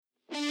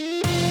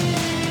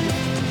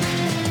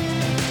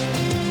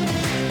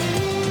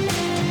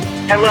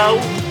Hello?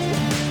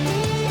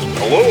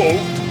 Hello?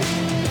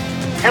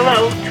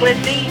 Hello,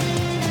 Cliffy?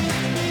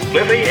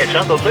 Cliffy, it's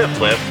Uncle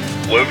Cliff.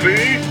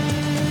 Cliffy?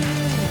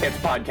 It's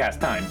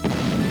podcast time.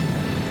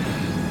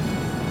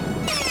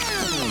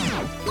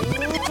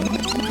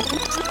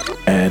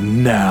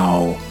 And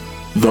now,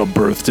 the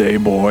Birthday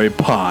Boy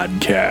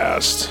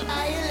Podcast.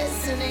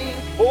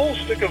 Full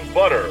stick of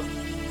butter.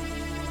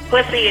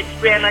 Cliffy, it's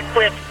Grandma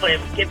Cliff.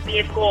 Give me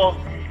a call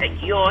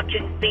at your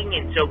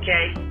convenience,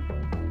 okay?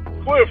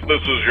 Cliff,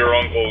 this is your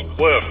Uncle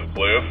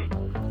Cliff.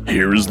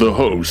 Here's the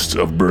host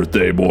of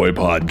Birthday Boy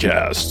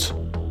Podcast,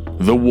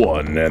 the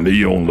one and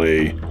the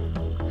only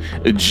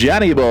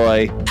Johnny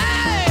Boy.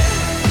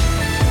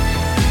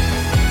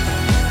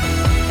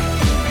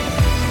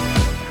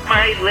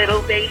 My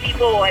little baby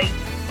boy,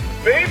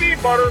 Baby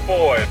Butter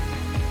Boy.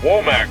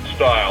 Womack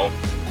style.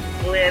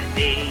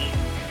 Cliffy.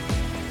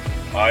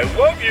 I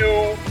love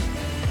you.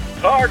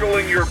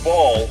 Toggling your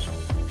balls.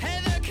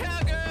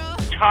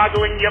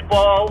 Toggling your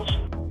balls.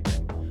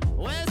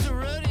 Where's the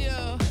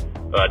rodeo?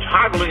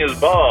 Toggling his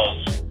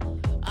balls.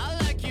 I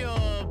like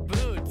your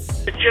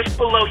boots. Just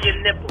below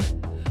your nipple.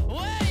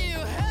 Where you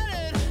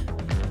headed?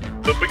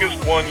 The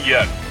biggest one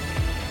yet.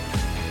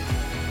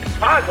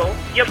 Toggle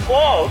your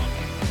balls.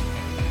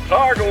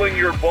 Toggling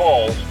your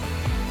balls.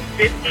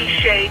 50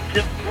 Shades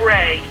of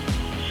Grey.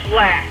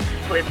 Slacks,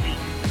 Cliffy.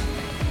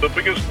 The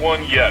biggest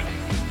one yet.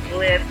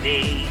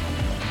 Cliffy.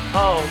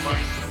 Oh my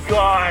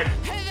God.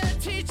 Hey there,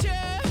 teacher.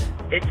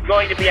 It's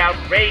going to be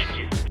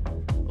outrageous.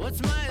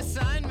 What's my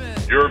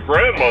assignment? Your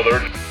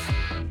grandmother.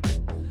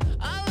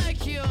 I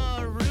like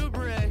your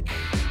rubric.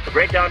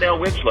 Great Donnell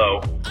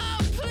Winslow. Oh,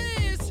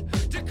 please,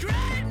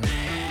 degrade me.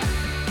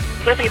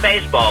 Cliffy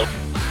Baseball.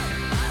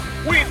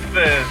 Wheat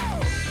Thin.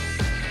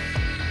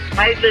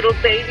 My little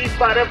baby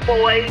butter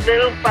boy,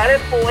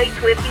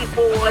 Cliffy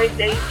boy,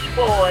 baby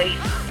boy.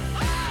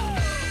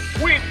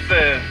 Wheat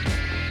Thin.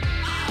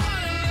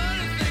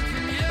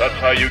 That's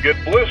how you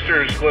get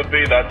blisters,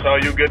 Cliffy. That's how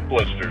you get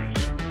blisters.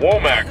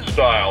 Womack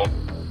style.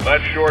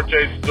 That sure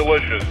tastes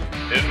delicious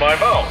in my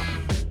mouth.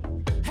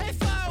 Hey,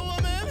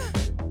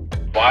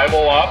 firewoman.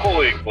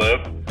 Five-Monopoly,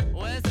 Cliff.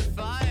 Where's the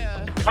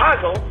fire?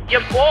 Toggle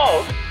your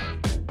balls.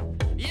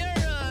 You're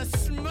a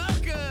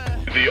smoker.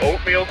 The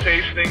oatmeal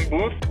tasting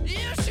booth.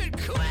 You should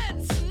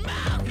quit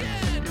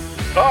smoking.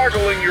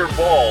 Toggling your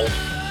balls.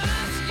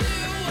 Ask you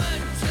what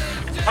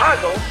to do.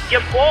 Toggle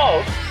your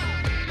balls.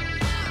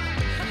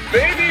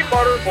 Baby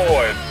Butter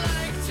Boy.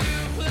 To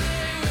play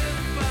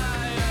with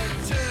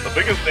fire, The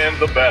biggest and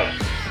the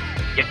best.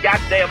 You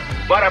goddamn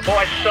butter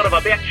boy son of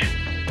a bitch.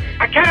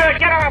 I can't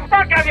get a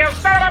fuck of you,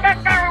 son of a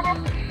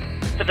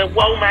bitch. To the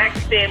Womack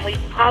Family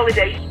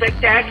Holiday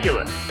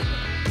Spectacular.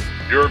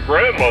 Your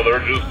grandmother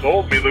just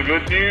told me the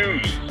good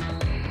news.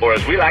 Or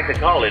as we like to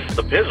call it,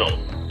 the pizzle.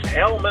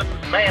 Hellman's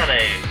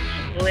mayonnaise.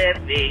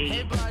 Cliffy.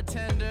 Hey,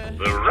 bartender.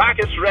 The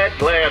rocket's red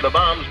glare, the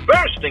bombs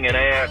bursting in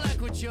air, I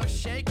like what you're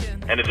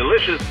shaking. and a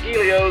delicious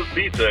Helios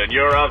pizza in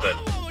your oven.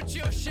 I want what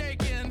you're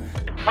shaking.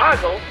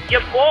 Toggle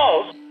your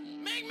balls.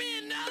 Make me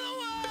another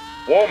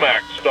one.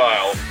 Womack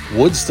style.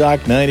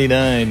 Woodstock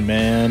 99,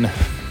 man.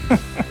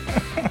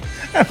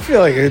 I feel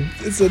like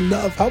it's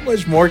enough. How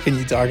much more can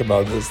you talk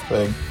about this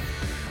thing?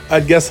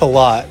 I'd guess a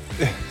lot.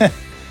 The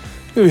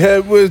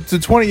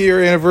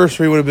 20-year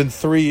anniversary would have been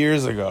 3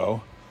 years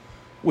ago,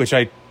 which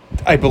I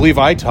believe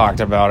I talked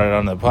about it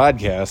on the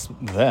podcast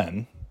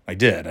then. I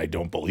did. I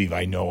don't believe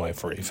I know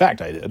for a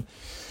fact I did.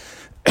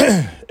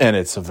 And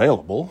it's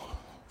available.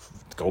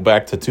 Go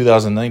back to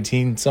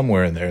 2019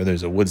 somewhere in there.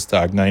 There's a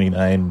Woodstock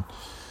 99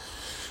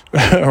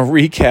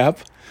 recap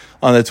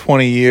on the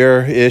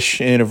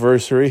 20-year-ish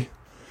anniversary.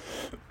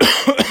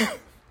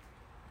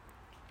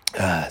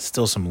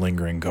 Still some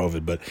lingering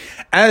COVID, but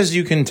as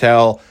you can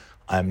tell,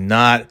 I'm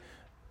not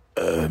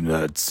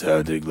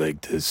sounding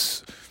like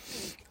this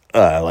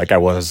like I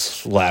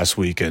was last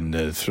week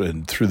and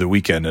through the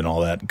weekend and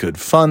all that good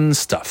fun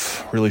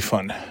stuff. Really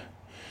fun.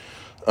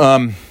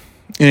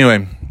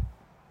 Anyway,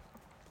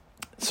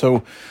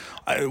 so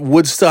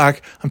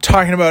Woodstock, I'm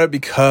talking about it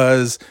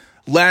because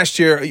last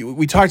year,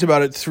 we talked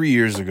about it 3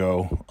 years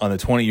ago on the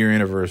 20-year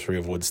anniversary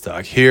of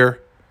Woodstock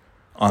here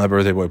on the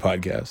Birthday Boy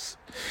Podcast.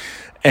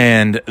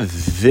 And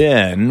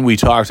then we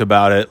talked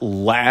about it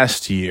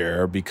last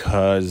year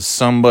because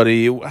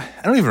somebody, I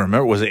don't even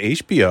remember, was it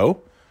HBO?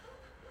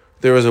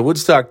 There was a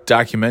Woodstock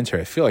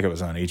documentary. I feel like it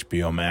was on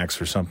HBO Max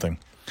or something.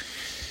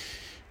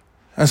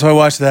 And so I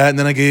watched that, and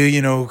then I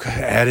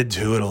added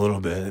to it a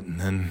little bit.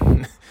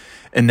 And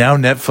now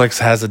Netflix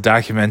has a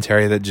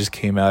documentary that just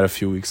came out a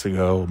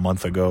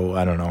month ago,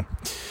 I don't know.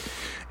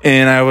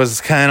 And I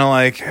was kind of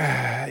like,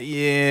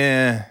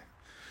 yeah,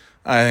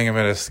 I think I'm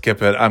going to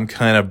skip it. I'm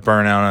kind of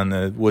burnt out on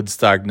the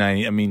Woodstock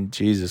 90. I mean,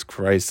 Jesus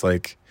Christ,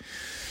 like,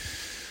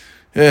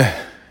 it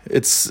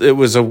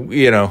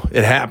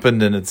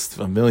happened and it's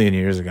a million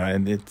years ago.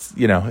 And it's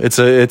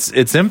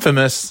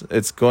infamous.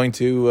 It's going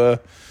to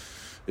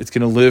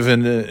live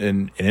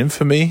in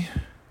infamy.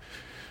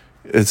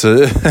 It's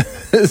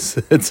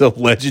a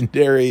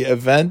legendary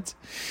event,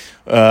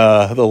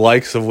 the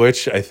likes of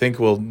which I think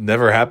will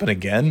never happen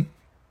again.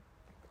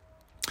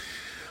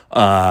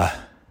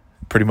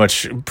 Pretty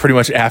much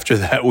after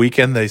that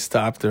weekend, they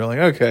stopped. They're like,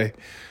 okay,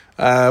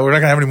 we're not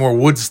gonna have any more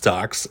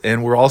Woodstocks,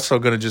 and we're also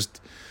gonna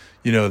just,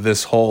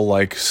 this whole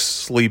like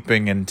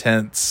sleeping in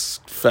tents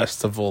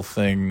festival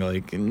thing.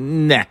 Like,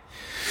 nah,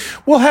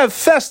 we'll have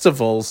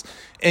festivals,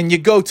 and you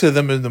go to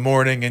them in the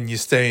morning, and you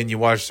stay and you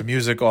watch the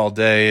music all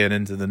day and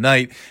into the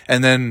night,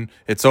 and then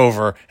it's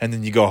over, and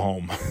then you go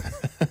home,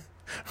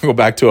 go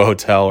back to a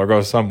hotel or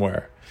go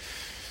somewhere.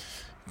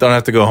 Don't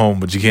have to go home,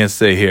 but you can't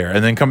stay here.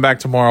 And then come back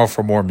tomorrow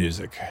for more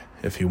music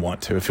if you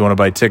want to. If you want to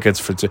buy tickets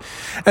for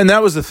and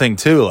that was the thing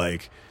too.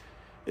 Like,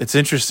 it's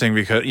interesting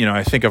because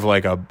I think of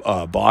like a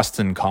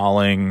Boston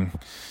Calling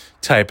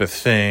type of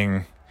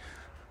thing.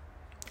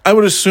 I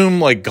would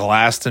assume like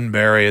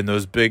Glastonbury and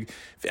those big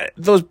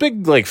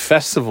like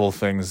festival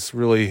things.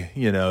 Really,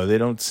 they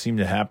don't seem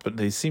to happen.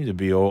 They seem to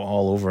be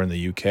all over in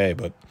the UK,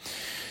 but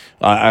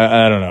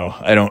I don't know.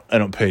 I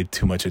don't pay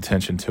too much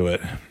attention to it.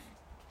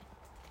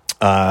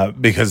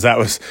 Because I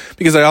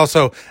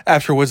also,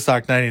 after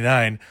Woodstock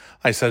 99,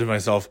 I said to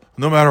myself,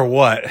 no matter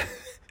what,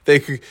 they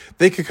could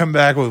come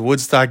back with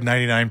Woodstock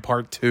 99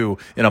 Part 2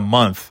 in a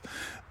month.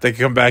 They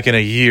could come back in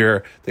a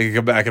year. They could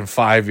come back in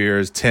 5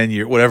 years, 10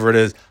 years, whatever it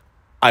is.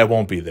 I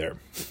won't be there.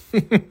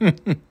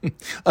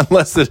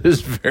 Unless it is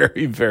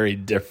very, very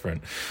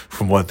different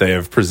from what they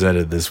have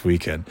presented this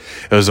weekend.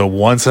 It was a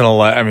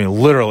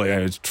literally,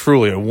 it was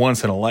truly a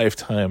once in a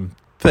lifetime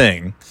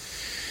thing.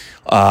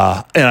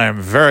 And I'm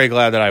very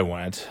glad that I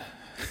went.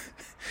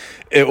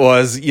 It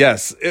was,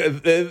 yes,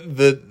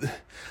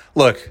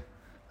 look,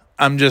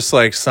 I'm just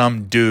like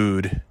some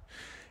dude,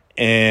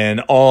 and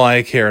all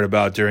I cared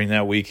about during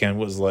that weekend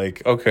was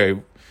like,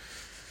 okay,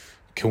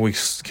 can we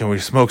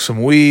smoke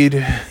some weed?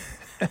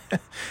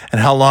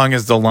 And how long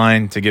is the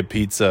line to get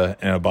pizza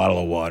and a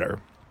bottle of water?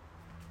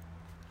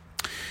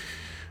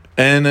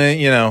 And,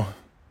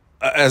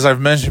 as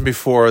I've mentioned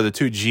before, the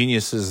two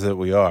geniuses that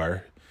we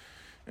are,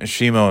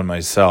 Shimo and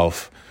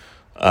myself,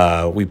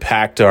 we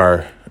packed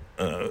our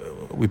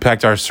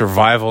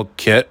survival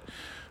kit,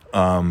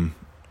 and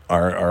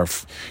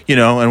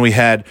we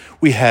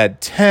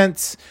had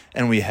tents,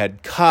 and we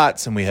had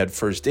cots, and we had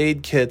first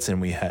aid kits, and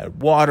we had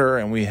water,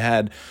 and we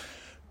had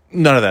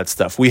none of that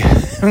stuff. We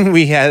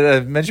had,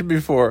 I mentioned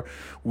before,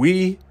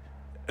 we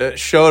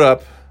showed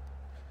up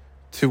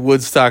to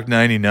Woodstock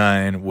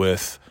 99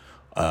 with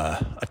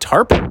a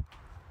tarp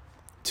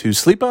to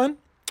sleep on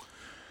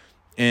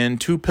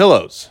and 2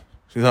 pillows.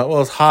 So we thought,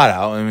 well, it's hot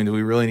out. I mean, do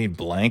we really need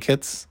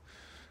blankets?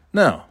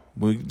 No.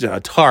 We a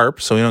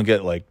tarp so we don't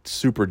get like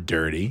super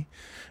dirty,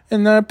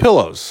 and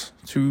pillows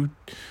to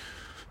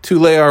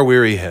lay our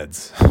weary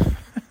heads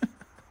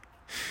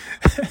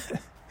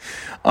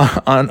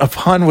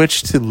upon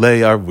which to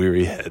lay our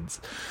weary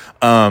heads.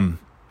 And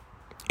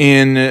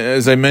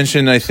as I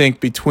mentioned, I think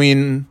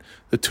between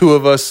the two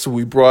of us,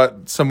 we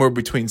brought somewhere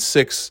between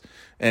 6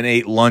 and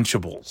 8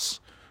 Lunchables,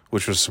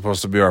 which was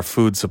supposed to be our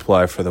food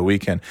supply for the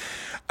weekend.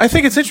 I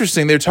think it's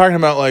interesting. They're talking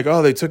about like,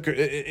 oh, they took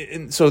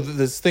so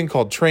this thing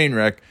called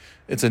Trainwreck.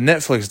 It's a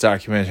Netflix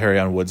documentary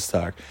on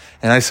Woodstock,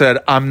 and I said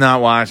I'm not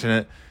watching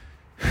it.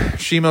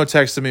 Shimo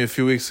texted me a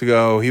few weeks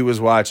ago. He was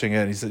watching it.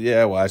 And he said,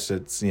 "Yeah, I watched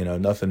it. It's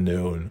nothing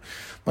new." And I'm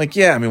like,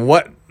 yeah, I mean,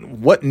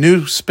 what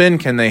new spin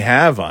can they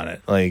have on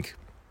it? Like,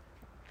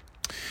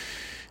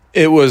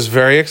 it was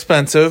very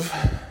expensive.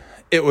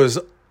 It was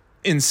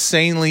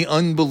insanely,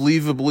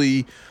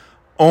 unbelievably,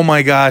 oh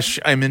my gosh,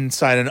 I'm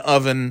inside an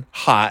oven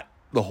hot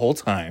the whole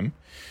time.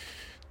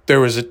 There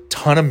was a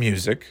ton of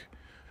music.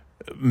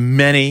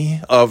 Many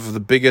of the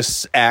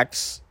biggest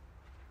acts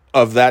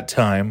of that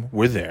time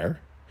were there.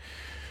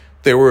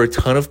 There were a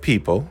ton of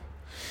people.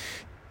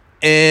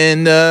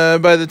 And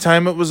by the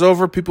time it was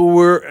over, people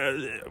were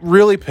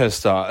really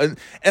pissed off.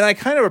 And I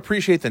kind of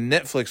appreciate the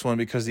Netflix one,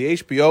 because the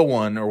HBO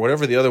one, or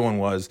whatever the other one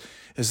was,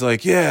 is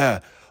like, yeah,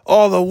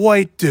 all the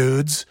white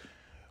dudes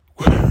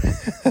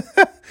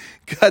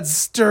got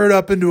stirred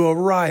up into a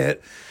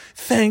riot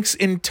thanks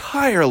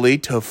entirely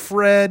to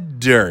Fred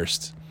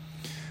Durst.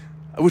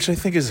 Which I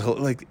think is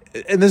like,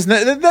 and this the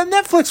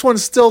Netflix one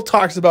still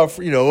talks about,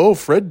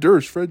 Fred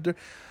Durst. I'm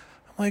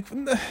like,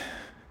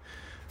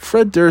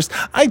 Fred Durst.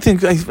 I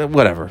think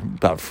whatever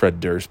about Fred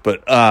Durst,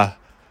 but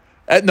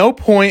at no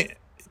point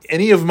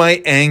any of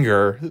my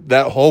anger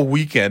that whole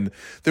weekend,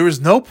 there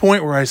was no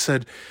point where I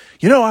said,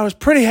 I was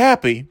pretty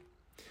happy,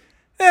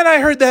 and I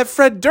heard that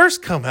Fred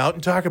Durst come out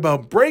and talk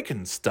about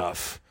breaking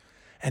stuff,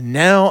 and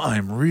now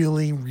I'm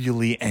really,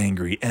 really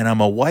angry, and I'm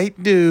a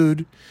white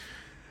dude.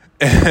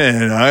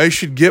 And I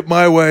should get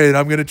my way, and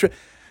I'm going to try.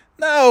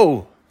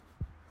 No.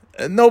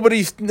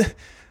 Nobody's.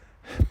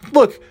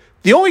 Look,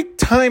 the only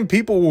time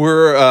people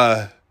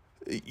were,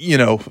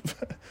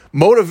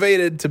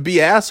 motivated to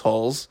be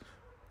assholes,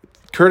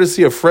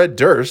 courtesy of Fred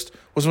Durst,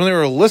 was when they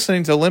were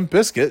listening to Limp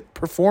Bizkit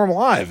perform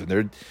live. And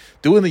they're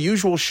doing the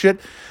usual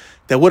shit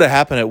that would have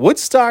happened at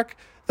Woodstock,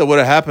 that would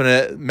have happened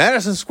at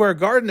Madison Square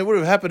Garden, that would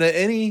have happened at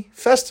any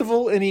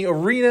festival, any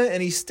arena,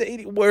 any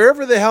stadium,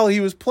 wherever the hell he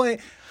was playing.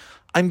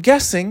 I'm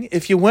guessing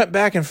if you went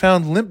back and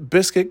found Limp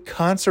Bizkit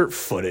concert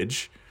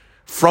footage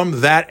from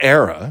that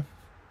era,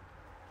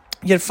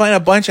 You'd find a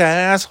bunch of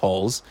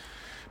assholes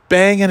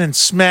banging and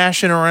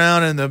smashing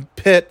around in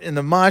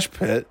the mosh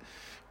pit,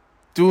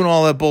 doing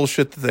all that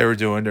bullshit that they were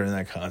doing during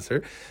that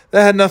concert.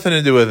 That had nothing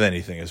to do with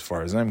anything as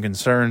far as I'm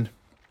concerned.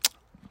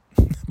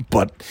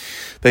 But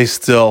they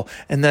still,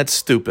 and that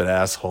stupid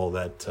asshole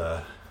that,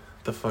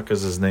 the fuck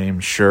is his name?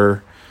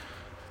 Sure.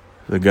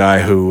 The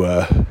guy who,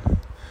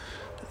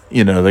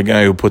 the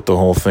guy who put the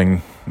whole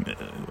thing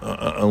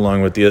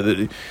along with the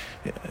other.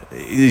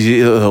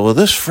 Well,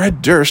 this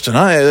Fred Durst, and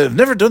I have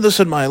never done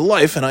this in my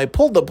life, and I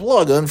pulled the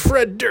plug on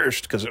Fred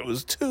Durst because it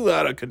was too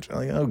out of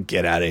control. Like, oh,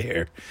 get out of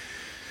here.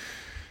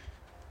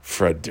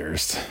 Fred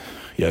Durst.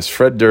 Yes,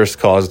 Fred Durst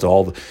caused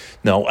all the...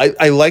 No,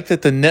 I like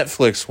that the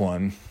Netflix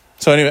one...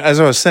 So anyway, as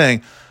I was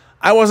saying,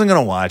 I wasn't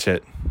going to watch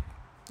it.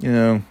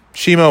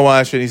 Shimo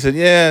watched it. He said,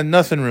 yeah,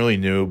 nothing really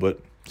new, but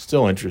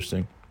still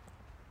interesting.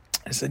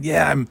 I said,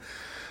 yeah, I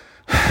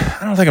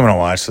don't think I'm going to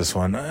watch this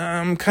one.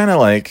 I'm kind of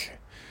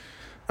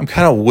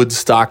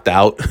Woodstocked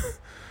out.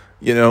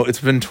 It's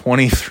been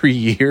 23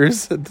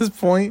 years at this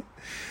point.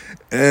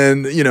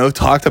 And,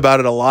 talked about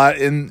it a lot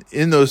in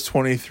those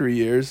 23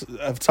 years.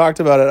 I've talked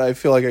about it, I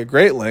feel like, at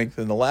great length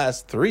in the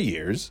last 3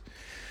 years.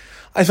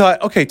 I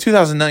thought, okay,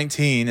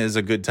 2019 is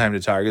a good time to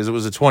talk because it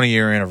was a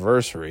 20-year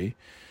anniversary.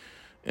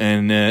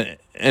 And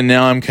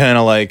now I'm kind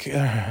of like,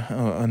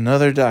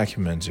 another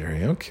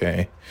documentary.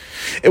 Okay.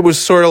 It was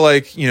sort of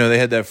like, they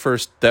had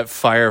that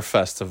Fire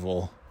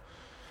Festival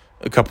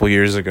a couple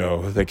years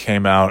ago that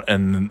came out,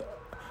 and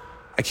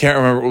I can't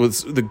remember. It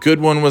was the good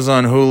one was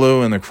on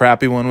Hulu and the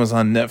crappy one was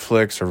on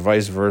Netflix or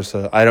vice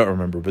versa. I don't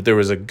remember, but there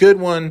was a good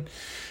one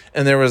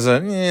and there was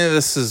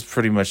this is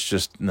pretty much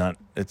just not,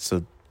 it's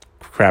a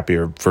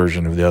crappier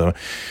version of the other one.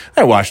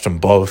 I watched them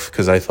both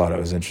because I thought it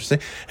was interesting.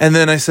 And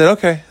then I said,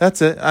 okay,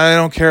 that's it. I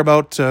don't care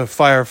about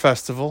Fire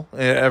Festival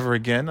ever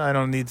again. I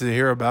don't need to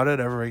hear about it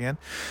ever again.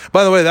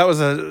 By the way, that was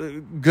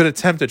a good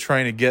attempt at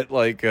trying to get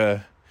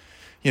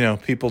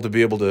people to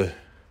be able to...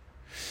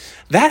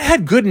 That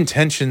had good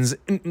intentions,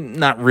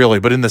 not really,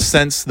 but in the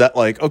sense that,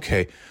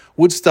 okay,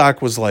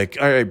 Woodstock was like,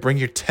 all right, bring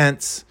your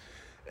tents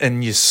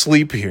and you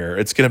sleep here.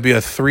 It's going to be a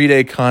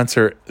 3-day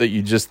concert that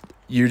you're just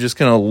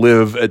going to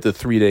live at the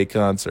 3-day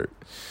concert,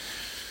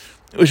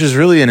 which is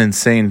really an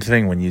insane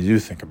thing when you do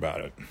think about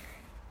it.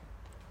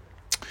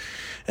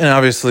 And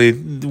obviously,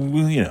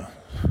 the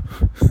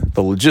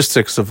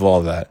logistics of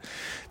all that,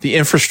 the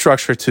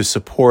infrastructure to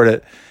support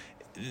it,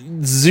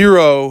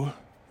 zero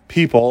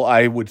people,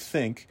 I would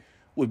think,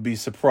 would be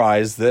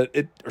surprised that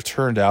it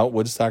turned out,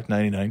 Woodstock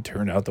 99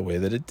 turned out the way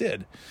that it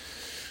did.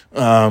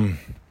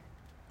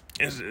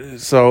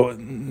 So,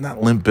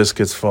 not Limp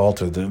Bizkit's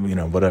fault or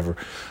whatever.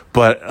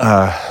 But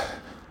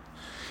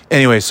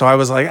anyway, so I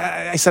was like,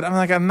 I said,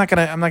 I'm not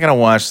gonna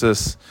watch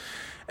this.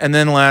 And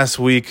then last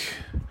week,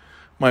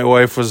 my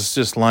wife was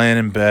just lying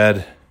in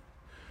bed,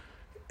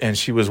 and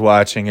she was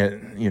watching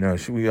it.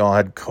 We all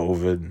had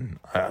COVID.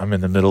 I'm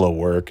in the middle of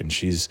work, and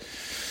she's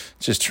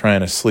just trying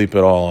to sleep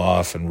it all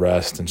off and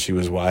rest, and she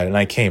was wide. And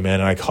I came in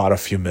and I caught a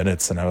few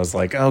minutes, and I was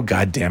like, oh,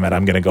 God damn it,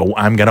 I'm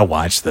gonna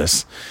watch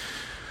this.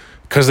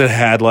 Because it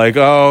had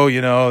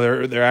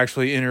they're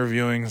actually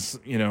interviewing,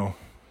 a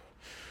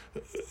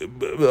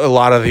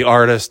lot of the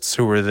artists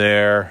who were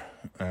there.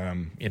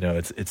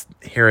 It's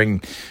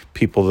hearing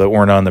people that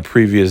weren't on the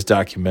previous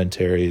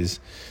documentaries.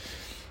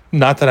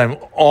 Not that I'm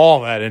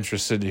all that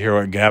interested to hear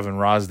what Gavin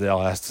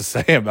Rossdale has to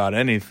say about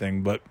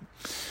anything, but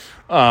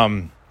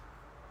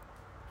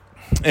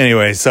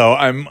anyway, so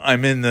I'm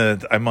on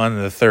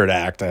the third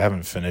act. I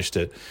haven't finished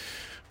it.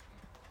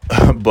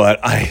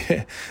 But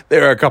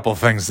there are a couple of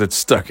things that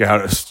stuck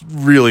out. It's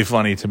really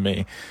funny to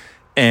me.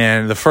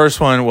 And the first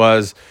one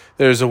was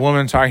there's a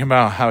woman talking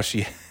about how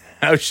she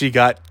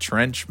got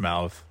trench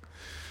mouth,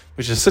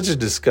 which is such a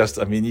disgust.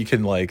 I mean, you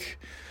can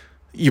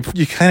you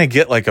kind of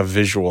get a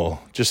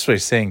visual just by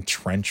saying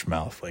trench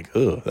mouth.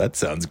 Oh, that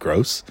sounds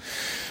gross.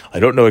 I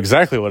don't know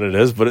exactly what it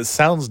is, but it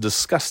sounds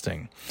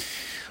disgusting.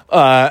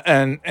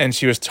 And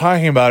she was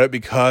talking about it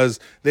because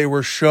they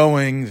were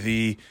showing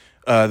the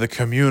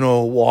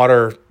communal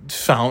water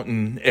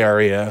fountain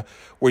area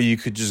where you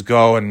could just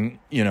go and,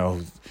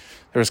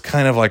 there was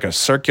kind of like a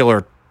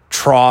circular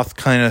trough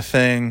kind of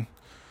thing.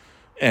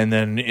 And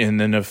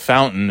then a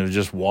fountain of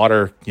just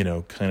water,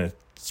 kind of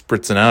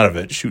spritzing out of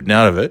it, shooting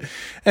out of it.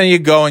 And you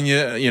go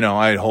and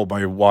I'd hold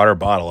my water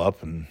bottle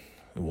up and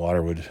the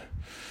water would,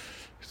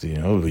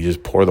 we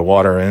just pour the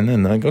water in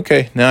and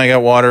okay, now I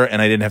got water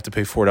and I didn't have to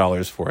pay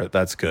 $4 for it.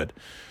 That's good.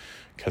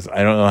 Because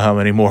I don't know how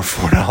many more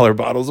 $4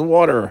 bottles of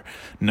water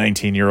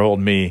 19-year-old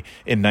me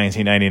in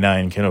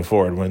 1999 can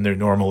afford when they're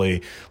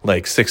normally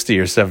 60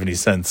 or 70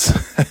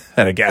 cents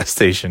at a gas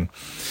station.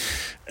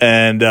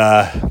 And,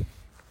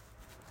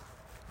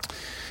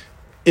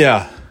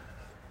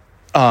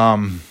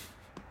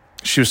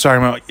 she was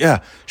talking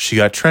about, she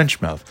got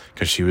trench mouth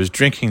because she was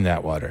drinking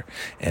that water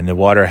and the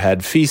water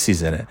had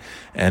feces in it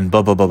and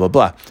blah, blah, blah, blah,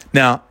 blah.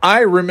 Now, I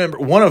remember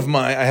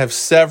I have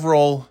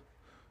several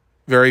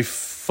very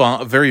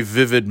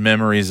vivid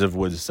memories of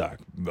Woodstock,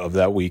 of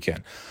that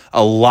weekend.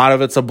 A lot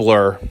of it's a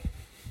blur.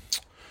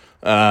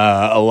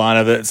 A lot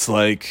of it's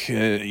like,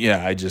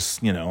 I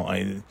just,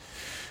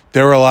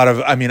 there were a lot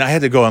of, I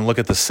had to go and look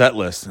at the set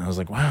list, and I was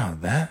like, wow,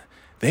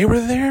 they were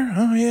there?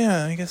 Oh,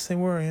 yeah, I guess they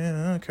were.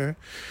 Yeah, okay.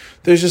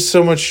 There's just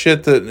so much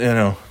shit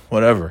that,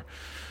 whatever.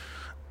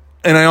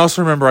 And I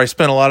also remember I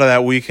spent a lot of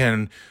that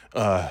weekend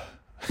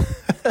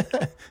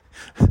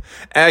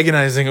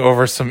agonizing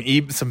over some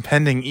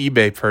pending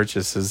eBay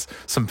purchases,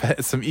 some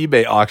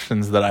eBay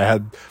auctions that I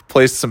had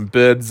placed some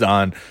bids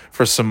on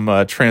for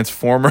some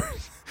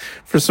Transformers,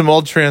 for some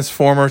old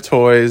Transformer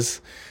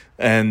toys,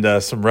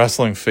 and some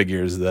wrestling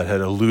figures that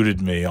had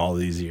eluded me all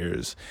these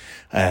years.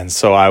 And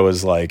so I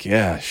was like,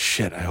 yeah,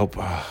 shit, I hope,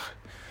 God,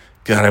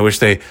 I wish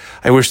they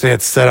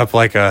had set up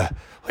like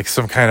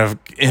some kind of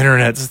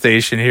internet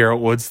station here at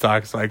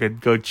Woodstock so I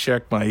could go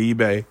check my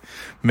eBay,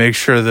 make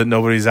sure that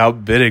nobody's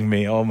outbidding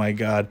me. Oh my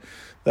God.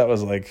 That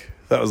was like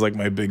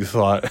my big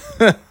thought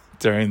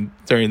during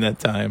that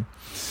time.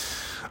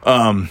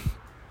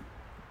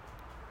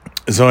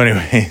 So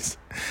anyways,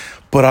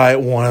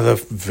 but one of the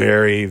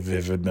very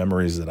vivid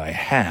memories that I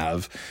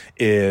have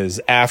is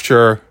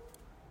after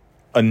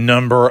a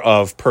number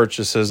of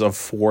purchases of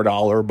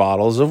 $4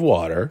 bottles of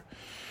water,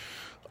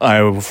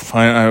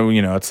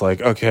 it's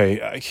like,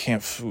 okay, I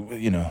can't,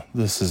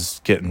 this is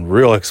getting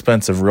real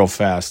expensive real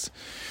fast.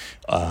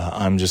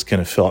 I'm just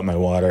going to fill up my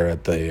water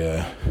at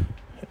the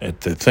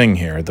thing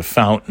here, at the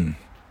fountain.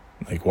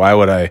 Like,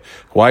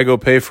 why go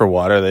pay for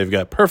water? They've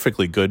got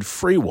perfectly good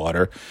free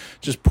water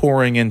just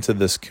pouring into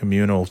this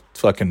communal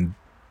fucking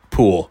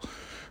pool.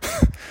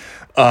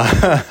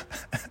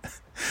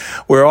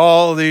 Where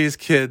all these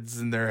kids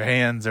and their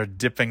hands are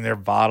dipping their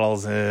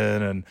bottles in,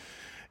 and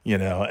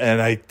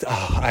and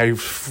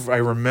I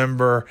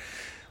remember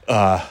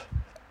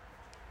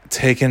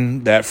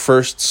taking that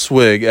first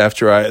swig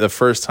after the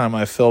first time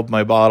I filled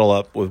my bottle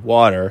up with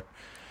water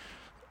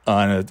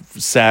on a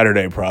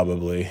Saturday,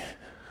 probably.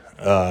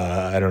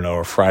 I don't know,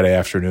 or Friday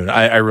afternoon.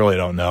 I really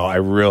don't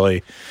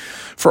know.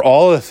 For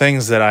all the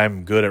things that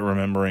I'm good at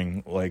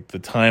remembering, like the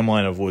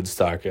timeline of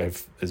Woodstock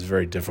is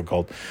very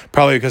difficult.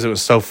 Probably because it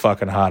was so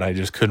fucking hot. I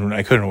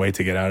couldn't wait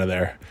to get out of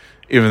there.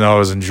 Even though I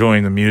was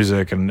enjoying the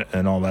music and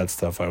all that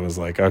stuff, I was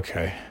like,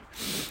 okay.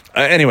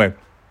 Anyway,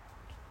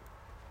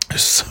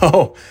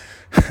 so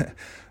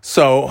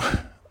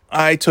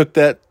I took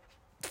that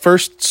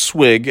first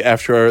swig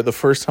after the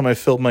first time I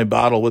filled my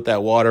bottle with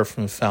that water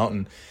from the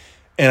fountain,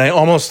 and I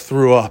almost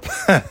threw up.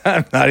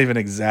 I'm not even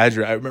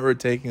exaggerating. I remember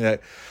taking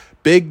that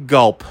big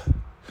gulp,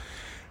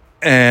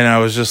 and I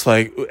was just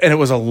like, and it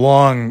was a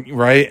long,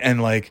 right?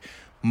 And like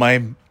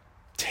my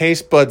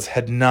taste buds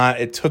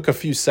it took a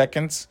few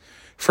seconds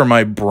for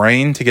my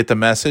brain to get the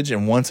message,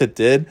 and once it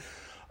did,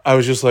 I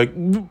was just like,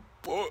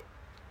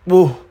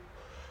 whoa.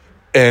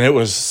 And it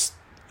was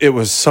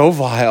so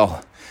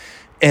vile.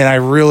 And I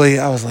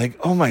was like,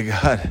 oh my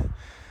God,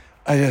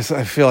 I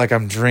feel like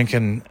I'm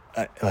drinking,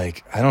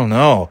 like, I don't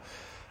know.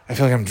 I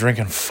feel like I'm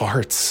drinking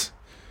farts.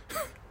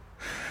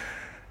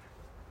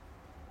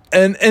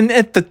 And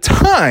at the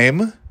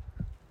time,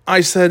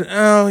 I said,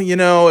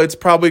 oh, it's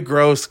probably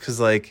gross because,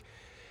 like,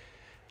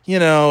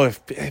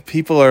 if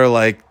people are,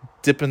 like,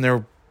 dipping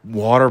their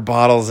water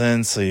bottles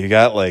in, so you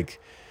got, like,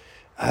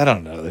 I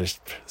don't know, there's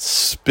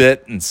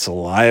spit and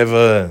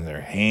saliva in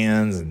their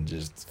hands, and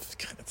just,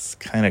 it's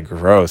kind of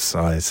gross.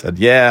 So I said,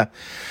 yeah,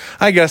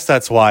 I guess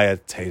that's why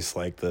it tastes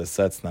like this.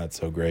 That's not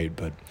so great,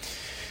 but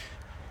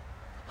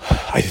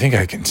I think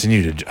I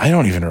continue to, I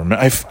don't even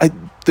remember.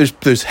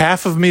 There's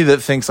half of me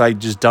that thinks I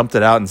just dumped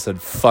it out and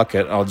said, fuck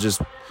it, I'll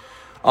just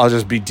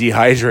be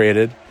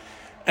dehydrated.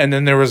 And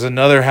then there was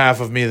another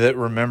half of me that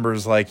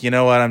remembers, like, you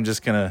know what,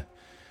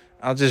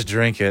 I'll just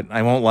drink it.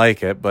 I won't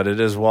like it, but it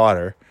is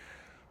water.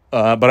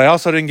 But I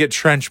also didn't get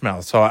trench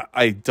mouth, so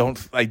I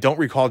don't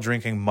recall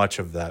drinking much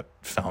of that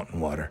fountain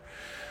water.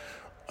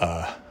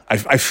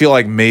 I feel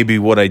like maybe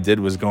what I did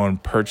was go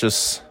and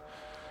purchase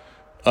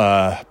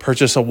a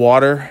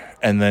water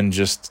and then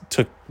just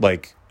took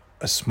like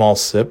a small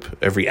sip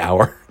every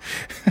hour.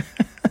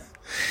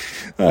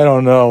 I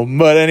don't know,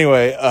 but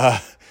anyway.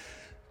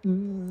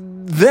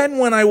 Then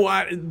when I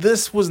watched,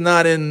 this was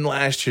not in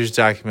last year's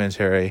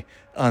documentary,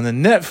 on the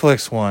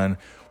Netflix one,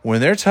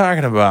 when they're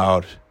talking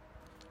about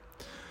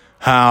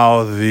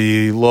how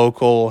the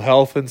local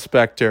health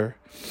inspector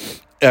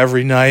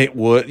every night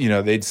would,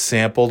 they'd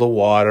sample the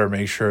water,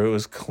 make sure it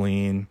was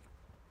clean.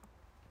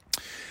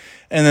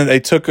 And then they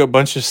took a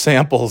bunch of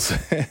samples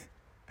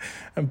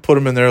and put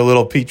them in their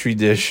little petri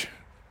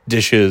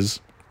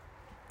dishes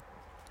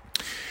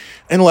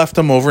and left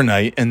them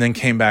overnight, and then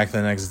came back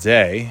the next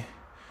day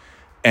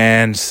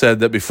and said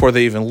that before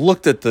they even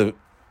looked at the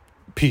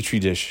petri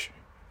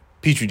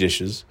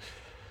dishes,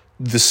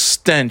 the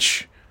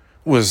stench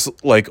was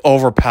like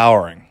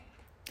overpowering.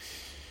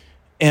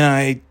 And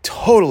I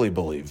totally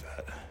believe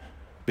that,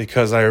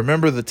 because I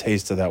remember the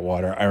taste of that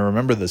water. I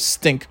remember the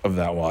stink of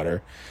that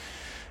water,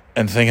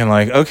 and thinking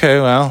like,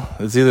 okay, well,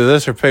 it's either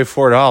this or pay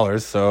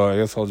 $4. So I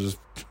guess I'll just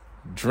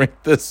drink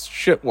this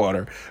shit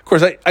water. Of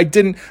course, I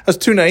was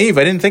too naive.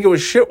 I didn't think it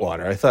was shit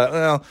water. I thought,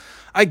 well,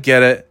 I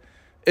get it.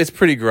 It's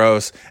pretty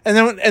gross. And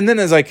then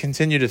as I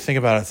continue to think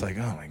about it, it's like,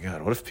 oh my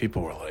God, what if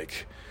people were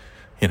like,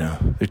 you know,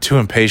 they're too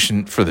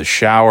impatient for the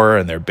shower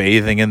and they're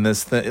bathing in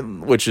this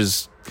thing, which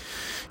is,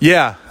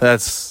 yeah,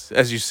 that's,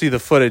 as you see the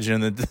footage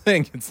in the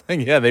thing, it's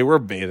like, yeah, they were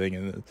bathing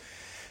in it.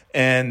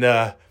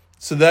 And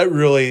so that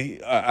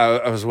really,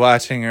 I was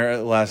watching her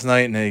last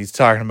night, and he's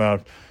talking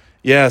about,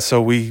 yeah,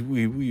 so we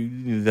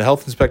the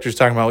health inspector's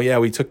talking about, yeah,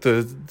 we took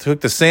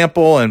the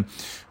sample and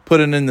put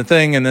it in the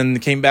thing, and then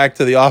came back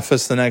to the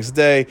office the next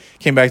day,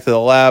 came back to the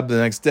lab the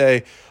next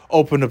day,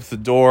 opened up the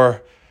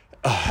door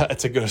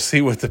to go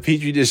see what the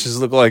Petri dishes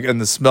look like, and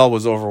the smell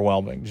was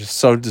overwhelming, just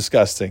so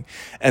disgusting.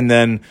 And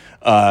then,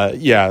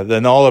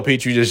 then all the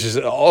Petri dishes,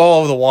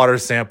 all of the water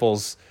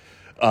samples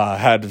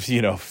had,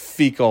 you know,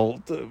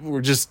 fecal,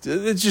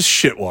 it's just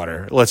shit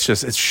water.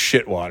 It's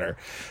shit water.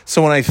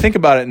 So when I think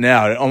about it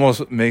now, it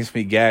almost makes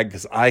me gag,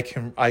 because I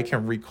can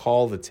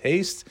recall the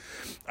taste.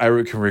 I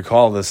can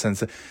recall the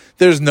sense.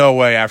 There's no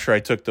way after I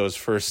took those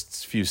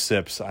first few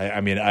sips,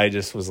 I mean, I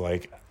just was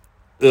like,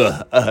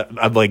 ugh,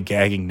 I'm like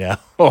gagging now.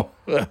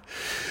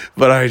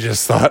 But I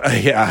just thought,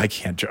 yeah, I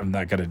can't, I'm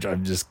not going to,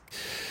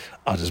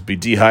 I'll just be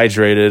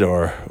dehydrated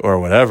or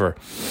whatever.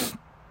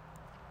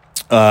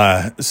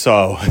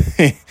 So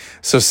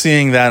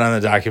seeing that on the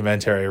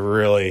documentary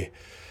really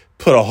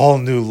put a whole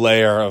new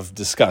layer of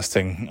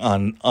disgusting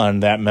on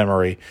that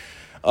memory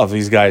of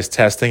these guys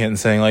testing it and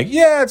saying like,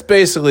 yeah, it's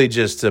basically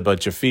just a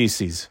bunch of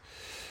feces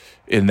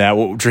in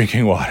that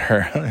drinking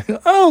water.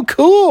 Oh,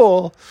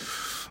 cool.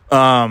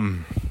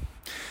 And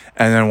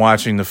then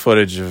watching the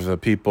footage of the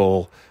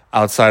people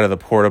outside of the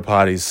porta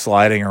potties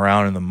sliding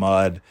around in the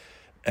mud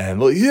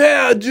and like,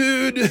 yeah,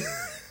 dude.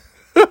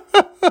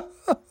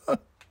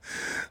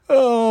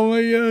 Oh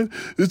my God.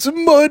 It's a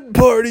mud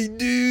party,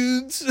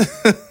 dudes.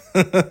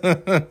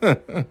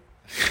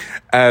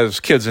 As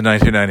kids in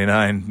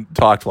 1999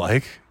 talked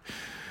like.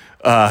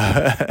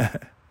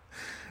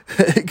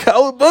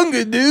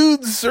 Cowabunga,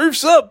 dudes.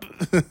 Surf's up.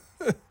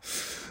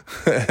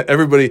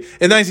 Everybody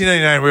in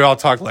 1999, we all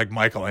talked like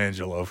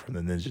Michelangelo from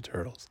the Ninja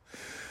Turtles.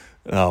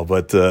 Oh,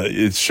 but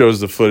it shows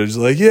the footage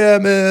like, yeah,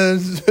 man,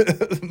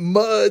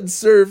 mud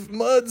surf,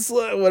 mud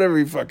slide, whatever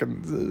you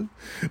fucking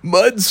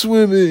mud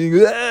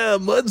swimming,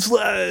 mud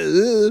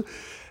slide,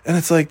 and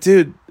it's like,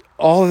 dude,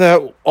 all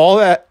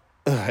that,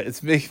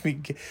 it's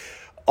making me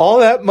all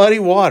that muddy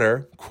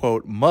water,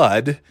 quote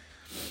mud.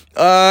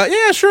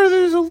 Yeah, sure.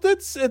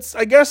 It's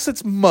I guess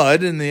it's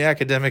mud in the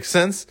academic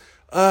sense.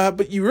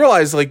 But you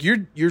realize like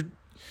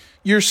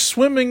you're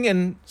swimming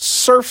and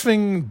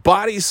surfing,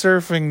 body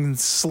surfing,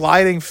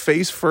 sliding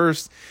face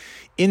first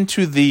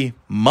into the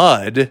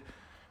mud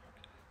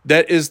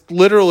that is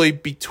literally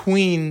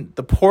between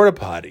the porta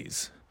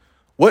potties.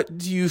 What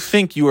do you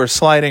think you are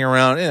sliding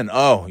around in?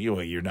 Oh,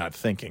 you're not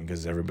thinking,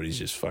 because everybody's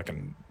just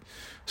fucking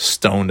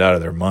stoned out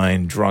of their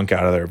mind, drunk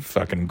out of their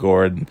fucking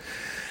gourd.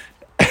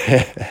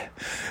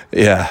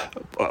 Yeah,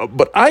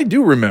 but I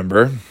do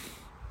remember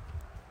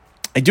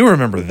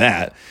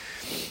that,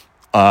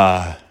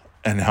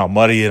 and how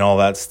muddy and all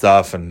that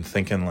stuff, and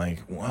thinking like,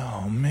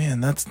 wow,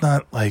 man, that's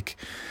not like,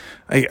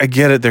 I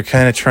get it. They're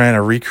kind of trying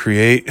to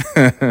recreate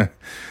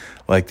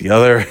like the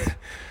other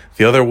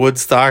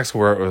Woodstocks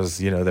where it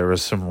was, you know, there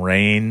was some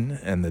rain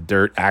and the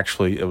dirt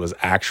it was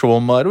actual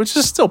mud, which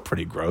is still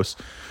pretty gross,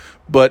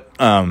 but,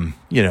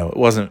 you know, it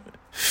wasn't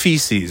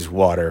feces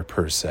water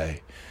per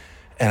se.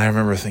 And I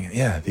remember thinking,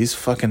 yeah, these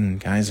fucking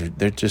guys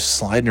they're just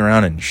sliding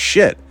around in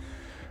shit.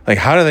 Like,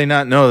 how do they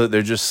not know that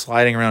they're just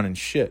sliding around in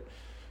shit?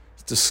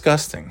 It's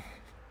disgusting.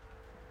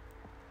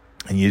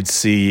 And you'd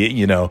see,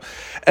 you know,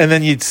 and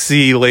then you'd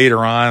see later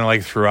on,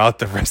 like throughout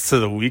the rest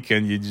of the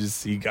weekend, you'd just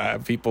see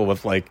people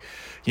with like,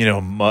 you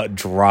know,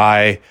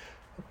 dry,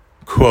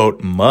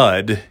 quote,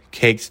 mud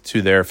caked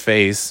to their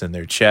face and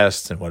their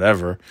chest and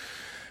whatever.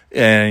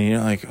 And you're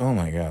like, oh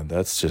my God,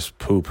 that's just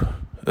poop.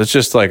 That's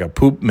just like a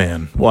poop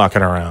man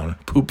walking around,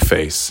 poop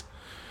face.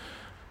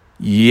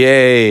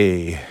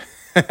 Yay.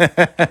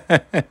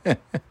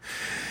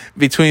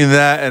 Between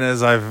that and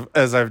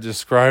as I've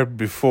described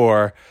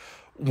before,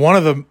 one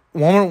of the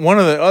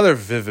other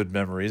vivid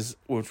memories,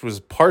 which was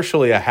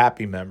partially a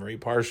happy memory,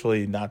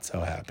 partially not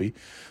so happy,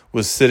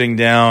 was sitting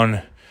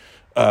down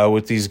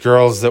with these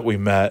girls that we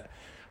met,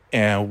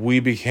 and we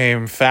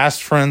became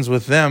fast friends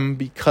with them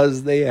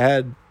because they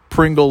had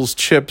Pringles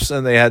chips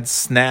and they had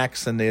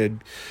snacks and they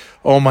had,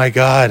 oh my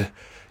God,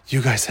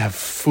 you guys have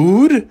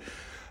food?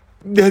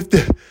 Can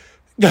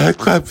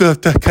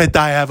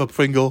I have a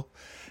Pringle?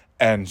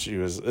 And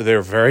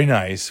they're very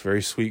nice,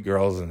 very sweet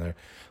girls, and they're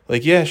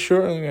like, yeah,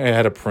 sure. I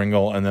had a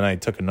Pringle, and then I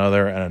took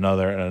another and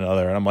another and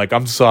another, and I'm like,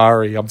 I'm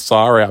sorry,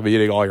 I'm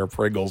eating all your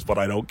Pringles, but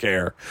I don't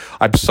care.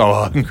 I'm so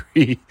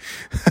hungry.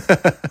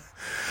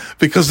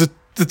 Because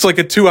it's like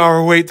a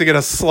 2-hour wait to get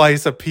a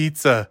slice of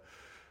pizza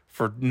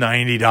for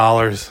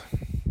 $90.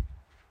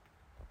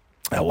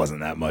 That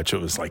wasn't that much.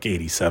 It was like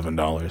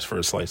 $87 for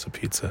a slice of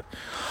pizza.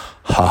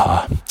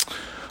 Ha.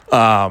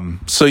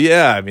 So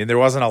yeah, I mean, there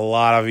wasn't a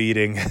lot of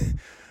eating.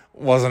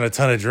 Wasn't a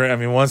ton of drink. I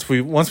mean, once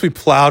we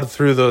plowed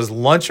through those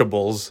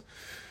Lunchables,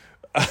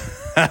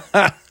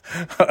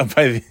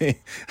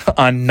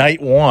 on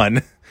night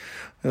one.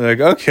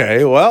 Like,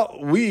 okay, well,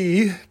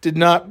 we did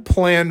not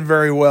plan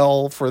very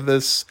well for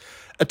this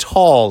at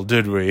all,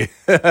 did we?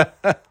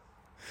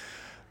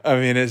 I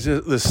mean, it's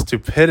just the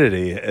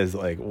stupidity is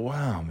like,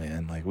 wow,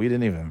 man, like we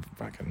didn't even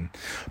fucking.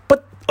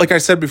 But like I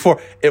said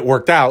before, it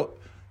worked out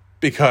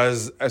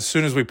because as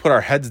soon as we put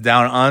our heads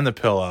down on the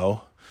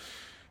pillow,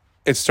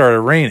 it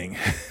started raining,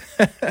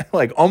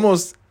 like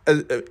almost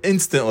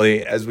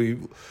instantly as we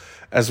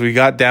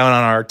got down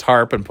on our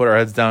tarp and put our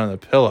heads down on the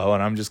pillow,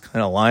 and I'm just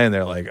kind of lying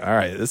there like, all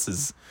right, this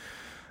is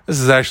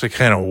actually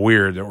kind of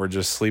weird that we're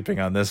just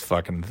sleeping on this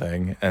fucking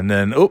thing. And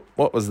then, oh,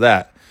 what was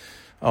that?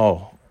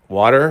 Oh,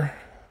 water.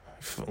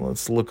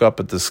 Let's look up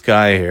at the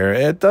sky here.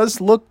 It does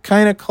look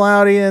kind of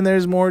cloudy, and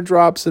there's more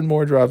drops and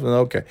more drops.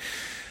 Okay.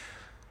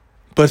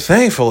 But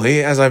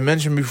thankfully, as I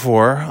mentioned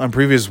before on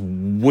previous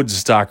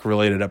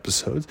Woodstock-related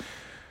episodes,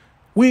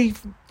 I mean,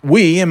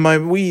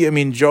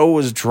 Joe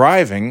was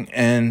driving,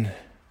 and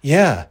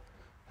yeah,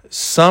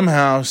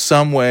 somehow,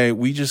 some way,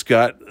 we just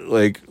got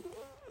like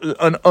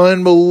an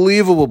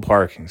unbelievable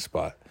parking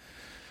spot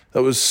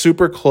that was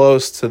super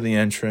close to the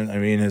entrance. I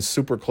mean, as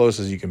super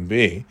close as you can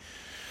be.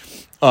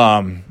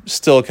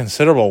 Still a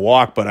considerable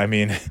walk, but I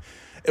mean,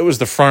 it was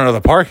the front of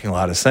the parking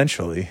lot,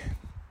 essentially.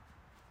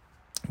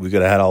 We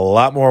could have had a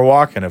lot more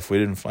walking if we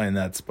didn't find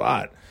that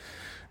spot.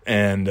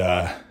 And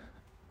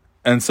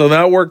so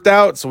that worked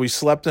out. So we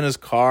slept in his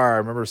car. I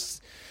remember,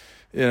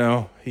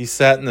 he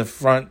sat in the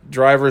front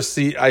driver's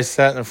seat. I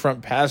sat in the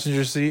front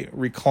passenger seat,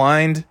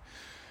 reclined.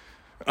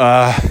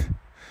 And,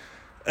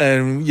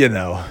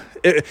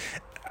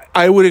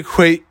 I would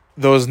equate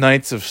those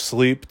nights of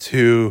sleep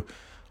to,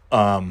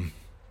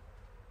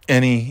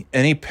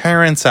 any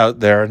parents out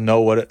there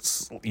know what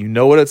it's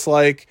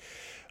like.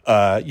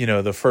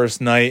 The first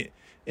night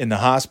in the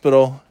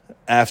hospital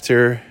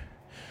after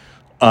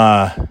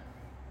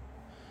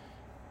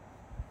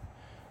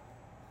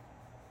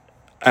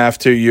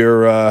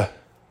your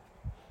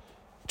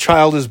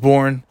child is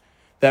born,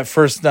 that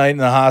first night in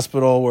the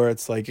hospital where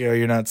it's like,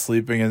 you're not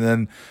sleeping. And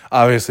then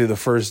obviously the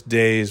first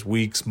days,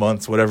 weeks,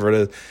 months, whatever it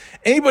is.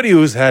 Anybody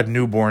who's had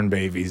newborn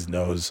babies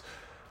knows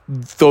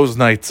those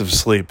nights of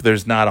sleep,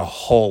 there's not a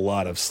whole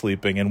lot of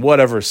sleeping, and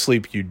whatever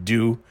sleep you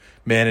do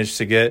manage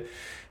to get,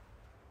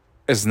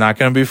 it's not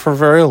going to be for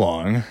very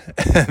long.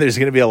 There's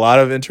going to be a lot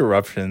of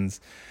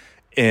interruptions,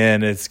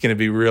 and it's going to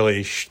be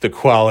really, the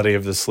quality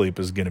of the sleep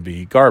is going to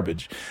be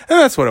garbage. And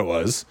that's what it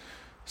was.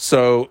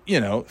 So,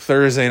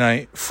 Thursday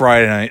night,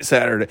 Friday night,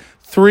 Saturday,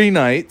 3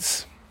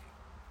 nights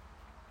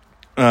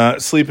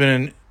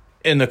sleeping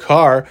in the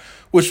car,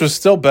 which was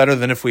still better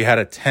than if we had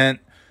a tent.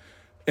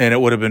 And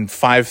it would have been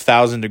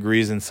 5,000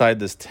 degrees inside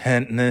this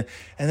tent. And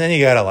then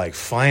you got to like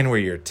find where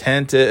your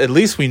tent is. At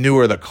least we knew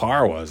where the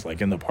car was, like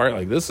in the park.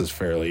 Like, this is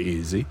fairly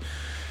easy.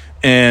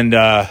 And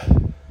the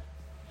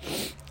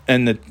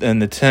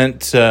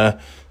tent, so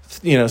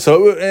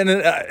it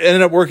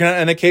ended up working out.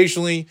 And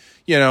occasionally,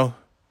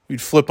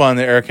 we'd flip on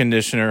the air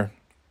conditioner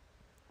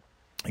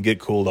and get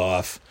cooled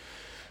off.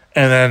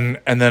 And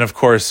then of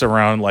course,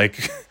 around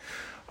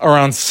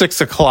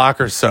 6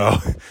 o'clock or so,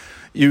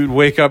 you'd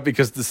wake up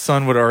because the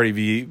sun would already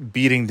be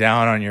beating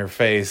down on your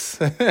face.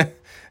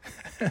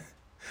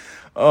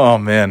 Oh,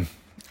 man.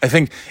 I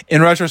think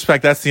in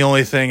retrospect, that's the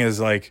only thing is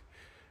like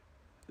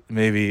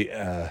maybe,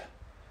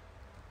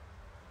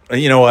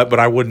 you know what?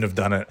 But I wouldn't have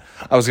done it.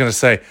 I was going to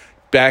say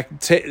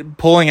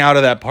pulling out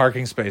of that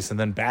parking space and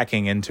then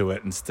backing into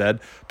it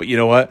instead. But you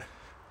know what?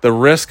 The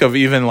risk of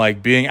even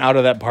like being out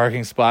of that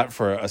parking spot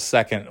for a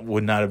second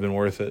would not have been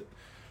worth it.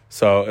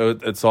 So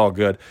it's all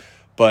good.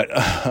 But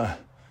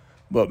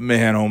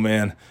man, oh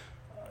man,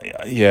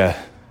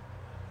 yeah.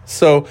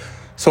 So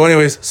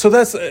anyways, so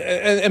that's,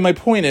 and my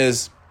point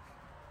is,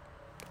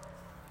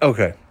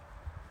 okay.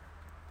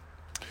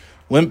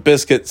 Limp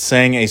Bizkit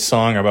sang a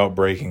song about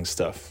breaking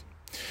stuff.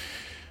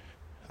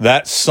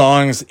 That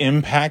song's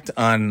impact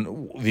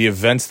on the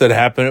events that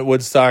happened at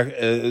Woodstock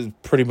is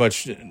pretty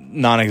much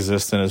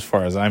non-existent as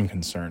far as I'm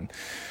concerned.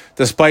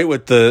 Despite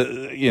what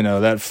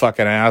that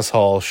fucking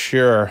asshole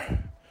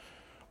Shearer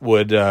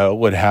would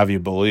have you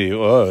believe.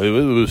 Oh, it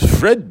was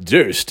Fred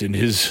Durst and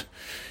his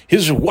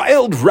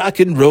wild rock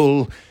and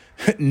roll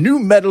new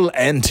metal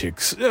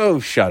antics. Oh,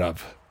 shut up.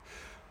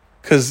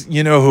 Because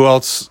you know who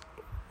else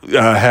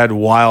had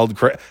wild,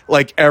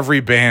 like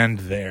every band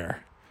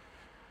there.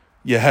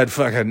 You had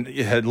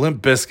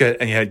Limp Bizkit,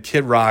 and you had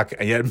Kid Rock,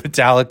 and you had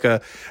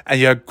Metallica, and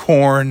you had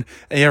Korn,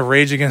 and you had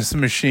Rage Against the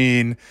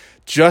Machine,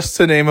 just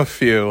to name a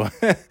few.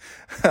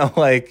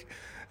 Like,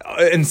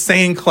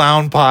 Insane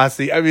Clown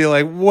Posse. I mean,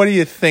 like, what do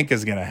you think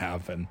is going to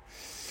happen?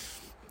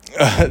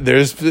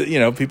 There's,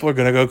 people are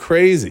going to go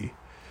crazy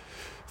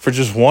for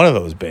just one of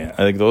those bands.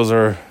 I think those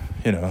are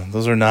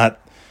not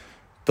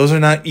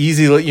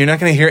easy. You're not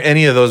going to hear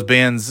any of those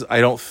bands,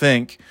 I don't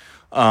think,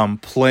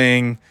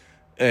 playing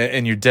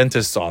in your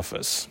dentist's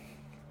office.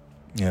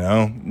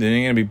 Then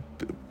you're going to be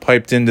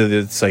piped into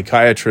the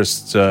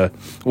psychiatrist's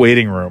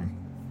waiting room.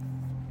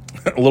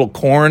 a little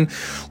corn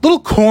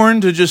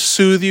to just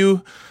soothe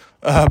you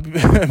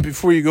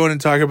before you go in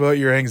and talk about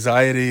your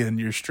anxiety and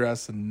your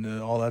stress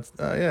and all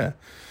that.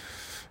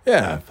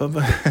 Yeah.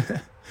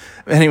 But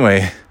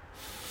anyway,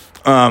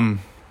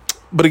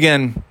 but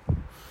again,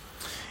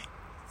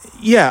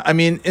 yeah, I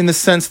mean, in the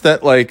sense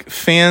that like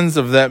fans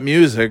of that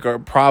music are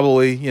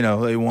probably,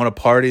 they want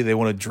to party, they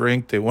want to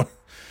drink, they want to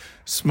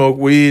smoke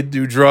weed,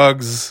 do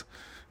drugs,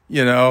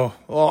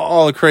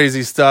 all the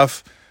crazy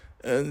stuff.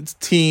 It's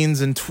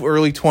teens and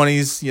early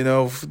 20s,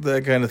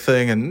 that kind of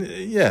thing. And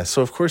yeah,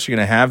 so of course you're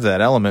going to have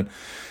that element.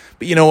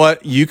 But you know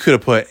what? You could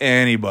have put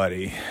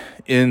anybody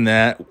in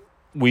that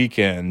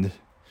weekend,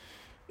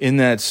 in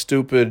that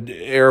stupid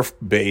air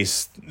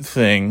base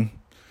thing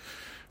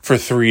for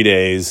 3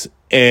 days.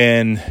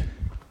 And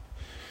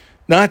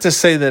not to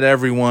say that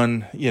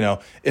everyone,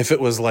 if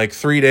it was like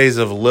 3 days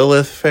of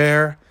Lilith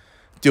Fair,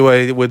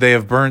 would they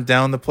have burnt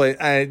down the place?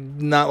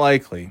 Not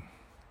likely.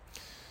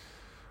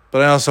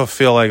 But I also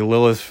feel like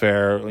Lilith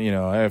Fair,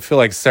 I feel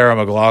like Sarah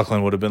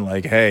McLachlan would have been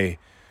like, hey,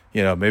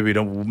 maybe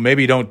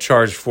don't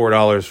charge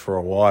 $4 for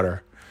a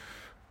water.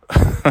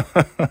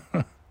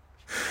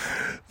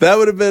 That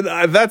would have been,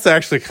 that's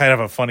actually kind of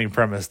a funny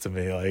premise to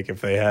me. Like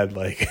if they had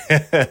like,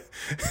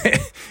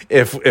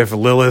 if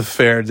Lilith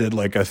Fair did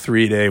like a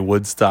 3-day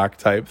Woodstock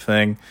type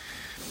thing,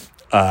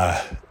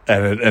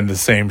 and the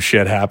same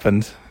shit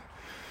happened.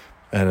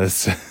 And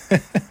it's,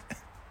 and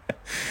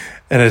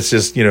it's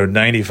just,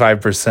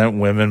 95%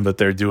 women, but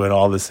they're doing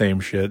all the same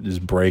shit,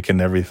 just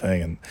breaking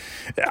everything. And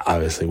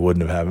obviously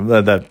wouldn't have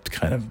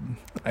happened.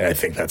 I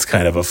think that's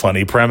kind of a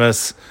funny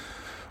premise.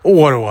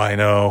 What do I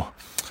know?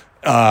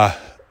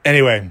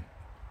 Anyway.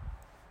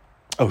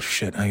 Oh,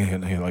 shit. I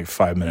got like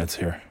 5 minutes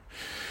here.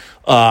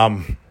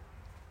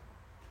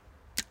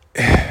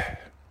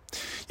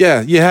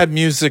 Yeah, you had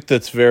music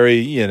that's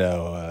very,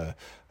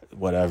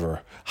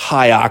 whatever,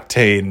 high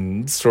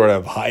octane, sort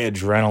of high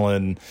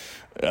adrenaline,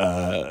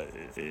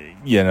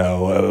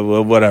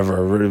 whatever,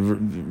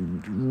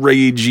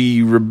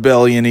 ragey,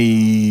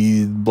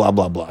 rebellion-y, blah,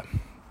 blah, blah.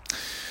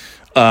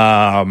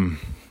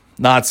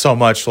 Not so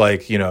much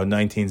like,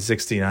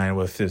 1969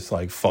 with this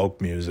like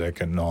folk music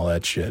and all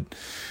that shit.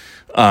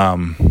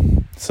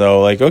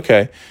 So like,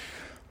 okay.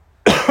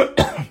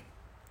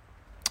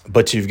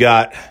 But you've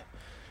got,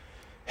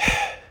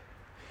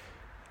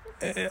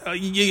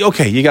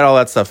 you got all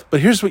that stuff. But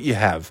here's what you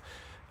have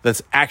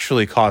that's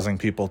actually causing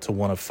people to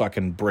want to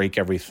fucking break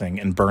everything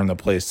and burn the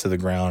place to the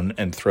ground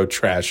and throw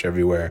trash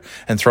everywhere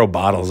and throw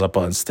bottles up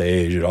on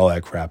stage and all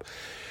that crap.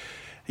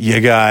 You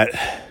got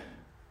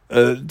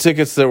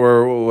tickets that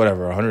were,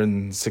 whatever,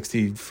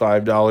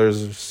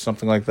 $165 or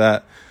something like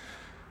that.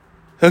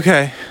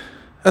 Okay,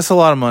 that's a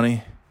lot of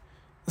money.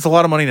 It's a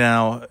lot of money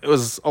now. It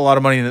was a lot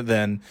of money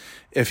then.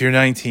 If you're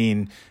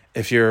 19,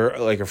 if you're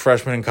like a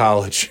freshman in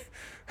college,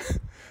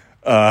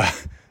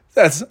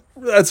 that's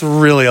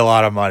really a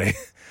lot of money.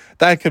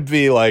 That could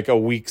be like a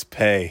week's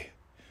pay,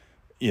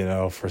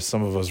 for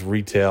some of us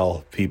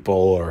retail people,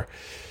 or,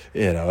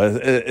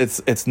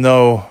 it's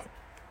no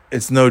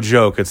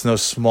joke. It's no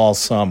small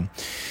sum.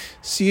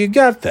 So you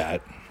got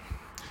that.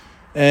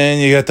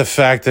 And you got the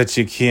fact that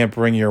you can't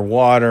bring your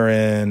water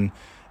in.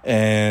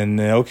 And,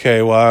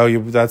 okay,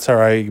 well, that's all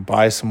right. You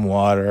buy some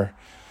water.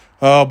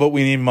 Oh, but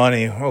we need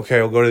money. Okay,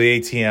 we'll go to the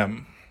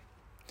ATM.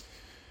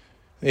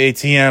 The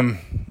ATM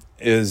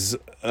is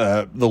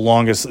the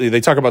longest.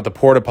 They talk about the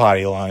porta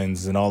potty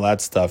lines and all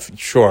that stuff.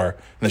 Sure.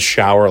 And the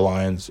shower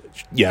lines.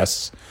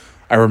 Yes.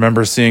 I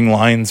remember seeing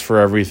lines for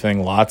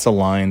everything. Lots of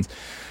lines.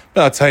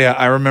 But I'll tell you,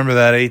 I remember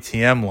that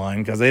ATM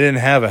line because they didn't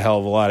have a hell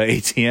of a lot of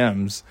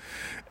ATMs.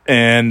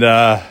 And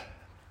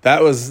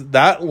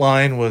that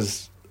line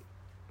was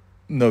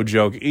no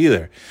joke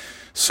either.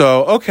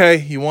 So, okay,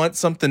 you want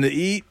something to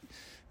eat?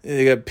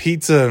 You got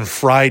pizza and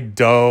fried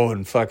dough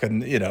and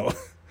fucking,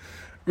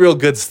 real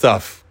good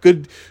stuff.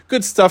 Good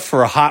stuff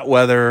for hot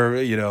weather,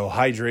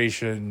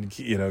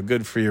 hydration,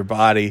 good for your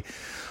body.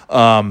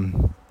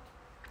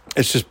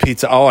 It's just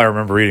pizza. All I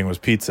remember eating was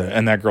pizza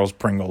and that girl's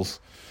Pringles.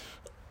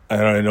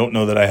 I don't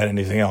know that I had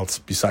anything else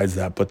besides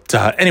that. But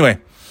anyway,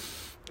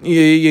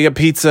 you get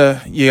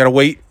pizza. You got to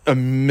wait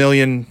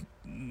 1,000,000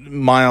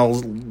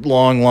 miles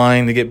long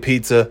line to get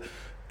pizza.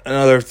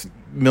 Another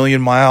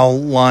 1,000,000-mile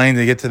line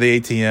to get to the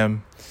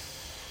ATM.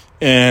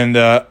 And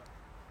that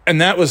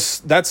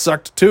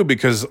sucked too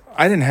because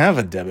I didn't have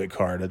a debit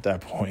card at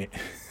that point.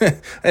 I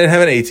didn't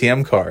have an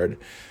ATM card.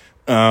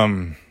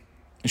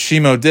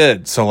 Shimo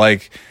did. So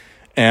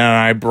and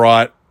I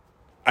brought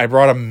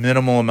a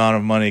minimal amount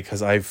of money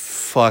because I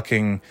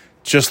fucking,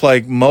 just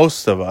like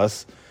most of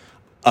us,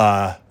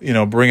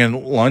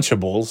 bringing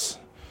Lunchables.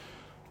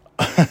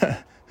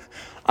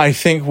 I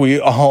think we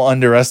all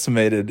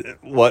underestimated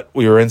what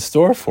we were in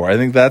store for. I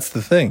think that's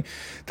the thing.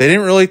 They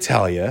didn't really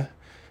tell you.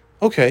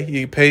 Okay,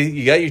 you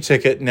got your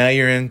ticket. Now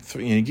you're in.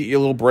 You get your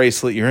little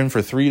bracelet. You're in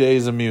for 3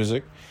 days of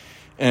music,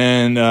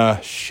 and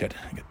shit,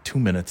 I got 2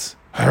 minutes.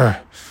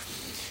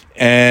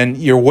 And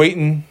you're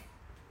waiting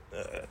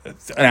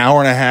an hour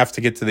and a half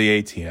to get to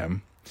the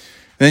ATM.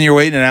 Then you're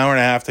waiting an hour and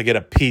a half to get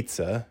a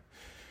pizza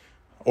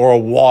or a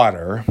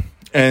water,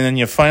 and then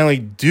you finally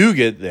do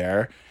get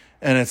there.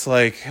 And it's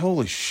like,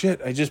 holy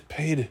shit, I just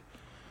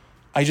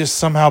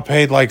somehow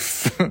paid like,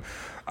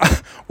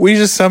 we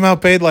just somehow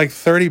paid like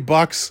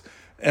 $30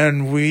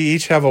 and we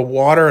each have a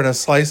water and a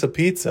slice of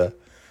pizza.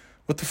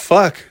 What the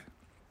fuck?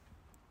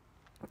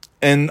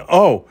 And,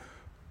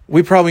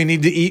 we probably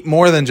need to eat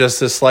more than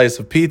just a slice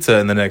of pizza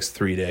in the next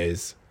 3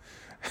 days.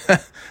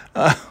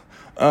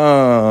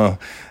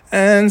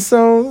 And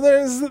so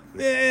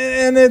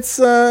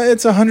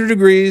it's 100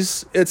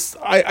 degrees.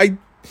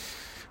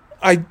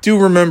 I do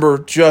remember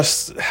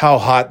just how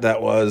hot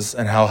that was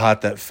and how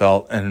hot that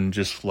felt, and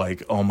just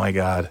like, oh my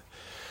God,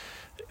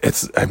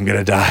 I'm going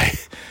to die.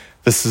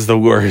 This is the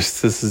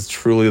worst. This is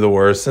truly the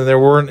worst. And there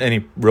weren't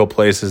any real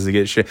places to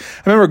get shit.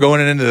 I remember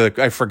going into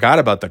I forgot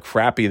about the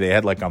crappy, they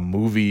had like a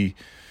movie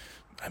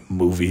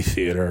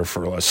theater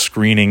for a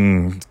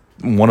screening.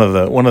 One of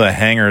the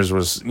hangars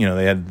was,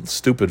 they had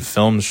stupid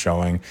films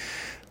showing,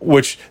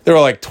 which there were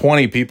like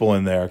 20 people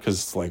in there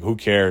because, like, who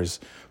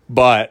cares?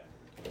 But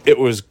it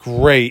was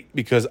great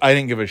because I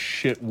didn't give a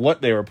shit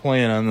what they were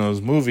playing on those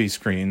movie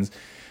screens.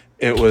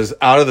 It was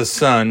out of the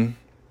sun.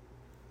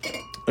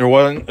 There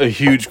wasn't a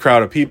huge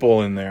crowd of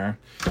people in there.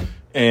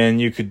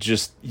 And I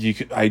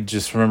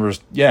just remember,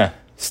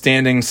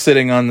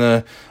 sitting on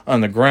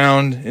the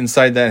ground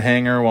inside that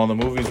hangar while the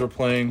movies were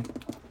playing.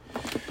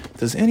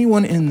 Does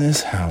anyone in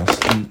this house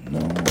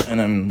know,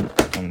 and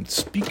I'm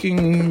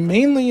speaking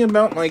mainly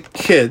about my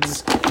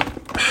kids,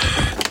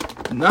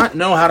 not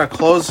know how to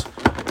close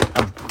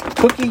a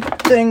cookie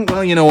thing?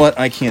 Well, you know what?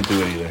 I can't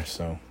do it either,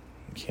 so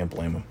I can't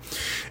blame them.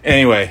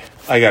 Anyway,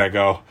 I gotta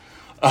go.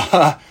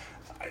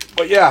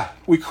 But yeah,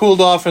 we cooled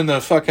off in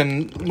the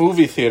fucking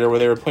movie theater where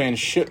they were playing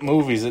shit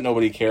movies that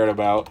nobody cared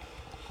about.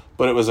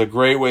 But it was a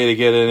great way to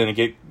get in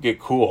and get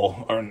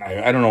cool. Or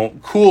I don't know.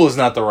 Cool is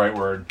not the right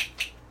word.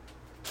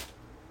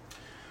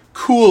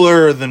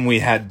 Cooler than we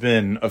had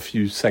been a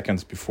few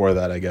seconds before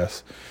that, I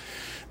guess.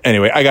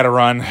 Anyway, I gotta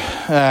run.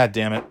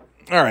 Damn it.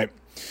 All right.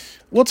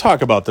 We'll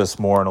talk about this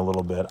more in a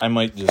little bit. I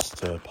might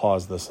just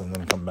pause this and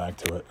then come back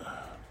to it.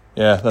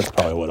 Yeah, that's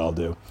probably what I'll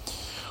do.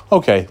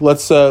 Okay,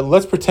 let's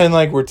pretend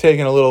like we're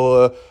taking a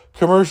little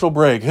commercial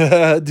break.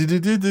 We'll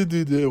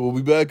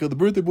be back on the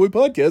Birthday Boy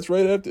podcast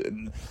right after.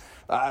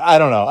 I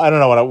don't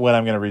know when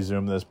I'm going to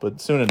resume this, but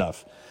soon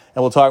enough.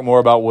 And we'll talk more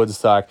about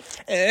Woodstock.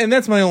 And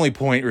that's my only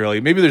point,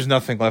 really. Maybe there's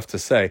nothing left to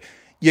say.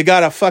 You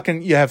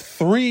have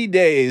 3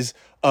 days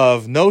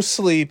of no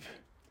sleep,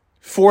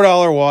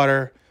 $4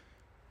 water,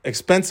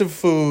 expensive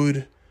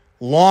food,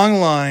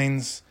 long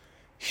lines,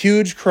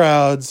 huge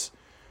crowds,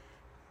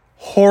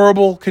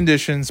 horrible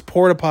conditions,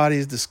 porta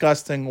potties,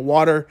 disgusting,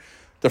 water.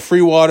 The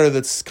free water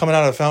that's coming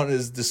out of the fountain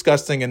is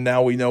disgusting, and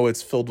now we know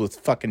it's filled with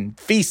fucking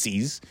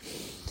feces.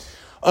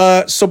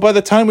 So by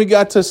the time we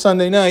got to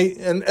Sunday night,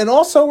 and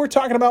also we're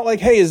talking about like,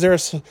 hey, is there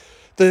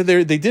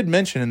they did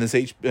mention in this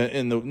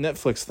in the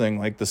Netflix thing,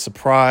 like the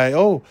surprise.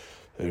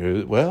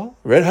 Well,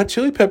 Red Hot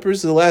Chili Peppers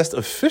is the last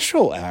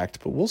official act,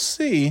 but we'll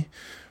see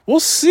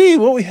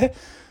what we had.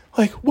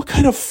 Like, what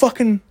kind of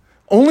fucking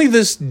only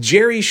this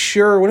Jerry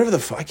Sher, whatever the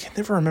fuck, I can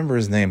never remember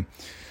his name.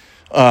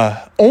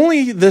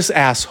 Only this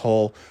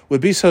asshole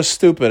would be so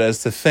stupid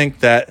as to think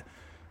that,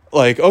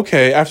 like,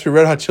 okay, after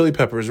Red Hot Chili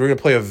Peppers, we're going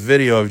to play a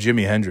video of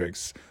Jimi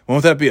Hendrix.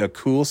 Won't that be a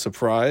cool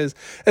surprise?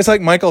 It's like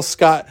Michael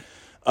Scott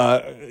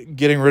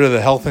getting rid of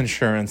the health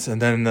insurance,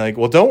 and then like,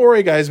 well, don't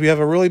worry, guys, we have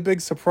a really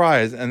big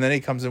surprise. And then he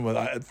comes in with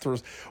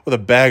a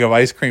bag of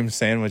ice cream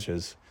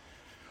sandwiches,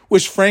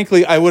 which,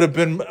 frankly, I would have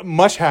been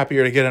much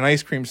happier to get an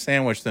ice cream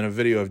sandwich than a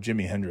video of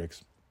Jimi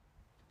Hendrix.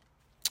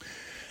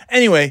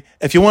 Anyway,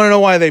 if you want to know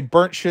why they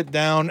burnt shit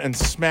down and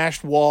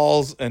smashed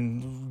walls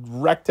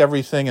and wrecked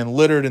everything and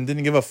littered and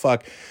didn't give a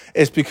fuck,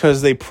 it's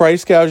because they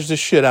price gouged the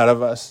shit out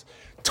of us.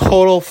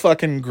 Total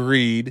fucking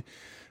greed.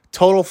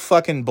 Total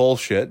fucking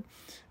bullshit.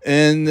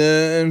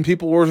 And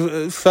people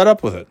were fed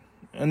up with it.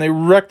 And they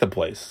wrecked the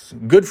place.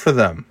 Good for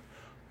them.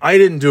 I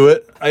didn't do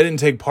it. I didn't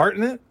take part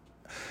in it.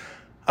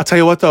 I'll tell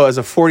you what, though, as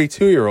a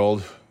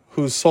 42-year-old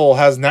whose soul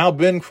has now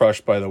been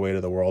crushed by the weight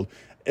of the world,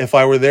 if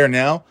I were there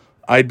now,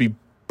 I'd be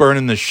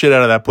burning the shit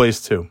out of that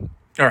place too.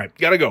 All right,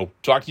 gotta go.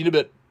 Talk to you in a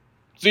bit.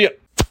 See ya.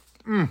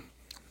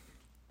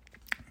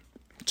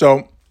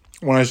 So,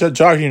 when I said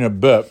talking in a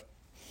bit,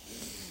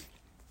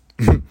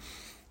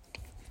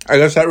 I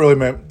guess that really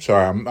meant,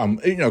 sorry, I'm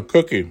eating a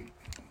cookie.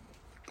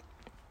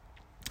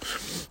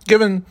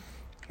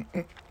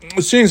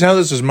 Seeing as how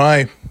this is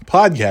my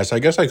podcast, I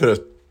guess I could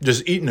have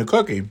just eaten a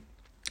cookie.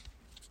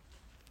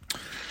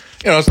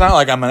 It's not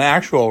like I'm an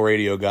actual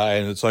radio guy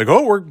and it's like,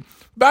 oh, we're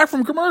back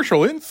from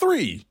commercial in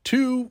 3,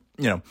 2,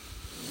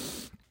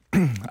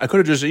 I could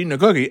have just eaten a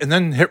cookie and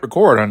then hit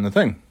record on the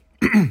thing.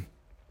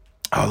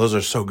 Oh, those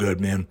are so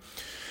good, man.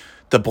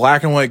 The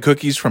black and white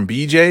cookies from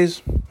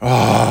BJ's.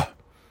 I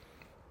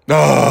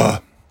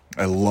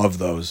love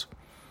those.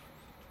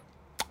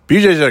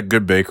 BJ's had a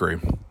good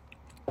bakery.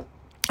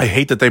 I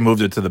hate that they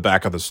moved it to the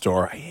back of the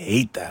store. I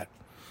hate that.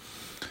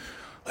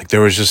 Like,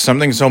 there was just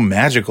something so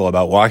magical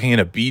about walking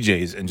into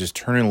BJ's and just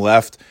turning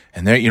left,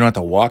 and there you don't have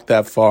to walk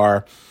that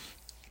far.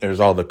 There's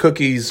all the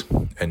cookies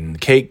and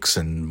cakes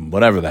and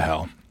whatever the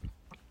hell.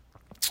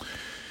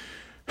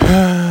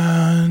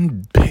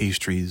 and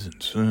pastries.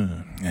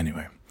 And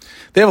anyway,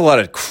 they have a lot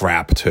of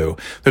crap too.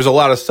 There's a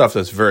lot of stuff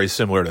that's very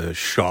similar to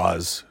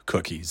Shaw's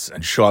cookies,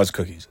 and Shaw's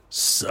cookies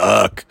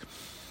suck.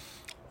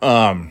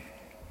 Yeah.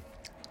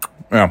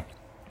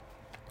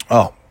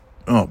 Oh,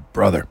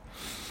 brother.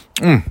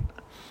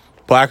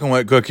 Black and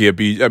white cookie at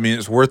BJ's. I mean,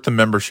 it's worth the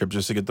membership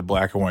just to get the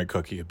black and white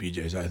cookie at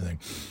BJ's, I think.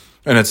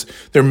 And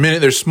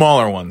they're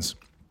smaller ones.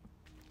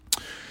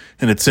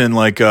 And it's in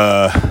like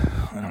I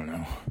don't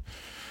know,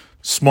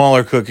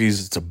 smaller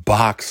cookies. It's a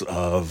box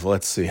of,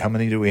 let's see, how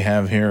many do we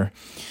have here?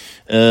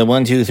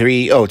 1, 2,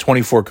 3.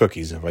 24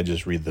 cookies. If I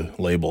just read the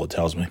label, it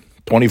tells me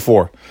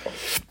 24.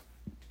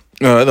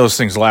 Those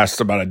things last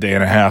about a day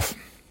and a half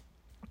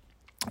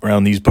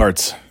around these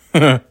parts.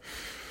 I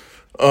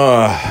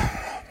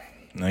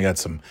got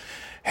some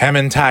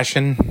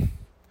Hamantaschen,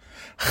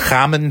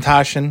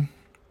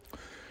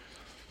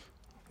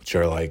 which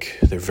are like,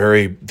 they're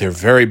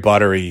very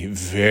buttery,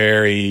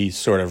 very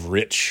sort of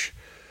rich.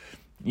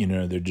 You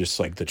know, they're just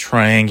like the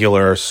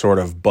triangular sort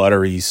of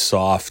buttery,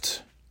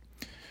 soft,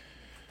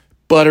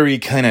 buttery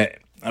kind of,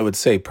 I would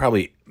say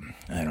probably,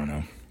 I don't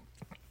know.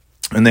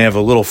 And they have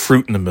a little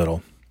fruit in the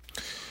middle.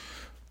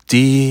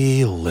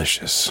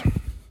 Delicious. And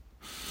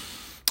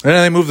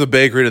then they move the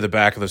bakery to the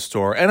back of the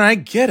store. And I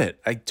get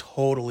it. I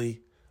totally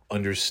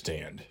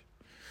understand.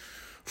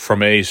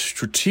 From a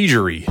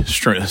strategery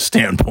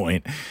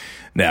standpoint,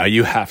 now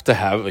you have to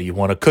have, you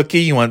want a cookie,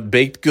 you want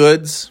baked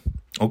goods.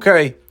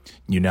 Okay.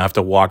 You now have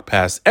to walk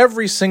past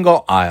every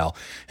single aisle.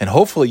 And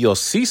hopefully you'll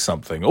see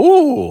something.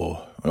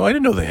 Oh, I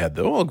didn't know they had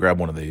those. I'll grab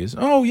one of these.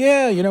 Oh,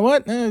 yeah. You know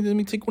what? Let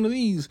me take one of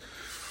these.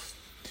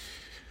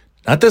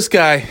 Not this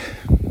guy.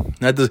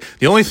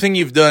 The only thing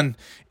you've done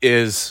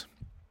is,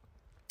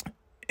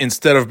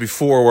 instead of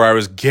before where I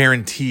was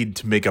guaranteed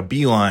to make a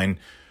beeline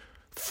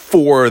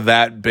for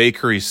that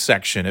bakery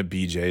section at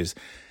BJ's,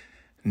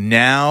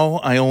 now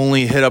I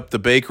only hit up the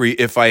bakery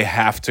if I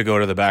have to go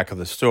to the back of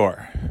the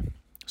store.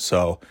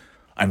 So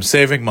I'm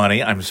saving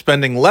money. I'm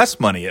spending less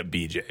money at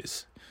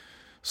BJ's.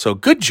 So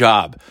good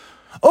job.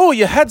 Oh,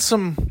 you did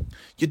some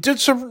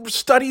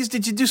studies.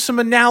 Did you do some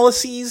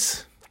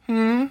analyses?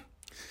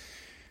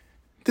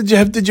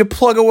 Did you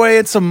plug away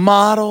at some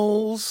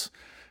models,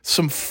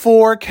 some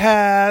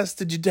forecasts?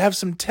 Did you have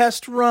some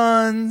test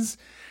runs?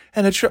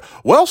 And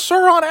well,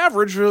 sir, on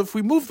average, if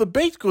we move the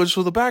baked goods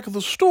to the back of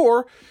the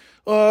store,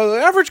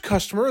 the average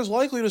customer is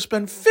likely to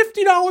spend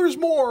 $50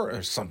 more,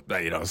 or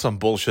some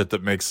bullshit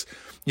that makes,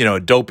 a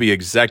dopey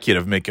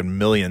executive making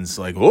millions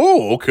like,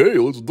 oh, okay,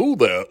 let's do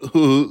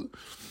that.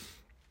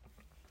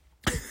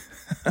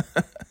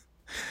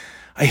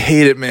 I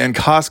hate it, man.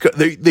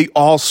 Costco, they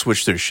all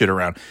switch their shit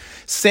around.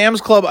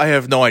 Sam's Club, I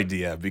have no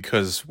idea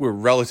because we're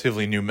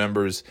relatively new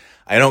members.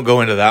 I don't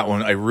go into that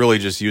one. I really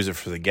just use it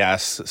for the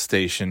gas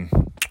station.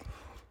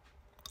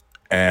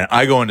 And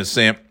I go into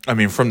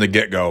from the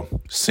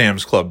get-go,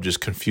 Sam's Club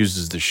just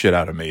confuses the shit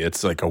out of me.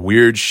 It's like a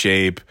weird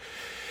shape.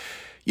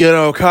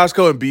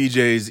 Costco and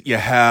BJ's, you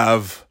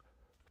have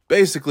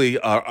basically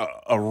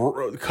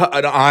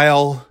an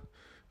aisle,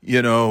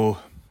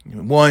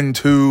 1,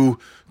 2,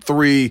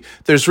 3.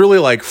 There's really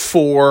like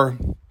 4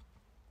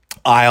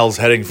 aisles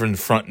heading from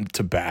front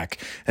to back.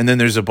 And then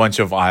there's a bunch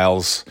of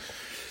aisles,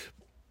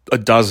 a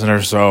dozen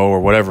or so,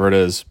 or whatever it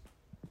is,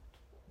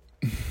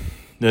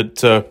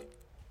 that,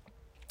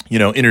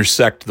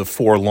 intersect the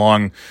 4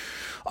 long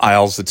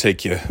aisles that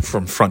take you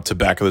from front to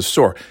back of the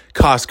store.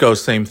 Costco,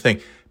 same thing.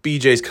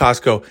 BJ's,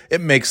 Costco,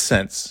 it makes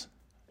sense.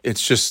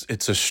 It's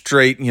a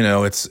straight,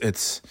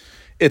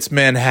 it's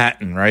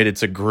Manhattan, right?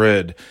 It's a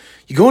grid.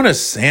 You go into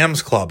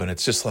Sam's Club and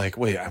it's just like,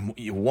 wait,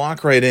 you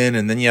walk right in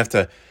and then you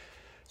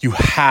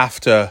have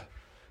to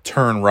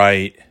turn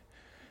right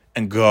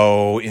and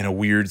go in a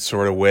weird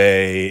sort of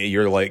way.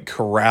 You're like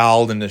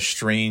corralled in a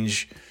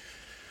strange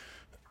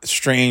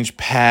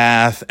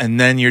path, and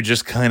then you're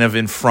just kind of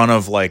in front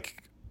of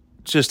like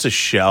just a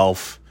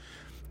shelf,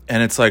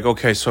 and it's like,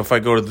 okay, so if I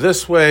go to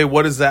this way,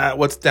 what is that?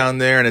 What's down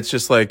there? And it's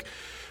just like,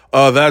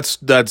 oh, that's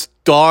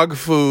dog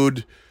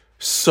food,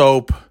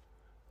 soap,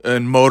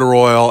 and motor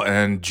oil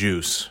and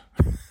juice.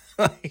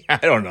 I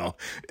don't know.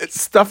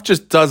 Stuff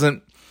just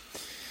doesn't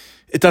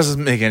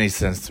make any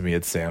sense to me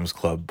at Sam's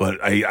Club, but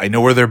I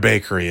know where their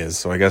bakery is,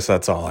 so I guess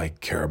that's all I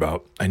care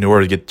about. I know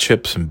where to get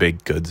chips and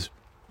baked goods.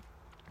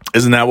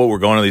 Isn't that what we're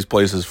going to these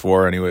places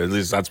for anyway? At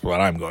least that's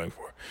what I'm going for.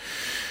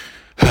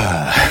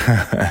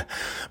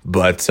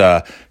 But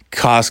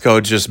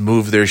Costco just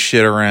moved their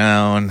shit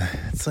around.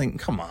 It's like,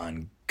 come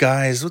on,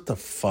 guys, what the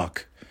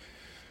fuck?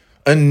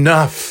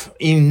 Enough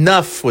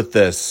with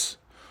this.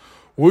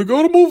 We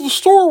got to move the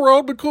store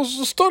around because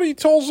the study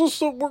tells us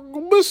that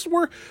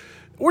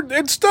we're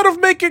instead of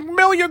making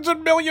millions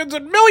and millions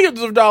and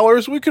millions of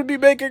dollars, we could be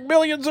making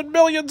millions and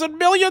millions and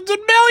millions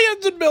and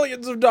millions and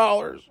millions of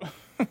dollars.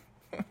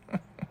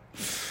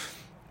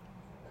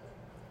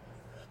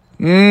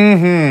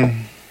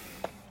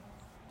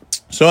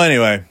 So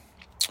anyway,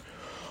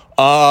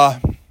 back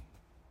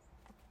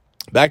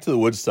to the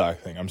Woodstock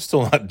thing. I'm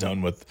still not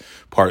done with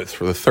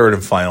the third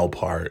and final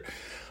part.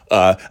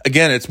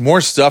 Again, it's more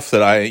stuff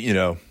that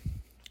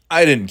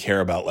I didn't care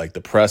about like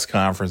the press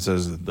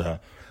conferences, the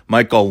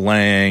Michael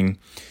Lang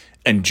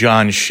and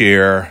John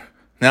Scheer.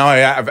 Now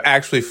I've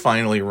actually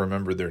finally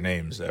remembered their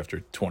names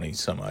after 20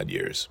 some odd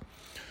years.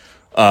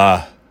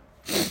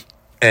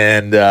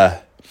 And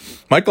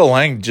Michael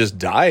Lang just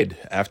died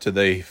after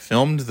they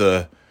filmed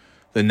the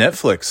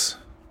Netflix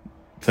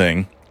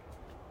thing.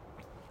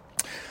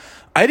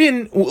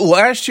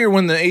 Last year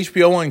when the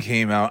HBO one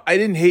came out, I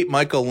didn't hate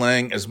Michael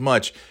Lang as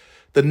much.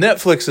 The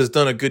Netflix has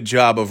done a good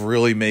job of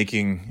really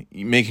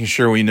making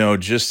sure we know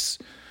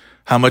just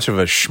how much of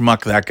a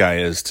schmuck that guy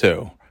is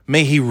too.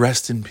 May he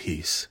rest in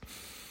peace.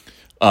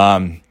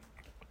 But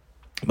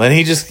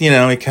he just, he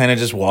kind of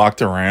just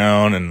walked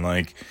around and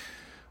like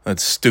that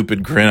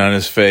stupid grin on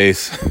his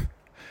face.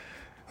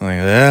 Like,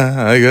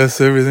 yeah, I guess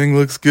everything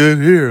looks good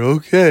here.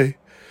 Okay.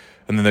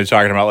 And then they're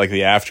talking about like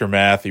the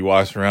aftermath. He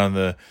walks around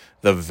the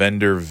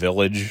vendor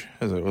village,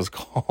 as it was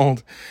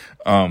called.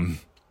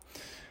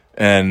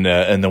 And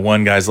the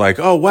one guy's like,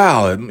 oh,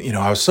 wow,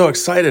 I was so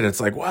excited.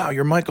 It's like, wow,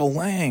 you're Michael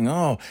Lang.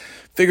 Oh,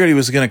 figured he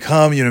was going to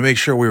come, make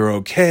sure we were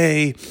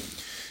okay,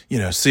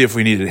 see if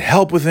we needed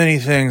help with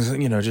anything,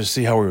 just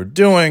see how we were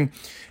doing.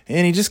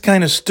 And he just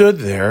kind of stood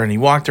there and he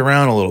walked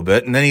around a little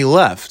bit and then he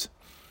left.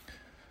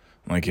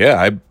 I'm like,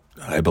 yeah,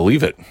 I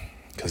believe it.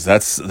 Because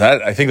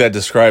I think that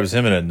describes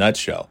him in a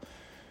nutshell.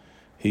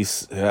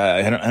 He's,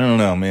 I don't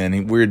know,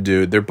 man, weird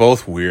dude. They're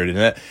both weird.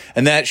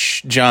 And that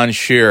John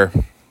Scheer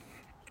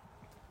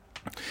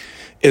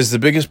is the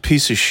biggest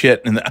piece of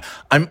shit. And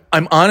I'm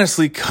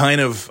honestly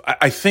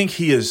I think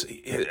he is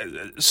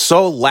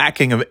so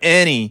lacking of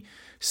any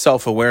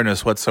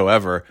self-awareness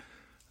whatsoever.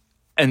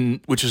 And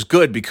which is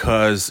good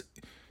because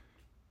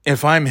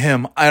if I'm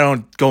him, I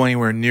don't go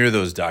anywhere near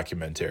those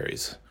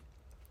documentaries.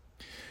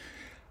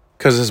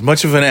 Because as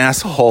much of an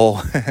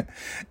asshole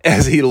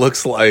as he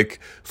looks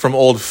like from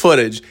old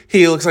footage,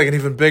 he looks like an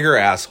even bigger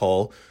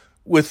asshole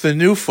with the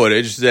new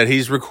footage that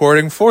he's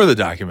recording for the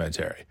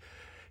documentary.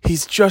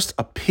 He's just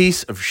a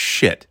piece of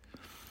shit.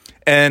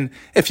 And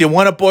if you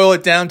want to boil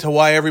it down to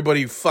why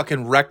everybody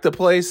fucking wrecked the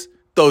place,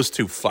 those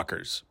two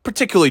fuckers,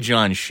 particularly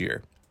John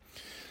Scheer.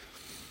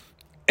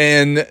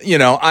 And,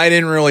 I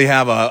didn't really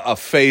have a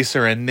face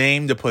or a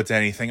name to put to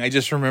anything. I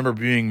just remember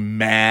being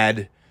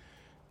mad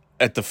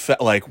at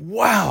the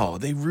wow,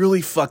 they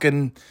really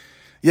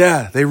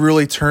they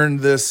really turned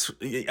this.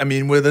 I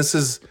mean, this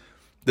is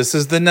the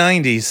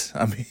 90s.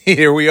 I mean,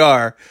 here we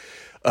are.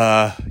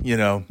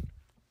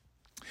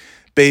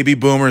 Baby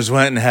boomers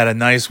went and had a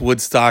nice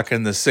Woodstock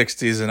in the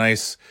 60s, a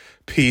nice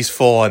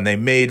peaceful, and they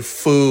made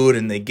food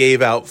and they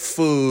gave out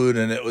food,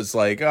 and it was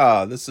like,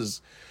 this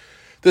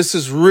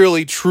is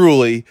really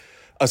truly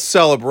a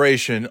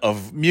celebration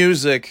of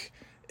music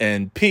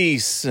and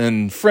peace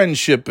and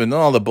friendship and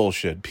all the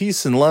bullshit.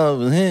 Peace and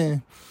love.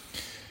 And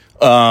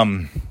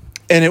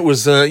it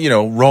was,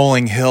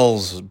 rolling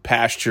hills,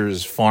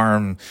 pastures,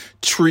 farm,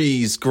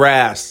 trees,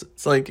 grass.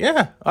 It's like,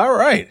 yeah, all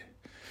right.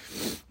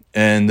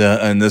 And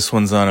this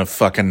one's on a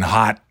fucking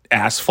hot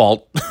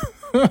asphalt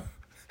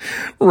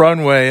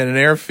runway in an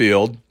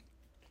airfield.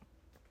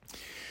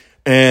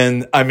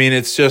 And I mean,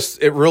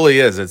 it really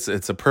is.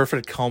 It's a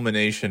perfect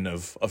culmination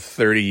of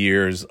 30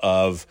 years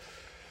of.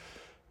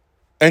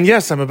 And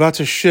yes, I'm about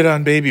to shit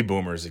on baby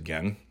boomers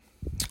again.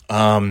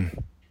 I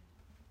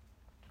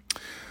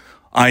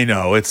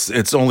know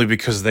it's only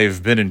because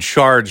they've been in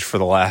charge for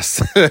the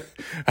last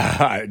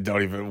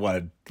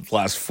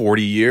last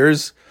 40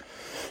 years.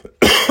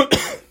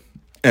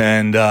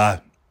 And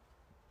not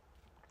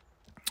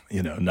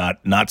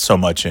so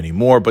much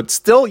anymore, but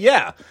still,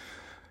 yeah.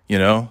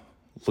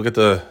 Look at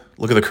the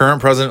current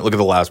president, look at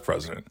the last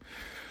president.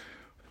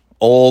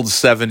 Old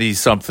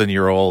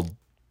 70-something-year-old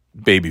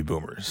baby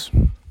boomers.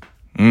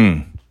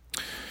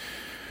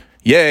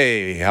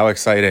 Yay, how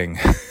exciting.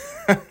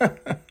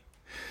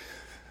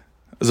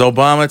 Is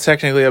Obama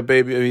technically a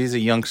baby? He's a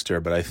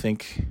youngster, but I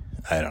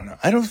don't know.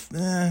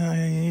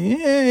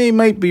 He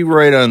might be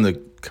right on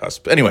the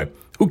cusp. Anyway,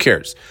 who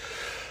cares?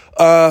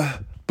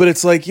 But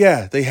it's like,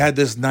 yeah, they had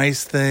this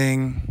nice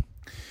thing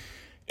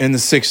in the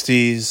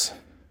 60s,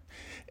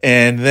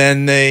 and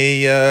then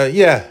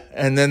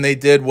they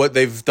did what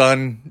they've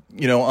done,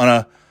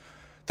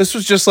 this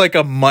was just like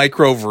a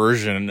micro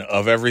version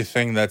of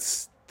everything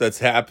that's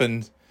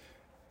happened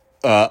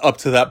up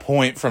to that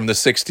point from the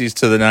 60s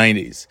to the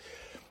 90s.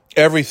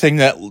 Everything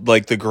that,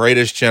 like, the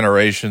greatest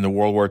generation, the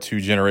World War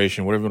II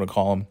generation, whatever you want to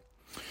call them,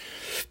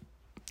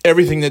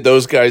 everything that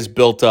those guys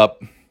built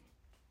up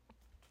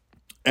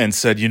and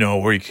said,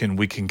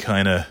 we can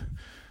kind of,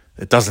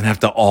 it doesn't have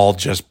to all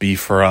just be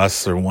for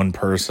us or one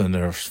person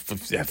or a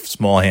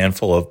small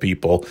handful of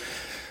people.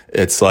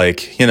 It's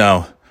like,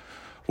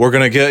 we're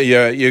going to get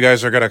you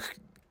guys are going to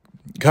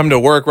come to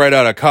work right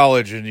out of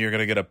college and you're going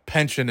to get a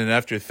pension. And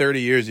after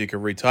 30 years, you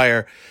can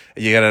retire.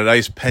 And you got a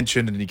nice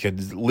pension and you can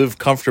live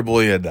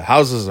comfortably and the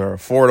houses are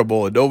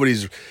affordable and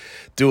nobody's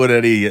doing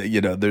any,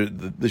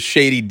 the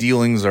shady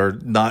dealings are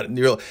not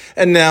real.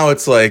 And now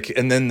it's like,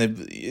 and then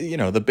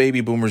the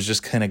baby boomers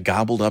just kind of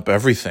gobbled up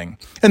everything.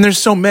 And there's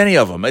so many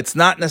of them. It's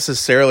not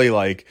necessarily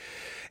like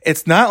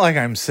it's not like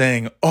I'm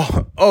saying,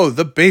 oh,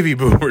 the baby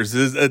boomers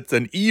it's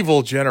an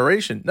evil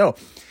generation. No,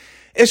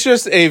 it's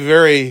just a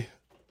very,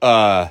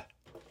 there's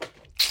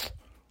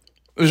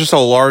just a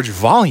large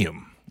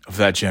volume of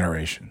that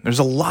generation. There's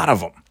a lot of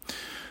them.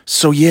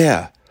 So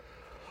yeah,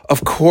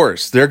 of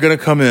course, they're going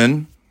to come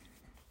in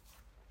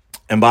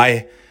and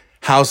buy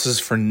houses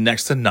for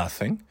next to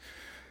nothing.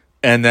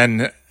 And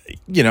then,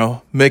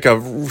 make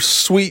a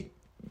sweet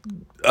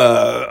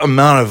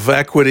amount of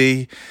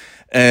equity.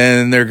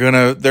 And they're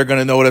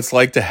gonna know what it's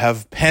like to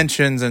have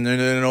pensions, and they're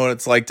gonna know what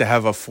it's like to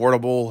have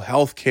affordable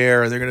health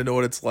care. They're gonna know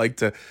what it's like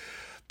to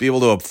be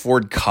able to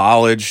afford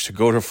college, to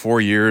go to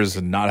 4 years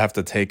and not have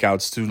to take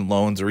out student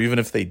loans, or even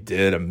if they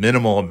did, a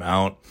minimal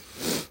amount,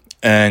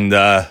 and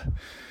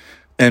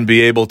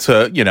be able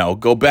to,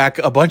 go back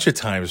a bunch of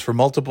times for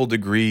multiple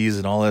degrees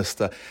and all this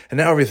stuff. And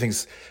now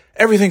everything's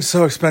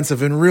so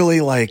expensive, and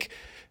really, like,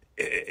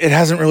 it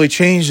hasn't really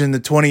changed in the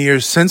 20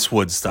 years since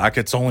Woodstock.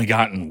 It's only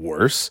gotten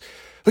worse.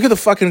 Look at the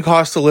fucking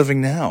cost of living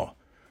now.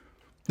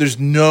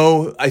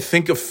 I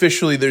think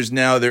officially there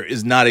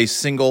is not a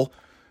single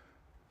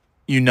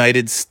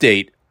United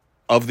State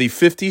of the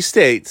 50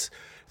 states.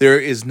 There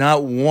is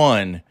not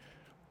one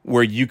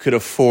where you could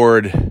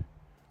afford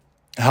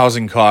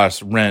housing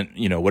costs, rent,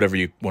 whatever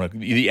you want to,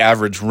 the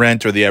average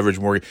rent or the average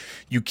mortgage.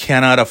 You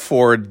cannot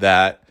afford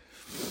that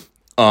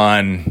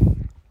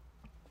on,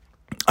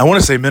 I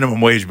want to say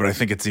minimum wage, but I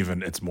think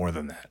it's more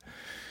than that.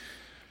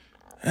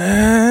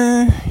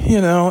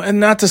 And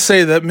not to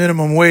say that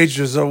minimum wage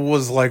was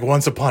like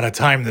once upon a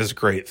time this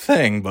great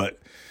thing, but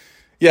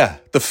yeah,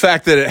 the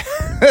fact that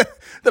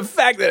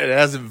it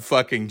hasn't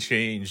fucking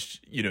changed,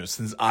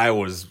 since I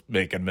was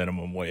making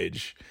minimum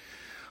wage.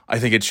 I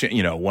think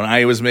when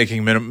I was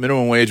making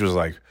minimum wage was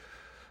like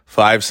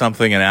 $5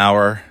 something an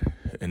hour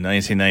in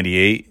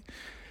 1998,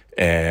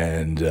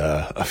 and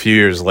a few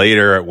years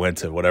later it went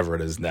to whatever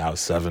it is now,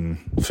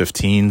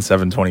 $7.15,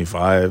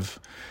 $7.25.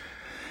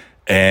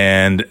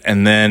 And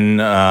then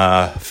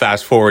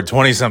fast forward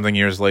 20 something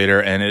years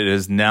later, and it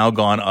has now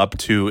gone up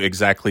to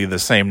exactly the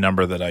same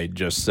number that I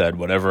just said,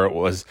 whatever it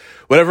was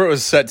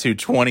set to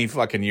 20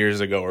 fucking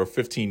years ago, or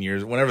 15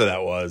 years, whenever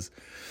that was.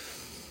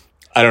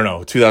 I don't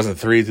know,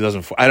 2003,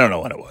 2004. I don't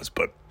know when it was,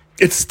 but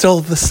it's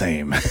still the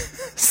same.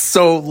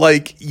 So,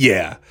 like,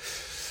 yeah.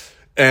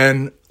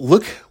 And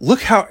look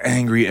how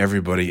angry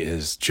everybody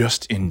is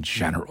just in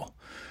general.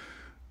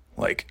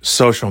 Like,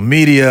 social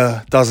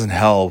media doesn't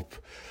help.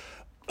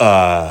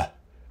 The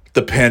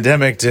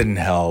pandemic didn't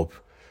help.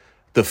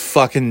 The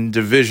fucking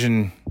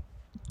division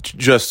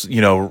just,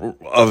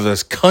 of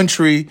this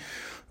country,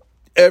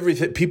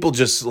 everything, people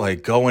just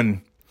like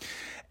going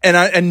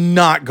and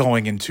not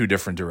going in two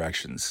different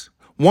directions.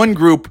 One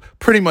group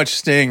pretty much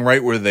staying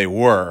right where they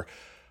were,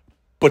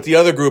 but the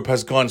other group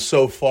has gone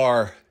so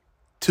far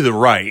to the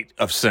right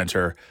of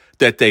center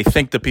that they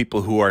think the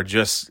people who are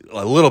just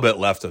a little bit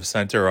left of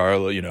center are,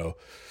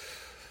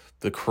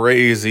 the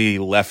crazy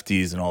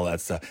lefties and all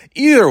that stuff.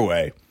 Either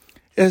way,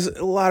 is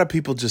a lot of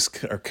people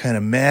just are kind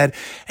of mad.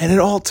 And it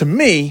all, to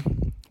me,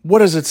 what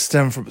does it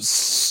stem from?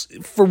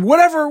 For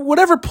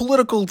whatever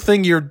political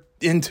thing you're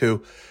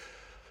into,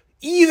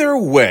 either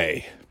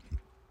way,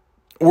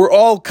 we're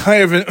all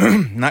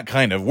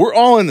we're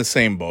all in the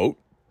same boat.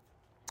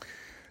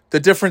 The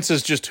difference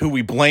is just who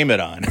we blame it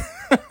on.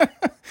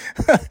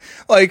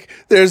 Like,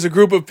 there's a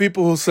group of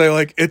people who say,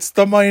 like, it's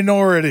the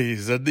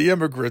minorities and the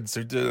immigrants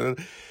who did it.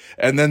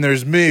 And then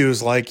there's me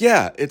who's like,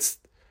 yeah, it's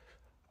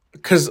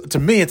because to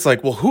me, it's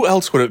like, well, who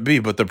else would it be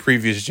but the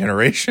previous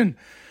generation?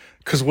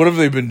 Because what have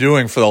they been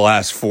doing for the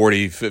last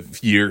 40,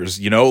 50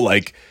 years?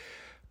 Like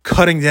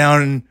cutting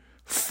down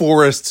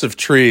forests of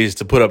trees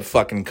to put up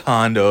fucking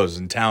condos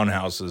and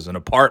townhouses and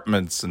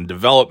apartments and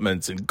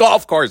developments and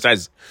golf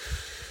courses.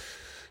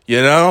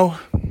 Like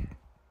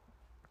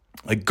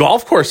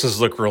golf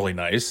courses look really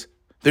nice.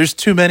 There's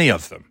too many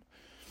of them.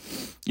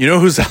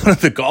 Who's out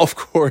at the golf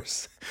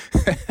course?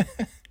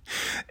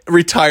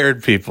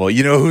 Retired people.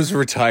 Who's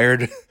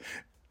retired?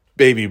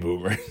 Baby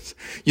boomers.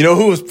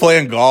 Who was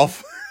playing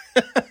golf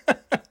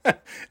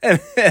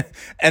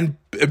and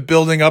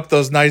building up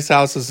those nice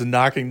houses and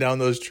knocking down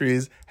those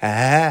trees?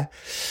 The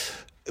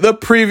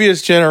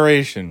previous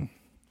generation.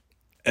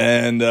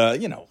 And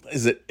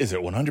is it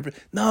 100%?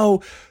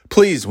 No,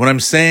 please. What I'm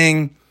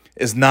saying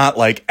is not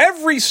like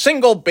every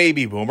single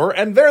baby boomer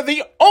and they're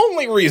the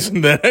only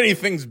reason that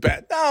anything's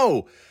bad.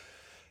 No.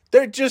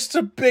 They're just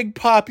a big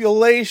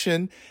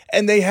population,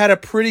 and they had a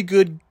pretty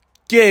good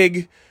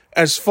gig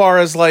as far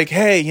as like,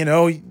 hey,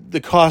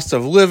 the cost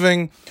of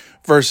living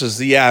versus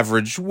the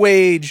average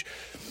wage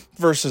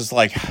versus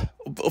like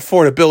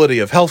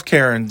affordability of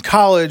healthcare and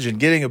college, and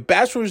getting a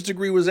bachelor's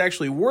degree was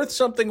actually worth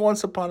something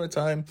once upon a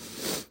time.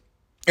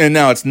 And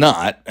now it's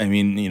not. I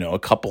mean, a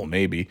couple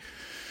maybe.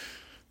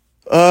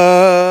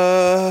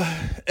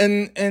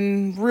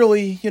 And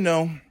really,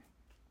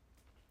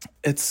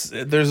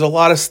 there's a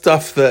lot of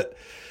stuff that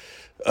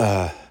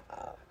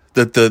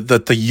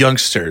the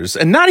youngsters,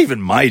 and not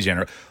even my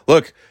generation.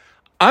 Look,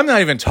 I'm not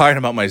even talking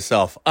about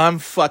myself. I'm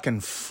fucking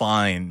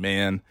fine,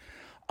 man.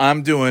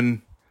 I'm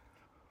doing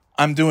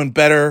I'm doing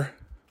better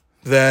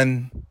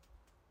than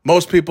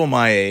most people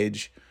my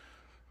age,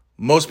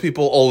 most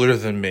people older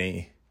than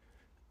me.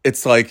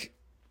 It's like,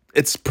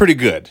 it's pretty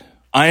good.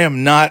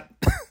 I'm not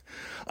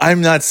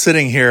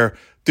sitting here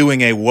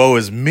doing a woe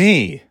is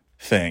me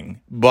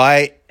thing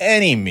by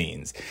any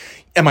means.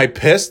 Am I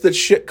pissed that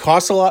shit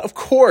costs a lot? Of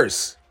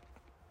course.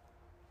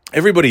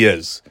 Everybody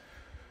is.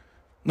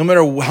 No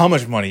matter how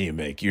much money you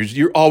make,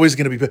 you're always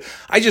going to be pissed.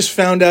 I just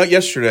found out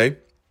yesterday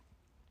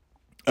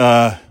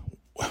that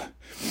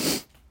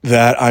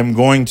I'm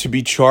going to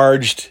be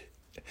charged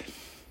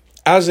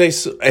as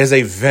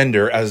a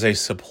vendor, as a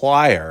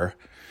supplier.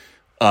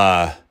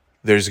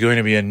 There's going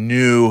to be a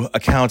new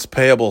accounts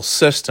payable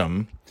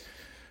system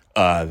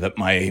that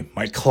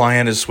my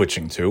client is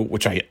switching to,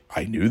 which I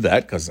knew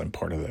that because I'm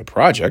part of that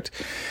project.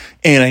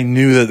 And I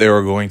knew that there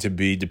were going to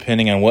be,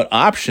 depending on what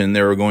option,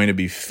 there were going to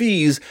be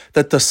fees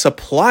that the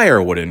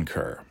supplier would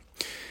incur.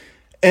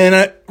 And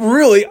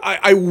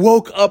I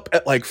woke up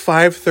at like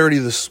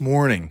 5:30 this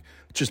morning,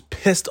 just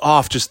pissed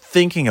off just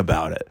thinking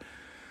about it.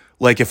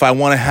 Like if I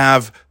want to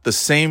have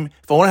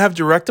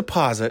direct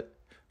deposit,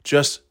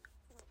 just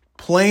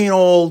plain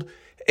old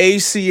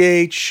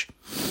ACH,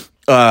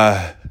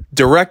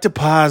 direct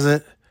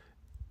deposit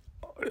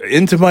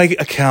into my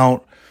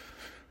account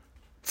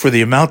for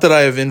the amount that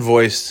I have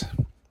invoiced,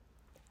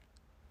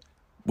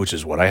 which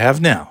is what I have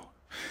now.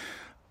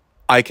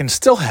 I can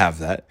still have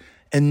that.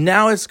 And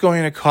now it's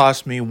going to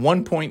cost me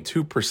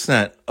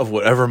 1.2% of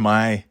whatever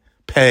my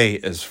pay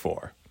is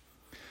for.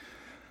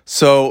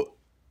 So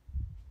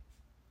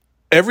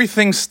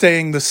everything's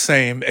staying the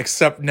same,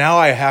 except now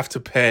I have to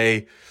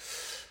pay,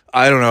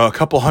 I don't know, a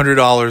couple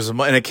 $100 a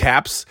month. And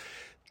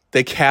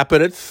they cap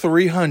it at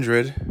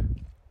 $300,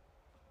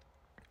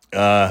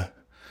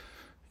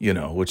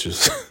 which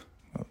is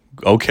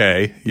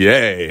okay.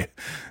 Yay.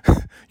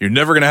 You're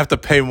never going to have to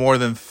pay more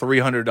than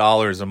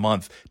 $300 a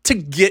month to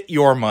get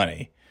your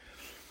money.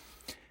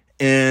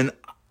 And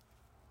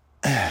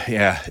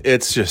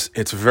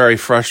it's very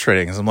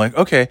frustrating because I'm like,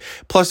 okay,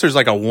 plus there's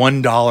like a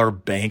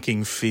 $1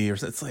 banking fee or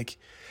it's like,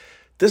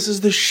 this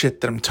is the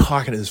shit that I'm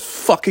talking is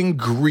fucking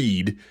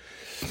greed.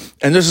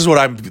 And this is where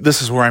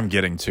I'm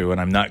getting to, and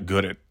I'm not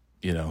good at,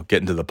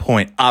 getting to the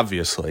point,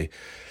 obviously.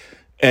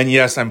 And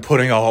yes, I'm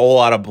putting a whole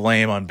lot of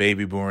blame on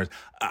baby boomers.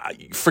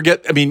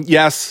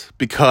 Yes,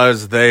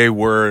 because they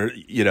were,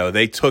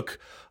 they took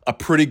a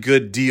pretty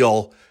good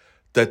deal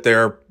that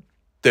their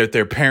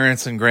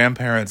parents and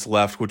grandparents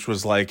left, which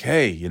was like,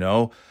 hey,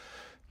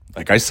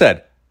 like I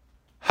said,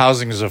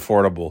 housing is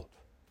affordable.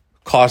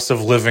 Cost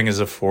of living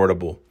is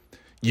affordable.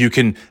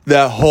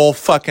 That whole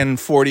fucking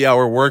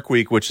 40-hour work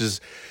week, which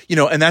is,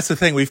 and that's the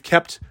thing. We've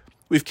kept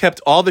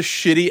all the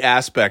shitty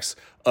aspects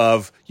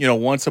of,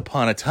 once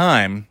upon a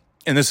time,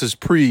 and this is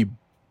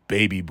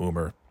pre-baby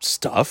boomer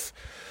stuff.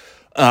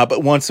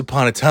 But once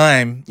upon a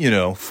time,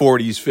 40s,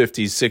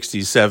 50s,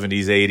 60s,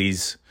 70s,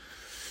 80s,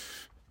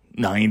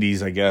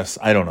 90s, I guess.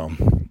 I don't know.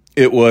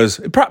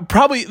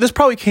 This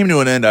probably came to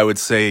an end, I would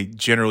say,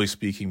 generally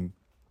speaking.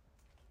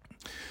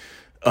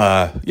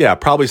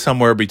 Probably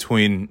somewhere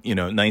between,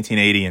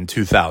 1980 and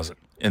 2000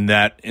 in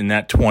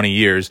that 20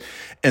 years.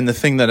 And the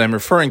thing that I'm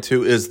referring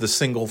to is the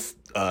single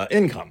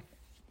income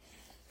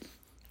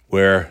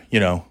where,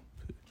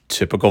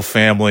 typical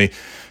family,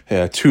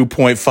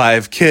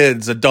 2.5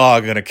 kids, a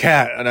dog and a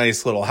cat, a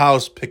nice little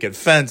house, picket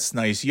fence,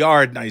 nice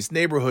yard, nice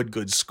neighborhood,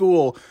 good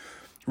school,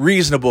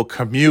 reasonable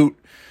commute.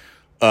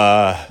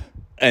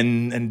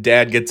 And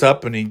dad gets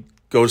up and he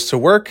goes to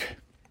work.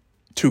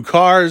 2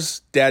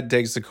 cars. Dad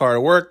takes the car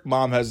to work.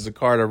 Mom has the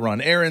car to run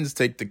errands,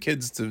 take the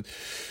kids to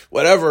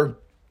whatever.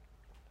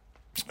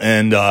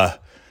 And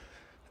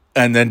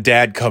then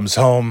dad comes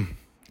home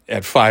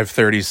at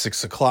 5:30,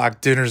 6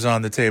 o'clock. Dinner's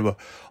on the table.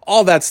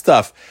 All that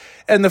stuff.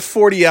 And the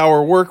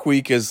 40-hour work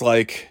week is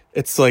like,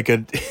 it's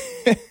an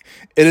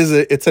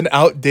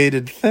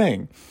outdated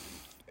thing.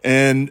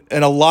 And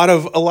a lot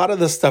of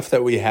the stuff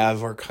that we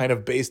have are kind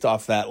of based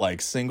off that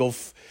like single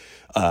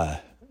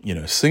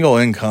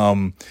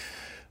income.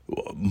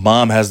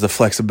 Mom has the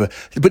flexibility,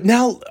 but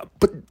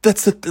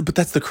that's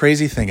the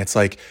crazy thing. It's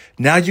like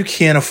now you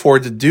can't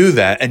afford to do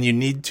that, and you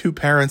need 2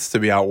 parents to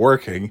be out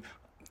working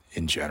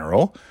in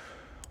general.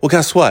 Well,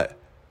 guess what?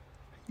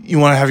 You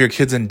want to have your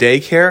kids in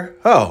daycare?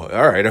 Oh,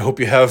 all right. I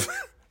hope you have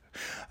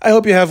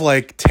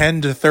like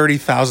 $10,000 to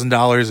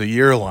 $30,000 a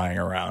year lying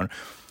around,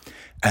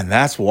 and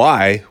that's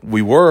why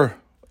we were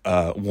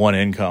one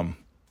income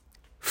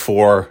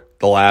for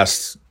the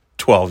last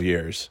 12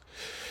 years.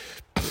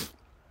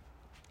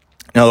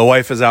 Now, the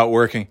wife is out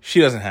working.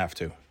 She doesn't have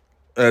to.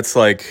 That's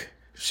like,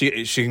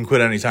 she can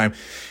quit anytime.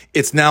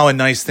 It's now a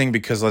nice thing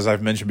because, as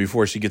I've mentioned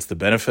before, she gets the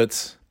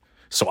benefits.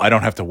 So I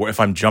don't have to worry.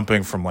 If I'm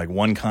jumping from like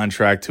one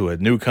contract to a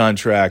new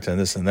contract and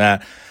this and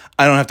that,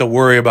 I don't have to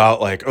worry about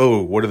like,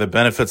 oh, what are the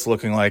benefits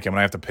looking like? I'm going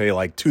to have to pay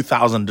like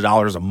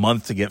 $2,000 a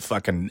month to get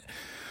fucking,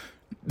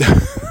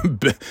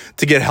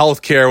 to get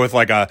health care with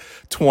like a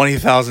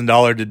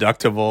 $20,000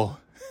 deductible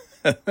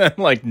and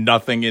like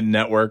nothing in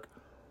network.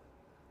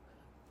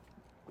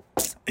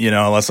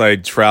 unless I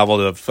travel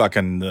to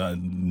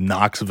fucking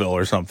Knoxville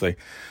or something.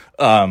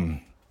 No,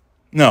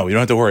 you don't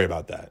have to worry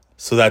about that.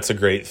 So that's a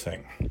great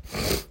thing.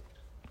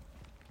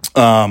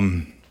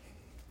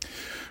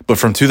 But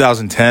from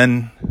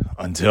 2010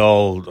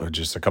 until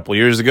just a couple of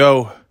years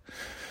ago,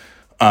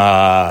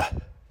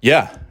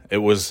 it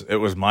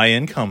was my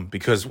income,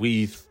 because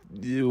we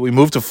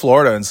moved to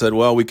Florida and said,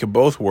 well, we could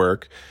both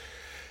work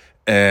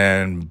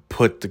and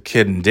put the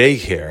kid in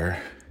daycare.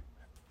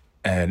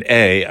 And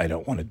A, I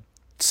don't want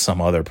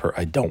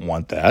I don't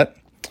want that.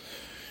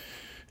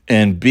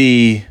 And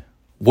B,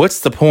 what's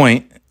the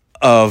point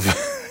of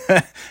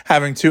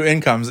having two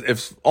incomes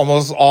if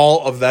almost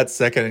all of that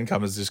second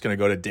income is just going to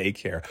go to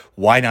daycare?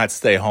 Why not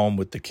stay home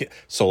with the kid?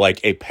 So like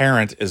a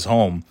parent is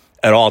home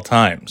at all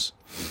times,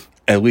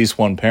 at least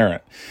one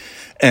parent.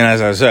 And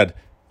as I said,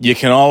 you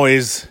can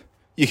always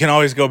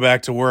go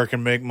back to work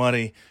and make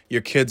money.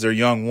 Your kids are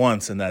young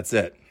once, and that's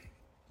it.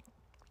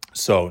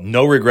 So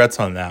no regrets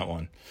on that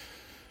one.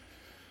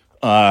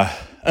 And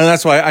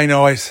that's why I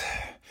know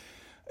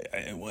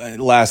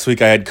last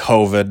week I had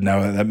COVID.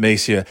 Now that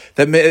makes you,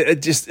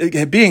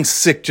 being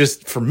sick,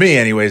 just for me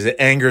anyways, it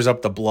angers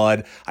up the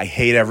blood. I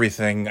hate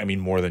everything. I mean,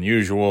 more than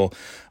usual.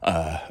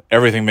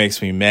 Everything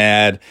makes me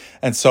mad.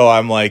 And so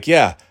I'm like,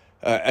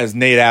 as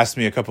Nate asked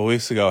me a couple of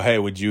weeks ago, hey,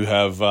 would you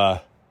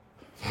have,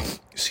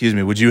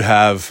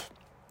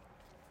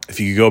 if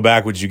you could go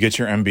back, would you get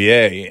your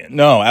MBA?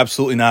 No,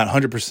 absolutely not.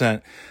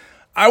 100%.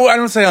 I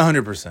don't say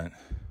 100%.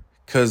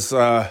 Because,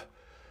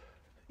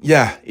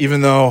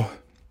 even though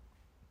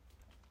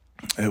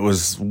it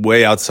was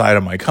way outside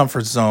of my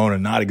comfort zone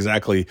and not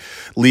exactly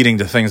leading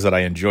to things that I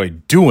enjoy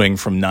doing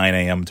from 9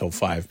 a.m. till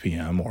 5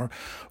 p.m. or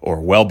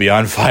well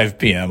beyond 5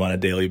 p.m. on a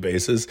daily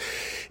basis,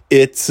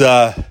 it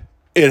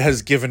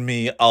has given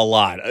me a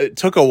lot. It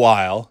took a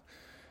while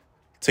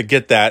to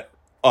get that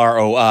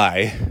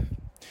ROI.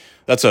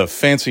 That's a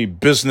fancy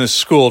business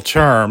school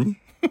term.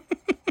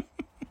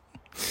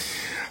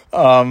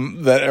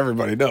 That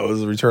everybody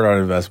knows, return on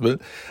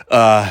investment.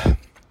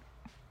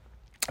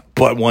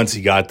 But once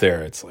he got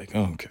there, it's like,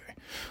 okay.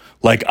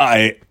 Like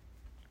I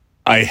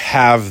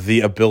have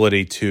the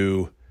ability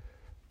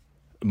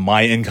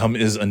my income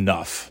is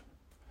enough,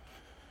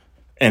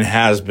 and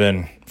has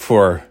been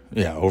for,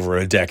 over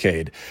a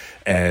decade.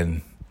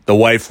 And the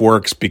wife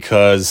works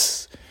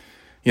because,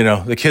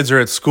 the kids are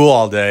at school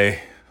all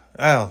day.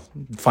 I'll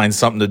find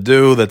something to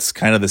do that's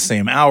kind of the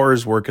same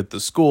hours, work at the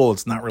school.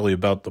 It's not really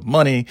about the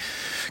money,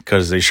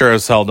 because they sure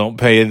as hell don't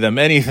pay them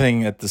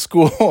anything at the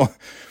school.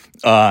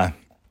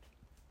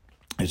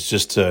 It's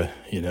just to,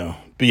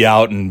 be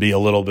out and be a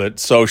little bit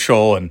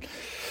social, and,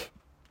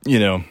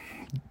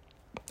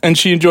 and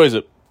she enjoys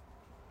it.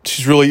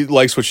 She really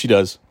likes what she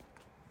does.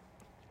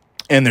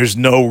 And there's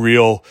no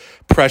real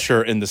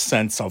pressure in the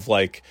sense of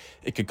like,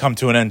 it could come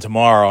to an end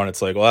tomorrow, and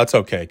it's like, well, that's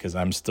okay, because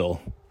I'm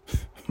still...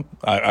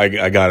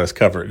 I got us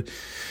covered.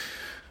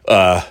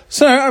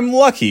 So I'm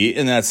lucky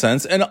in that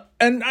sense. And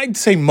I'd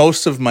say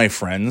most of my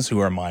friends who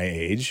are my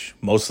age,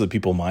 most of the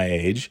people my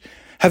age,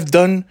 have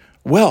done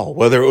well,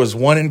 whether it was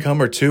one income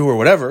or two or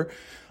whatever.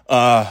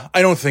 I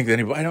don't think that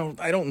anybody,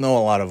 I don't know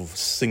a lot of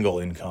single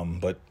income,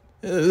 but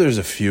there's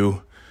a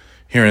few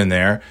here and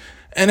there,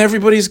 and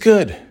everybody's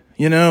good.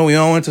 We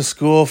all went to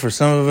school. For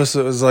some of us,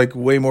 it was like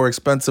way more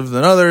expensive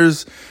than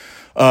others.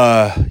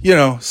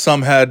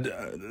 Some had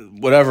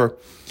whatever.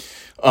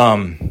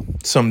 But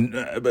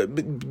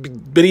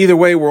either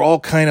way, we're all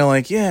kind of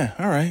like, all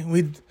right,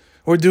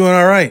 we're doing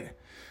all right.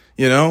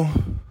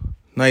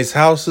 Nice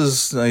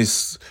houses,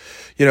 nice,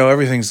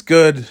 everything's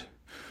good.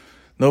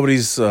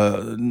 Nobody's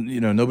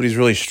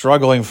really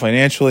struggling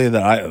financially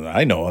that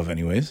I know of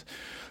anyways.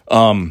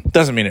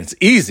 Doesn't mean it's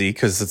easy,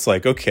 'cause it's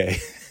like, okay,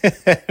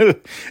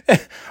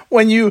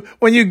 when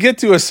you get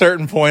to a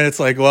certain point, it's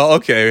like, well,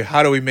 okay,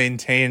 how do we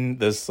maintain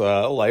this,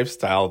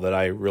 lifestyle that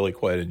I really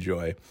quite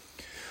enjoy?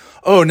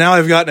 Oh, now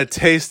I've gotten a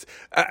taste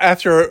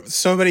after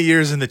so many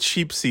years in the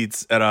cheap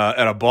seats at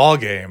a ball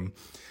game.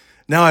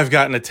 Now I've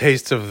gotten a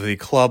taste of the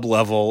club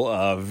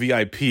level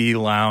VIP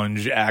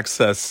lounge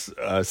access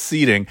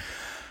seating.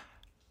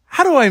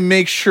 How do I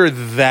make sure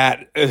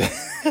that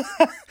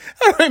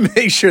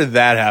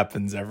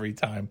happens every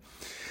time?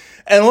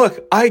 And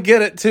look, I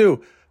get it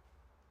too.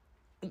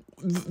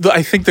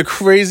 I think the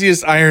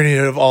craziest irony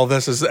of all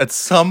this is at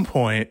some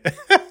point,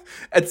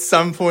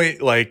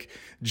 like,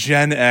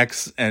 Gen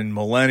X and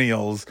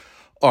millennials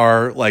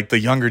are like, the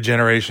younger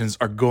generations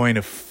are going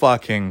to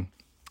fucking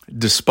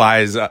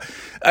despise. The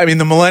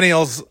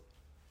millennials,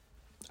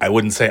 I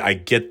wouldn't say I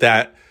get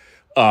that.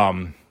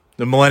 The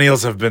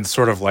millennials have been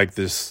sort of like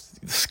this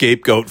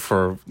scapegoat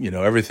for,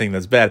 everything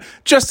that's bad,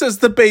 just as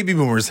the baby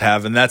boomers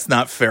have. And that's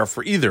not fair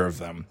for either of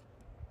them.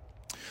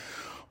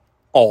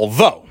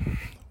 Although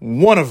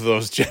one of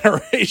those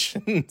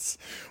generations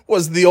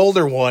was the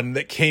older one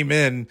that came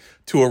in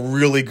to a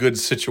really good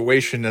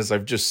situation, as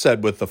I've just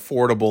said, with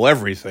affordable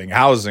everything: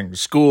 housing,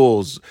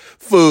 schools,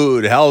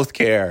 food,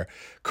 healthcare,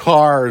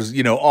 cars,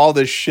 all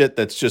this shit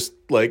that's just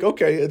like,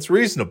 okay, it's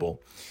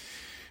reasonable.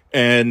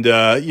 And,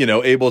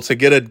 able to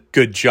get a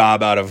good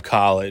job out of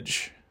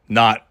college,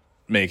 not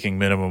making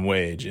minimum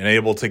wage and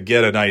able to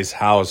get a nice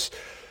house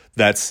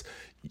that's,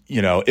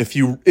 if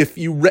you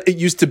it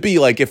used to be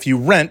like if you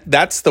rent,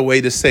 that's the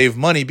way to save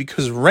money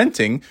because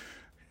renting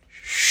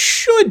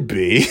should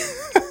be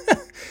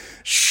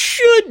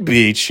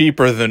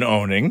cheaper than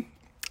owning.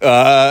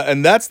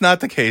 And that's not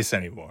the case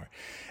anymore.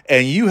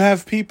 And you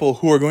have people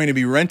who are going to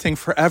be renting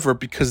forever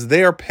because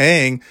they are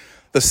paying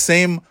the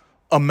same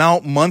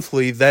amount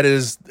monthly that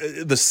is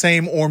the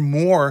same or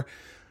more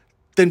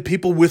than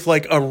people with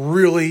like a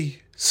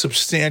really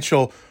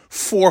substantial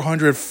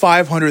 400,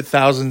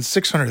 500,000,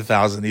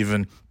 600,000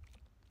 even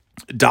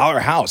dollar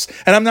house.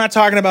 And I'm not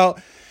talking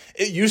about,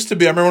 it used to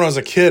be, I remember when I was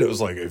a kid, it was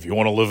like, if you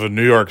want to live in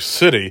New York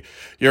City,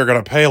 you're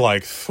going to pay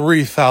like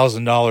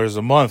 $3,000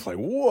 a month. Like,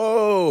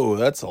 whoa,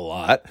 that's a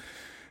lot.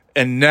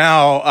 And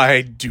now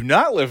I do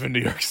not live in New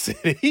York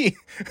City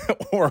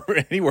or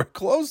anywhere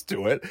close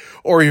to it,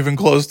 or even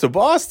close to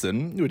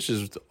Boston, which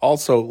is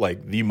also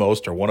like the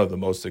most or one of the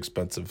most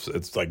expensive.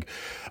 It's like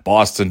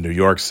Boston, New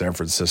York, San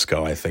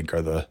Francisco, I think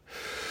are the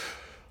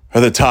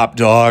top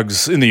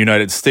dogs in the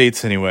United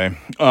States anyway.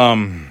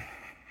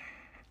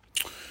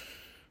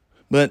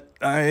 But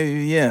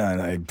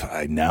I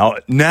now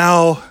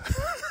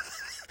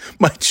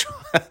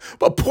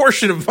a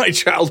portion of my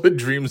childhood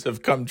dreams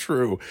have come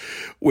true,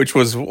 which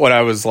was what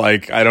I was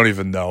like, I don't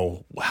even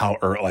know how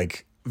early,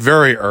 like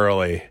very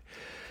early,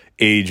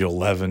 age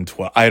 11,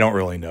 12, I don't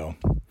really know.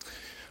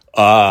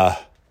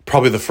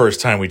 Probably the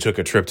first time we took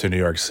a trip to New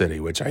York City,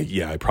 which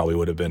I probably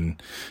would have been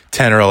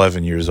 10 or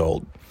 11 years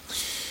old.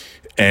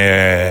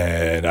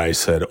 And I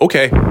said,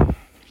 okay,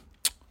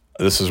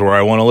 this is where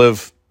I want to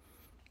live.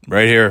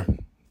 Right here,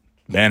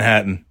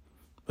 Manhattan.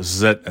 This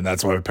is it. And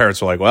that's why my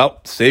parents were like, well,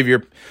 save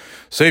your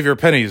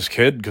pennies,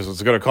 kid, because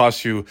it's going to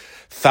cost you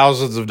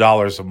thousands of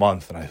dollars a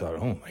month. And I thought,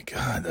 oh my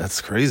God,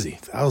 that's crazy.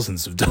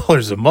 Thousands of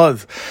dollars a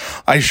month.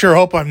 I sure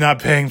hope I'm not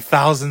paying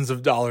thousands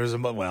of dollars a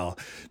month. Well,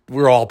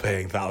 we're all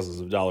paying thousands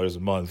of dollars a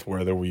month,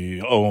 whether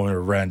we own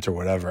or rent or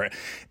whatever.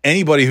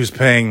 Anybody who's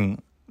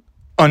paying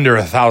under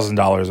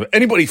 $1,000,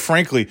 anybody,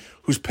 frankly,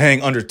 who's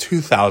paying under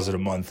 $2,000 a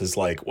month is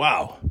like,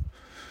 wow,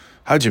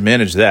 how'd you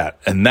manage that?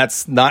 And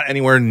that's not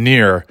anywhere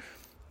near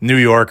New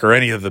York or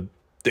any of the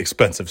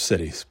expensive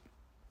cities.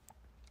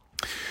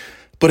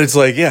 But it's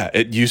like, yeah,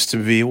 it used to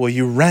be, well,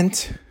 you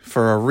rent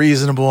for a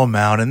reasonable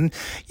amount. And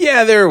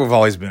yeah, there have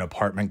always been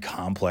apartment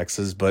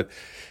complexes, but,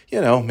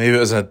 maybe it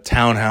was a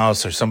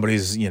townhouse or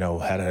somebody's,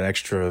 had an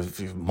extra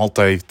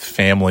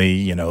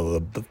multi-family,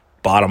 the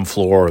bottom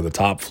floor or the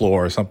top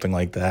floor or something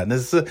like that. And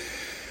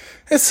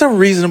it's a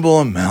reasonable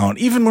amount.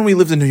 Even when we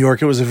lived in New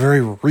York, it was a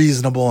very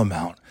reasonable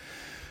amount.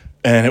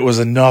 And it was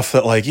enough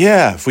that like,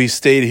 yeah, if we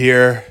stayed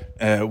here,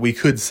 we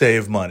could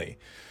save money.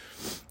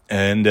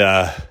 And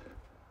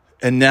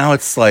now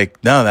it's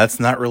like, no, that's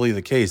not really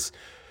the case.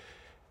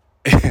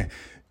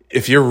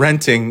 If you're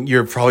renting,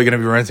 you're probably going to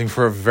be renting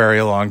for a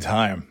very long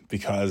time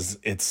because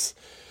it's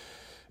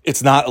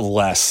not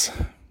less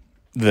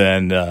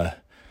than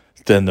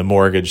the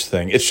mortgage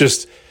thing. It's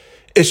just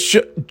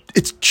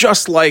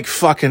like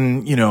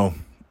fucking,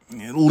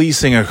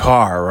 leasing a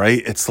car,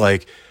 right? It's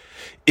like,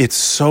 it's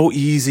so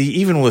easy,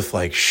 even with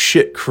like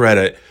shit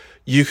credit,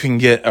 you can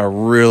get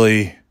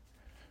a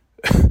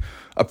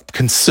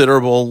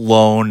considerable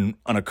loan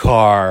on a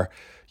car,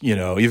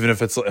 even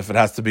if it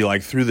has to be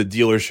like through the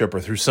dealership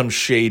or through some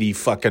shady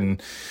fucking,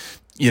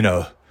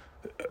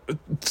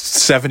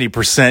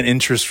 70%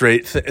 interest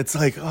rate. It's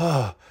like,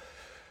 oh,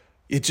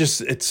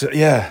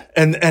 yeah.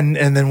 And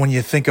then when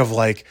you think of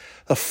like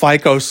the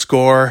FICO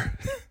score,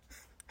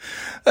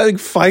 I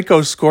think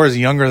FICO score is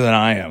younger than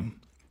I am.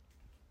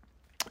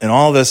 And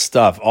all this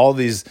stuff, all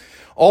these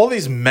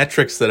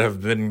metrics that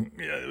have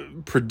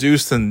been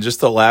produced in just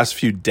the last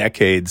few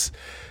decades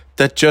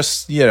that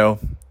just,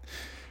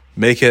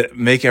 make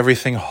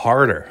everything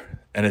harder.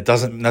 And it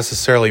doesn't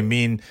necessarily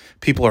mean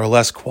people are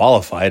less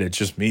qualified. It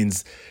just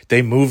means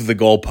they move the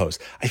goalpost.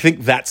 I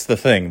think that's the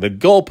thing. The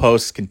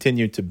goalposts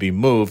continue to be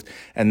moved.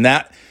 And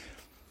that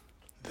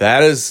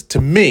is,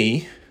 to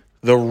me,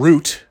 the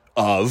root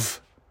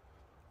of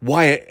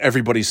why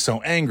everybody's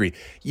so angry.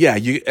 Yeah,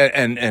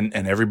 and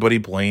everybody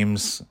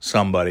blames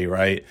somebody,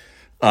 right?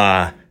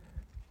 At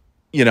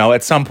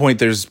some point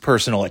there's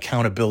personal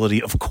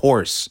accountability, of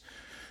course.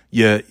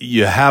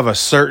 You have a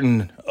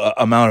certain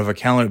amount of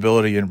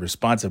accountability and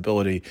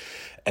responsibility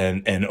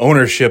and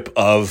ownership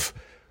of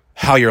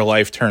how your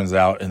life turns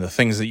out and the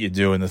things that you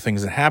do and the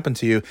things that happen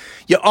to you.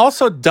 You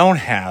also don't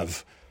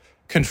have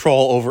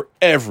control over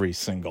every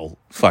single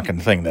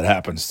fucking thing that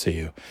happens to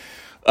you.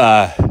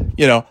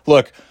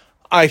 Look,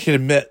 I can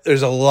admit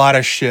there's a lot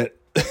of shit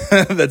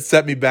that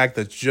set me back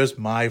that's just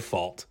my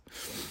fault.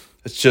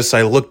 It's just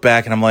I look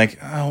back and I'm like,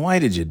 oh, why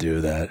did you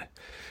do that?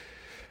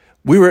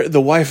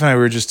 The wife and I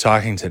were just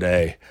talking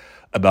today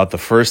about the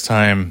first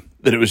time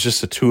that it was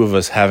just the two of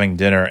us having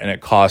dinner and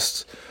it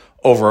cost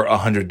over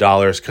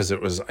 $100 because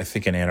it was, I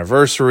think, an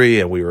anniversary,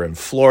 and we were in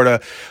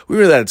Florida. We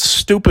were at that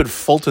stupid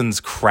Fulton's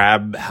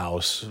Crab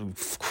House,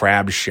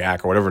 Crab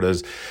Shack, or whatever it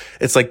is.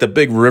 It's like the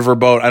big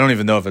riverboat. I don't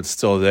even know if it's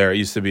still there. It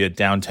used to be at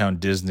Downtown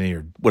Disney,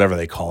 or whatever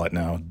they call it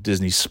now,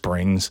 Disney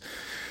Springs.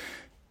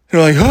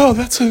 You're like, oh,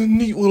 that's a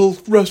neat little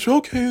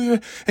restaurant. Okay.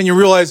 And you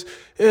realize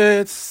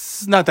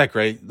it's not that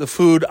great. The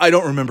food, I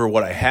don't remember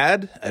what I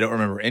had. I don't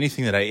remember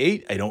anything that I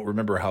ate. I don't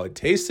remember how it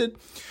tasted.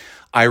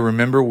 I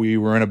remember we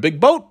were in a big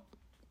boat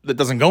that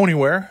doesn't go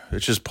anywhere.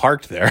 It's just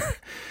parked there.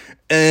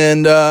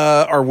 And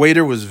our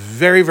waiter was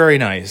very, very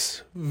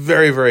nice.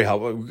 Very, very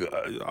helpful.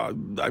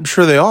 I'm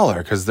sure they all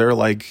are, because they're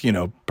like,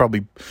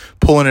 probably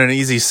pulling in an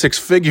easy six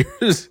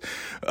figures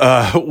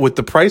with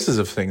the prices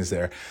of things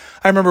there.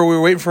 I remember we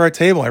were waiting for our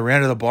table. I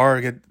ran to the bar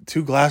to get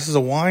 2 glasses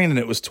of wine, and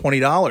it was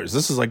 $20.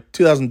 This is like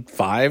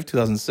 2005,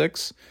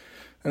 2006.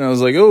 And I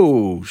was like,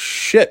 oh,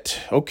 shit.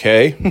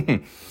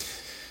 Okay.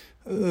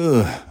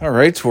 All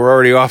right, so we're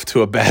already off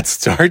to a bad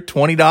start.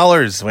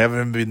 $20. We haven't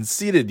even been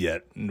seated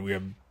yet, and we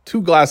have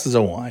 2 glasses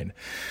of wine.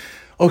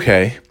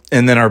 Okay,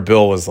 and then our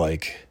bill was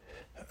like,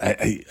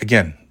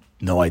 again,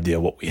 no idea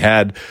what we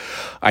had.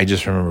 I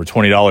just remember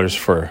 $20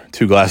 for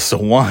 2 glasses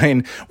of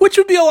wine, which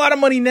would be a lot of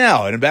money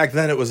now. And back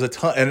then it was a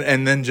ton.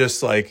 And then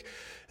just like,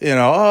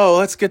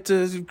 let's get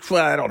to,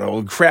 I don't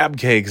know, crab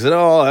cakes, and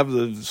I'll have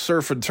the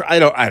surf and turf. I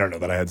don't know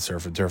that I had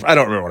surf and turf. I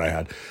don't remember what I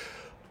had.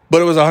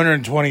 But it was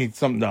 $120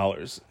 something,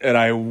 and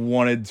I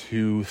wanted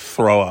to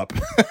throw up.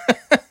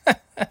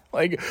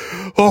 Like,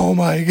 oh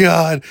my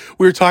God.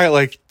 We were talking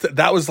like,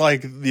 that was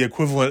like the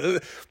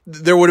equivalent.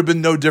 There would have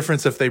been no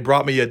difference if they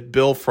brought me a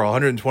bill for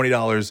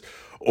 $120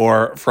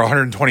 or for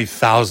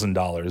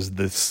 $120,000.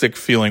 The sick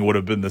feeling would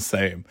have been the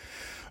same.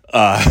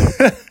 But,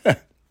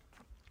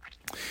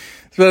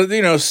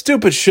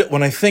 stupid shit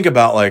when I think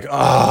about like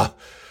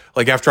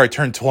after I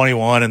turned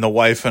 21 and the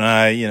wife and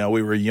I,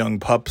 we were young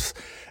pups.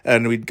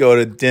 And we'd go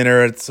to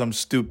dinner at some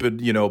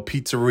stupid,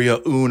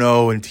 Pizzeria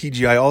Uno and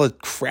TGI, all the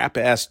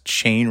crap-ass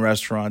chain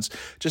restaurants,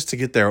 just to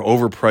get their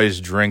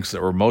overpriced drinks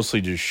that were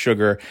mostly just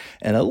sugar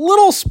and a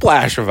little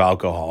splash of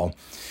alcohol.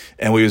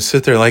 And we would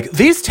sit there like,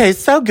 these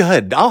taste so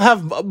good. I'll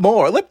have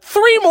more. Like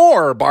 3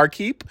 more,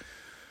 barkeep.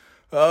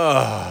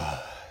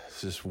 It's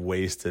just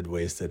wasted.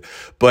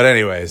 But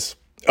anyways,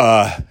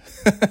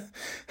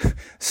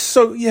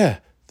 so yeah.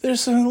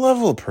 There's a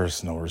level of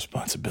personal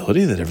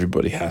responsibility that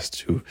everybody has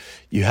to.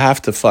 You have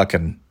to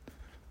fucking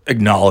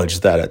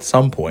acknowledge that at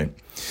some point.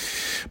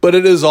 But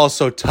it is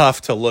also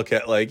tough to look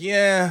at like,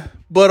 yeah,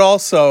 but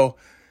also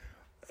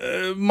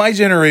my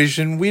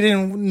generation,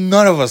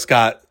 none of us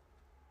got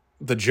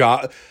the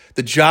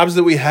jobs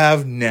that we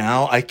have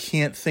now. I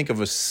can't think of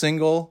a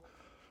single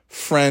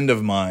friend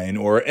of mine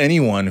or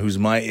anyone who's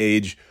my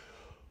age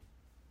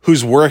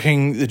who's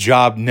working the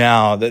job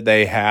now that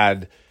they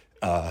had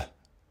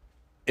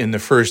in the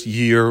first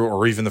year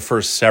or even the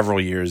first several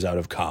years out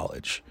of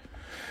college.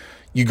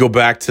 You go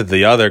back to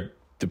the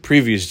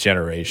previous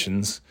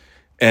generations,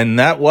 and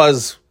that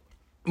was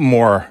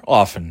more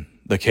often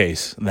the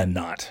case than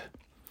not.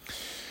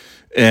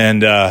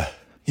 And, I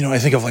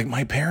think of like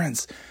my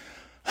parents.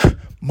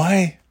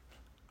 My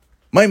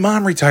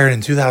mom retired in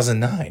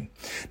 2009.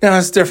 Now,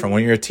 it's different.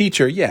 When you're a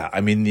teacher, yeah,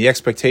 I mean, the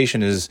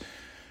expectation is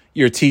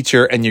you're a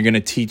teacher and you're going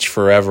to teach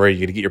forever. You're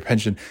going to get your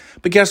pension.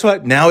 But guess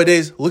what?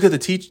 Nowadays, look at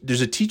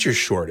there's a teacher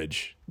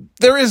shortage.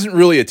 There isn't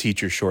really a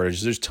teacher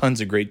shortage. There's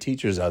tons of great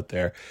teachers out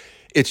there.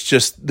 It's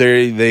just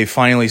they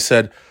finally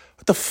said,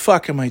 what the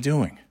fuck am I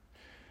doing?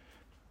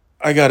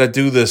 I got to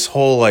do this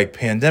whole like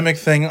pandemic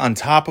thing on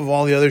top of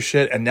all the other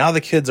shit. And now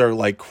the kids are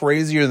like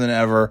crazier than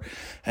ever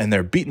and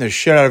they're beating the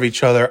shit out of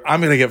each other.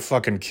 I'm going to get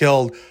fucking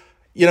killed.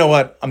 You know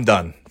what? I'm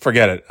done.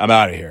 Forget it. I'm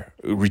out of here.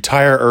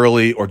 Retire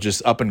early or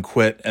just up and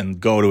quit and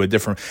go to a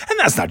different. And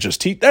that's not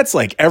just that's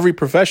like every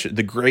profession.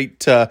 The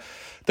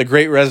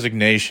great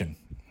resignation.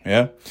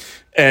 Yeah.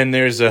 And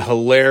there's a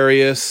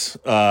hilarious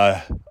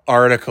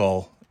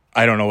article.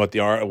 I don't know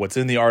what's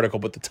in the article,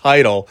 but the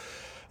title,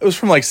 it was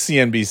from like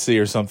CNBC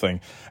or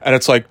something. And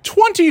it's like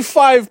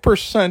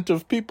 25%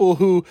 of people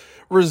who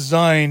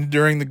resigned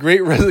during the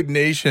Great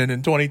Resignation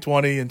in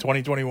 2020 and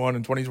 2021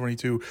 and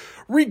 2022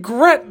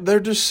 regret their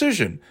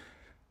decision.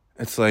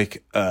 It's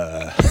like,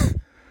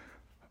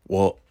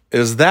 well,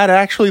 is that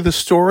actually the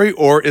story,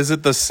 or is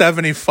it the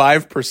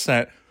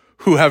 75%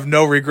 who have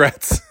no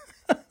regrets?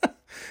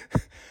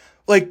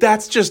 Like,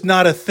 that's just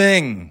not a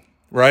thing,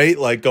 right?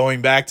 Like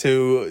going back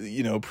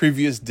to,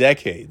 previous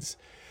decades.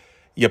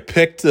 You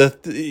picked whether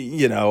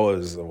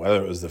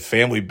it was the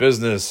family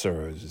business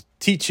or it was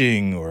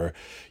teaching or,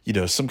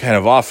 some kind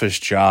of office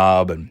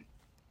job. And,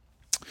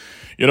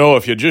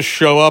 if you just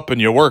show up and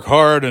you work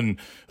hard and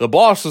the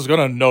boss is going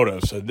to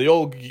notice and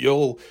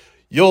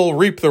you'll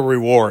reap the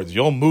rewards.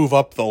 You'll move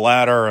up the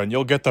ladder and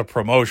you'll get the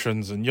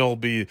promotions and you'll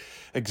be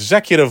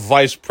executive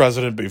vice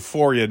president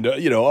before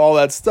all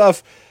that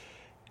stuff.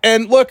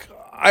 And look,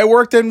 I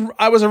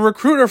was a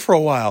recruiter for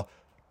a while.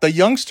 The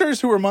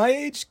youngsters who were my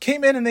age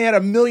came in and they had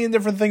a million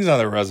different things on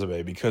their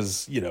resume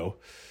because, you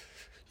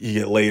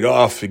you get laid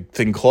off,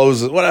 thing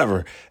closes,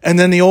 whatever. And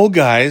then the old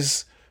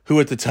guys who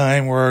at the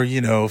time were,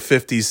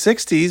 50s,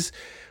 60s,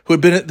 who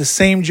had been at the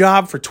same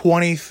job for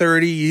 20,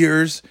 30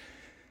 years,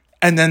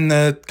 and then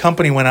the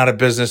company went out of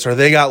business or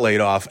they got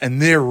laid off,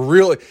 and they're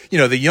really,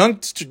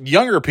 the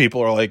younger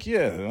people are like,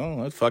 yeah, well,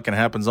 that fucking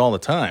happens all the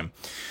time.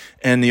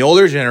 And the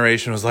older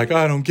generation was like,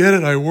 I don't get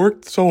it. I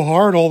worked so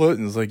hard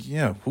and it's like,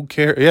 yeah, who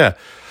cares? Yeah.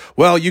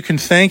 Well, you can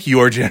thank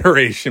your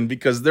generation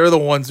because they're the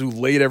ones who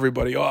laid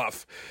everybody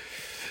off.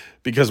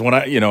 Because when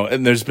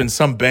and there's been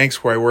some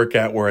banks where I work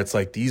at where it's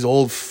like these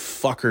old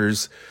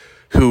fuckers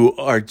who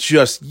are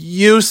just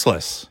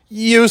useless,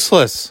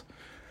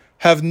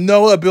 have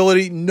no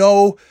ability,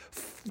 no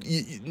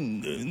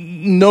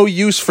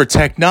use for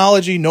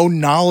technology, no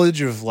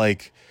knowledge of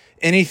like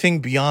anything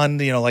beyond,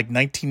 like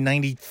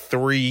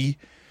 1993.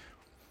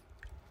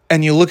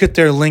 And you look at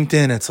their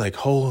LinkedIn, it's like,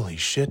 holy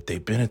shit,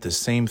 they've been at the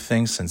same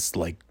thing since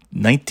like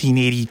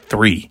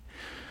 1983.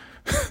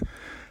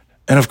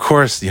 And of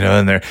course,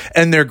 and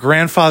they're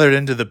grandfathered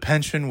into the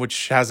pension,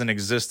 which hasn't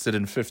existed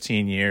in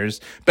 15 years.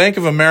 Bank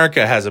of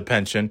America has a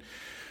pension.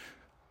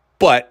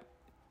 But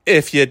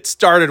if you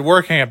started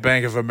working at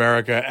Bank of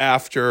America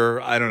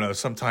after, I don't know,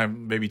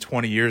 sometime maybe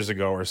 20 years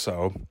ago or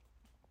so,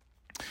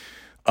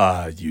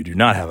 you do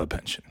not have a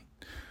pension.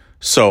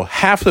 So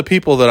half the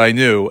people that I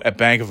knew at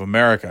Bank of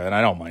America, and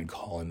I don't mind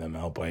calling them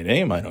out by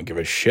name, I don't give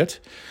a shit.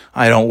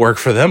 I don't work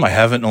for them. I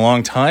haven't in a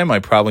long time. I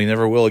probably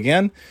never will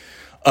again.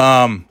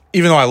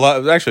 Even though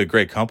it was actually a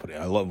great company.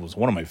 It was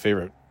one of my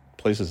favorite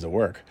places to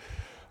work.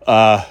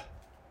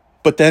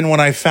 But then when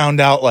I found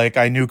out, like,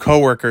 I knew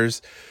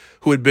coworkers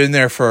who had been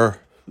there for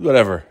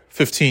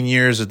 15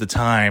 years at the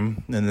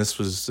time, and this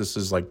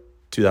is like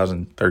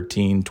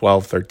 2013,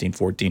 12, 13,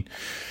 14,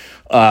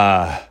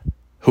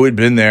 who had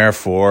been there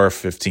for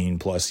 15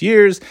 plus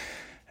years,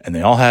 and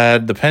they all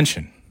had the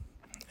pension.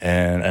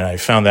 And I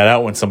found that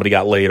out when somebody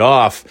got laid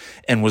off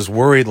and was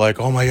worried, like,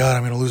 oh my God,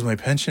 I'm going to lose my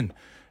pension.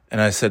 And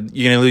I said,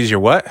 you're going to lose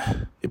your what?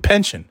 Your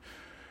pension.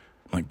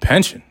 I'm like,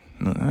 pension?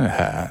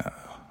 I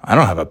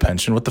don't have a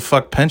pension. What the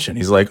fuck pension?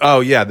 He's like, oh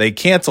yeah, they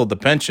canceled the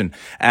pension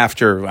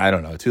after, I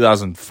don't know,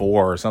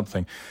 2004 or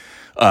something.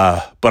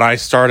 But I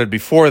started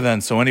before then.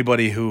 So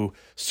anybody who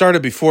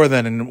started before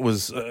then and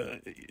was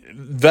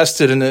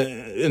vested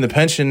in the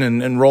pension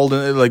and enrolled in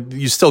it, like,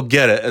 you still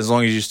get it as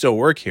long as you still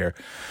work here.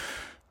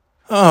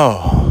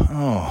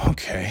 Oh,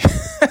 okay.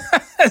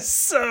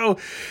 So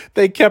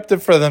they kept it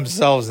for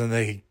themselves and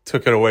they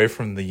took it away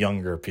from the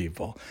younger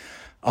people.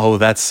 Oh,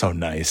 that's so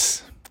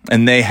nice.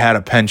 And they had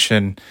a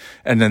pension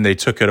and then they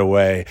took it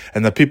away.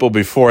 And the people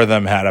before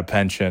them had a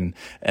pension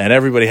and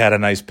everybody had a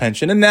nice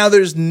pension. And now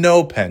there's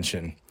no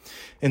pension.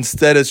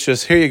 Instead, it's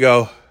just, here you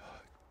go.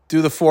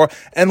 Do the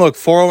and look,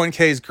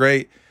 401k is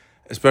great,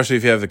 especially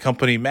if you have the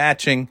company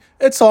matching.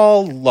 It's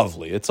all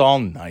lovely. It's all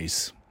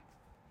nice.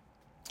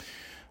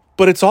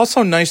 But it's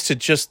also nice to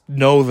just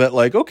know that,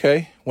 like,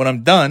 okay, when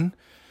I'm done,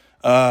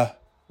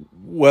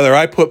 whether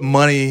I put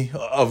money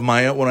of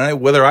my own,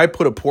 whether I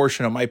put a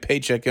portion of my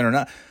paycheck in or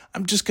not,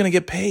 I'm just going to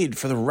get paid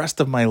for the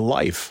rest of my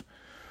life.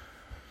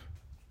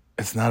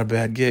 It's not a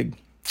bad gig.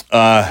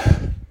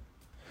 And,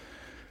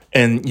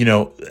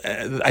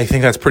 I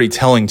think that's pretty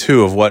telling,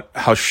 too, of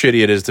how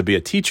shitty it is to be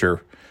a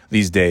teacher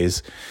these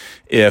days.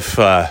 If,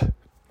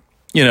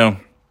 you're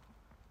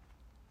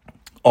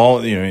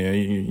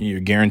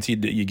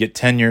guaranteed that you get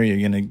tenure, you're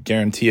going to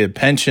guarantee a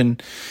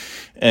pension,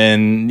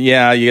 and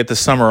yeah, you get the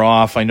summer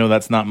off. I know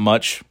that's not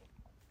much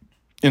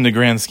in the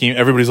grand scheme.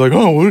 Everybody's like,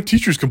 oh, what do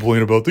teachers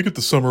complain about? They get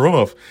the summer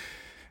off.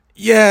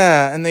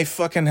 Yeah, and they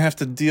fucking have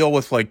to deal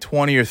with like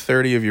 20 or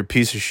 30 of your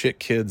piece of shit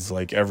kids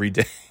like every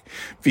day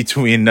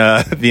between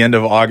the end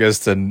of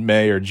August and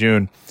May or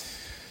June.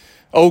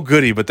 Oh,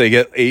 goody, but they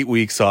get 8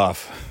 weeks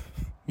off.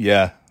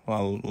 Yeah,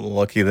 well,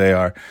 lucky they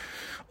are.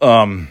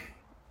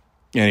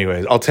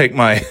 Anyways, I'll take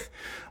my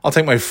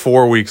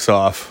 4 weeks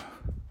off.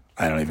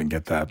 I don't even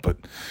get that, but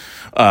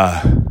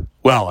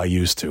well, I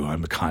used to.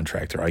 I'm a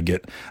contractor. I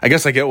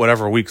guess I get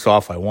whatever weeks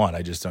off I want.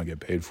 I just don't get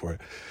paid for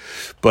it.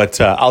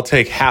 But I'll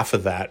take half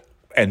of that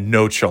and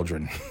no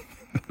children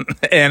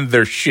and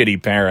their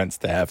shitty parents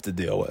to have to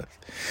deal with.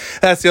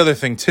 That's the other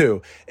thing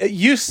too. It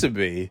used to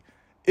be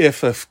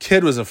if a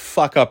kid was a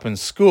fuck up in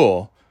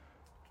school,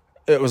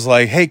 it was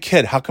like, hey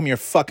kid, how come you're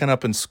fucking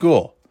up in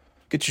school?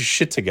 Get your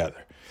shit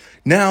together.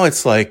 Now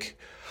it's like,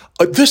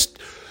 this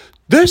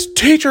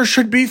teacher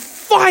should be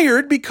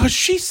fired because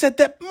she said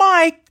that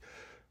my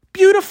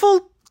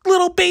beautiful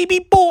little baby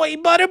boy,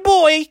 butter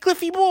boy,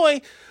 Cliffy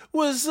boy,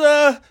 was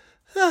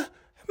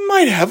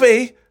might have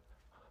a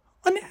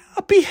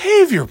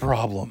behavior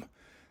problem.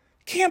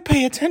 Can't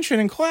pay attention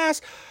in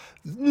class.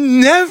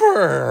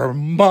 Never,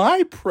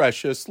 my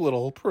precious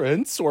little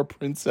prince or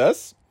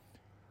princess.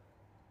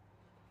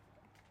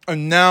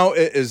 And now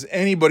it is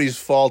anybody's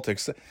fault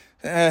except,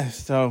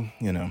 so,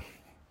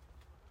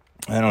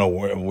 I don't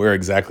know where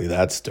exactly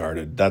that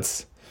started.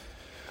 That's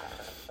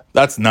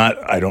not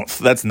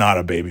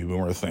a baby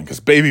boomer thing, because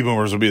baby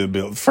boomers would be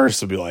the first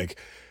to be like,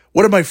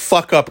 what did my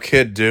fuck up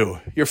kid do?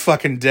 You're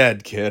fucking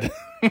dead, kid.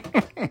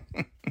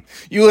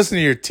 You listen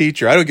to your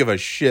teacher. I don't give a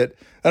shit.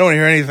 I don't want to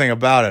hear anything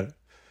about it.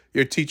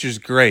 Your teacher's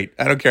great.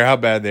 I don't care how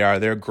bad they are.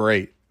 They're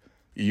great.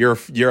 You're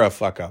a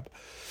fuck up.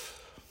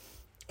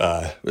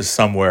 It was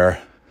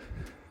somewhere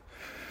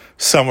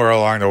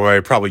along the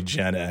way, probably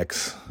Gen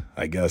X.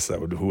 I guess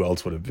who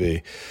else would it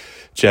be?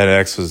 Gen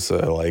X was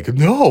like,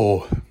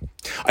 no.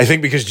 I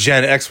think because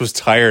Gen X was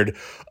tired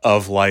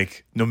of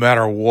like, no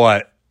matter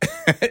what,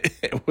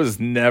 it was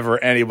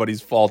never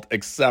anybody's fault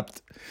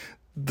except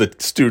the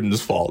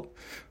student's fault.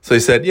 So they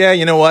said, yeah,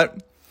 you know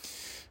what?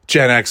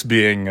 Gen X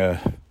being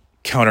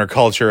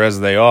counterculture as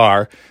they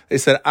are, they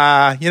said,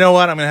 you know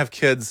what? I'm going to have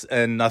kids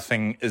and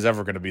nothing is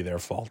ever going to be their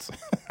fault.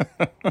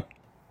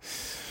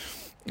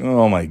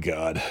 Oh my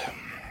God.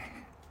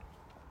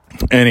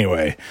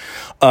 Anyway,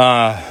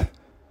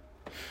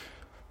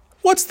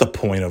 what's the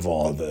point of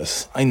all of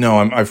this? I know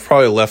I've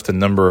probably left a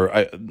number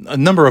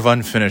of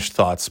unfinished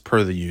thoughts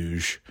per the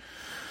usual.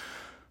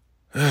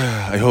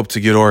 I hope to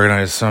get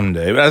organized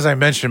someday. But as I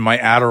mentioned, my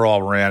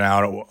Adderall ran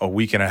out a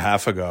week and a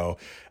half ago,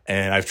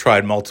 and I've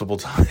tried multiple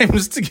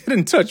times to get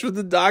in touch with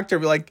the doctor.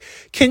 Be like,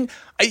 I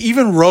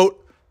even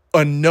wrote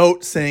a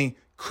note saying,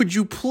 could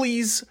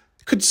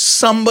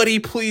somebody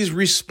please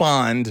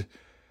respond?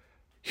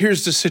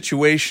 Here's the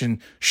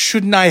situation.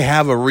 Shouldn't I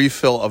have a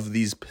refill of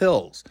these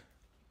pills?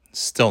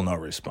 Still no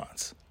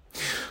response.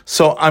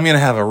 So I'm going to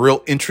have a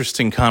real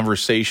interesting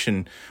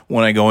conversation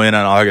when I go in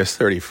on August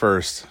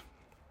 31st.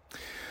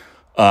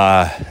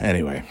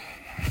 Anyway.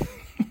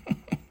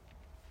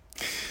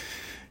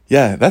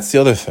 Yeah, that's the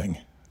other thing.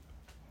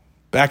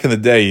 Back in the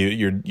day,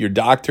 your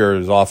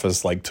doctor's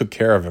office like took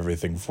care of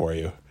everything for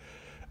you.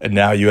 And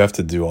now you have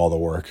to do all the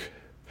work.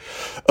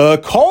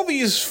 Call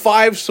these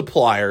 5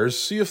 suppliers,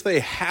 see if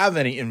they have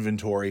any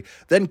inventory,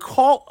 then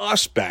call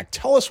us back.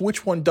 Tell us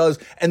which one does,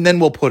 and then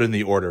we'll put in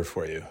the order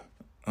for you.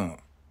 Oh,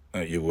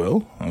 you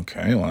will?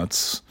 Okay, well,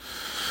 that's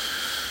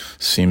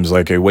seems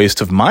like a waste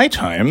of my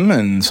time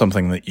and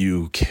something that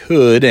you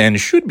could and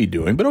should be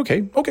doing, but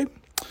okay.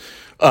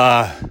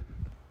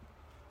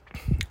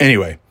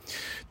 Anyway,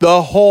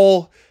 the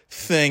whole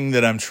thing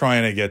that I'm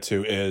trying to get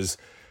to is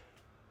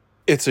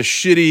it's a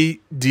shitty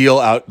deal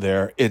out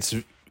there.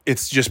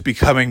 It's just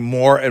becoming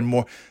more and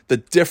more the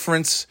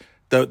difference,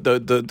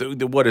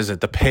 the what is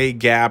it? The pay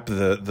gap,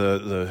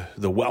 the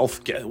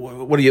wealth gap.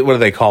 What do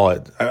they call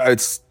it?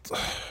 It's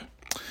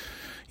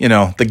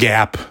the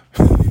gap.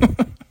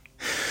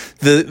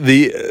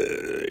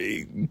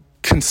 The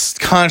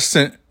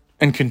constant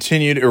and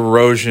continued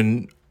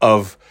erosion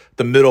of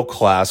the middle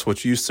class,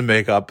 which used to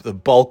make up the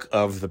bulk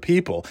of the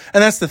people.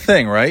 And that's the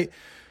thing, right?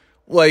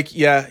 Like,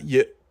 yeah,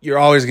 you're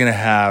always going to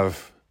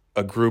have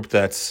a group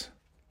that's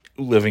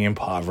living in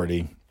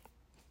poverty.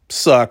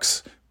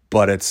 Sucks,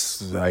 but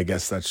I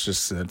guess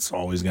it's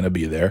always going to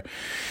be there.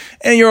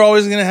 And you're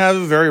always going to have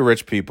very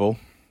rich people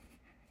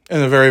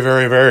and the very,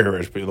 very, very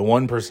rich people, the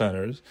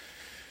 1%ers.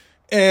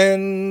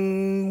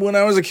 And when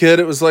I was a kid,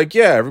 it was like,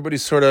 yeah,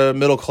 everybody's sort of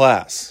middle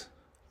class.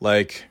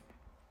 Like,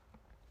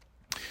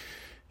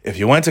 if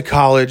you went to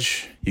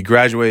college, you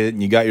graduated,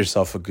 and you got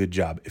yourself a good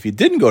job. If you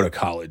didn't go to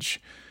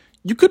college,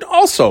 you could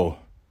also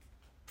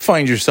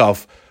find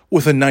yourself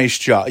with a nice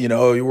job.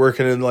 You're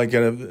working in like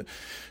a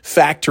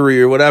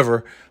factory or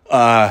whatever.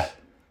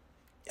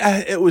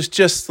 It was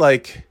just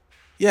like,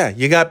 yeah,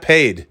 you got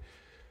paid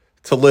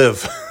to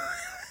live,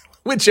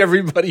 which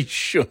everybody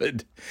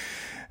should.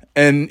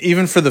 And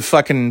even for the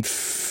fucking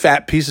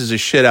fat pieces of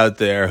shit out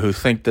there who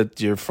think that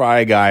your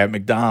fry guy at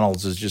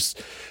McDonald's is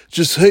just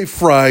hey,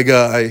 fry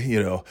guy,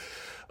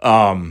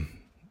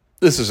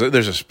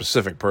 there's a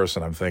specific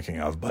person I'm thinking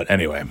of, but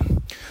anyway,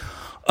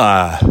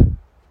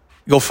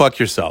 go fuck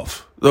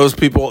yourself. Those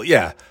people,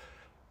 yeah.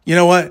 You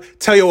know what?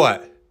 Tell you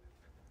what.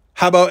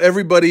 How about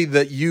everybody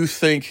that you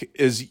think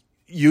is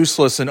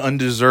useless and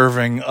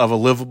undeserving of a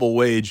livable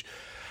wage?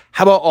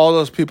 How about all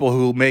those people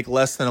who make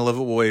less than a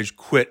livable wage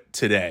quit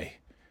today?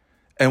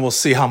 And we'll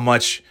see how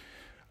much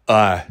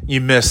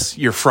you miss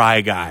your fry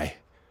guy.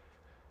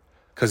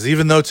 Because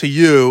even though to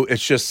you,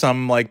 it's just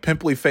some like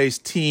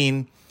pimply-faced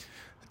teen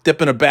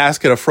dipping a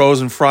basket of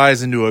frozen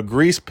fries into a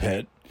grease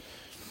pit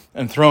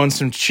and throwing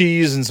some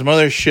cheese and some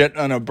other shit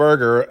on a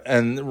burger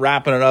and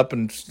wrapping it up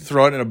and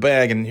throwing it in a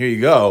bag and here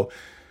you go.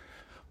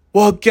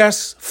 Well,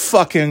 guess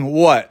fucking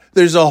what?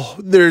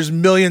 There's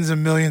millions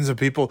and millions of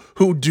people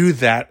who do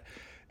that.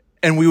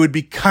 And we would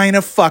be kind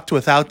of fucked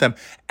without them.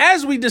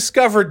 As we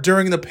discovered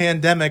during the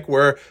pandemic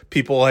where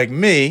people like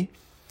me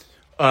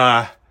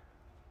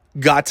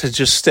got to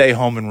just stay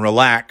home and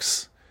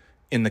relax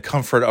in the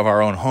comfort of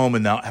our own home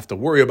and not have to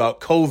worry about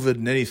COVID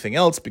and anything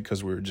else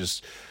because we're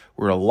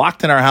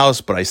locked in our house,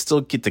 but I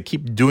still get to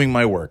keep doing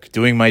my work,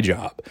 doing my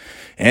job,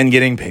 and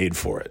getting paid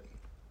for it.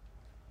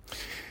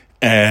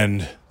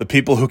 And the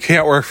people who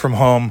can't work from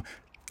home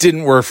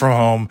didn't work from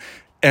home.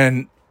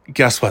 And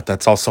guess what?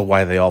 That's also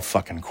why they all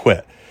fucking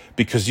quit.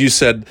 Because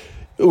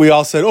we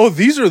all said, oh,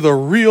 these are the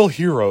real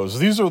heroes.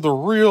 These are the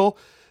real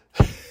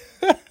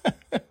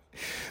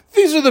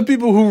These are the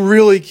people who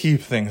really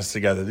keep things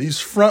together. These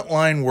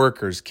frontline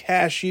workers,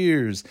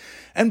 cashiers,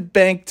 and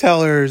bank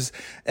tellers,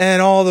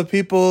 and all the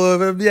people,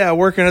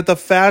 working at the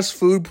fast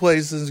food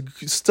places,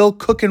 still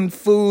cooking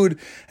food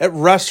at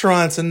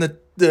restaurants, and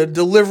the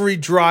delivery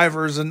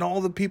drivers, and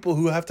all the people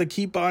who have to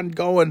keep on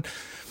going,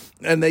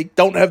 and they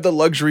don't have the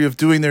luxury of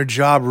doing their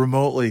job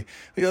remotely.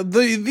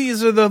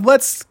 These are the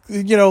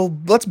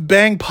let's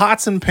bang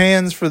pots and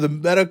pans for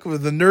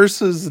the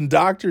nurses and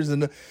doctors,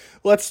 and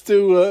let's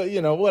do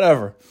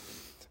whatever.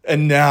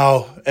 And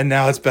now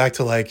it's back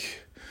to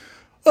like,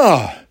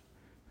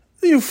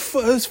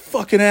 this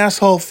fucking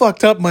asshole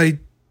fucked up my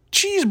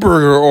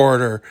cheeseburger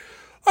order.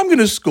 I'm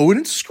gonna go in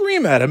and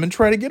scream at him and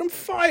try to get him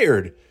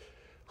fired.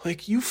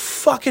 Like, you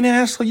fucking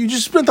asshole! You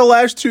just spent the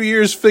last 2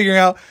 years figuring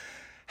out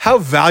how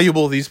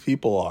valuable these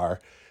people are.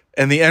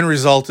 And the end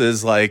result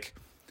is like,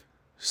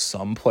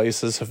 some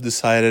places have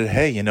decided,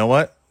 hey, you know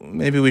what?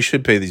 Maybe we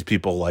should pay these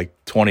people like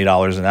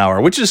 $20 an hour,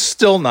 which is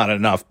still not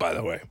enough, by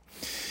the way.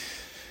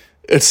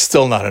 It's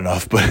still not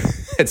enough, but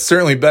it's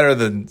certainly better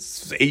than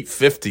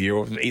 $8.50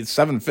 or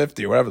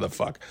 $7.50 or whatever the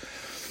fuck.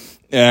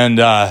 And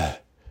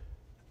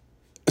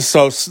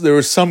so there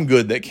was some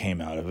good that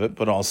came out of it,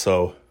 but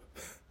also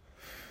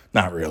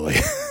not really.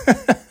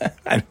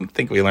 I don't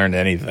think we learned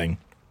anything.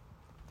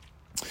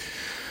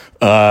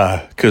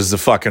 Because the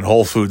fucking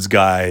Whole Foods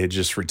guy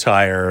just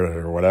retired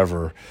or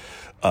whatever.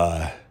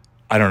 I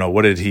don't know.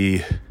 What did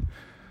he...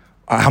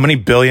 how many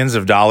billions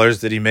of dollars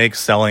did he make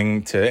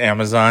selling to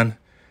Amazon?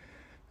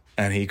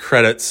 And he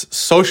credits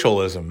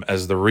socialism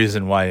as the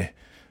reason why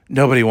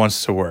nobody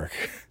wants to work.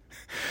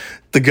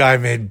 The guy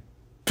made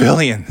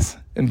billions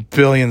and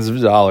billions of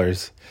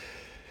dollars.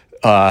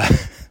 And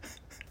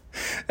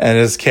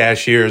his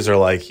cashiers are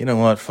like, you know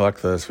what?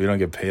 Fuck this. We don't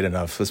get paid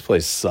enough. This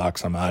place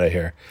sucks. I'm out of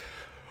here.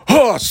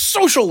 Oh,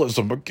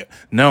 socialism.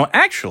 No,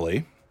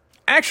 actually,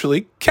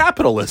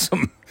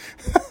 capitalism.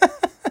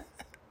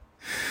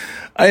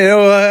 I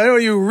know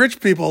you rich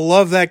people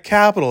love that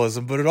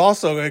capitalism, but it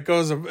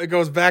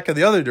goes back in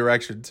the other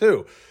direction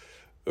too,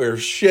 where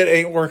shit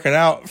ain't working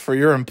out for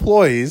your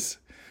employees.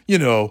 You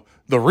know,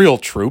 the real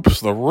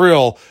troops,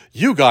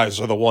 you guys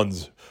are the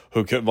ones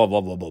who can blah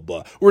blah blah blah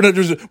blah. We're not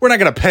going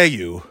to pay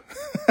you.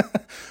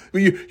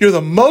 You're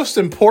the most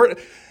important.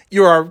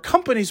 You're our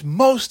company's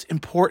most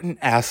important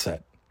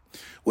asset,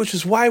 which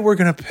is why we're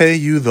going to pay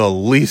you the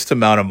least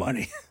amount of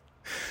money.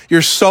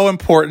 You're so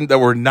important that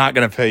we're not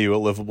going to pay you a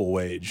livable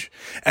wage.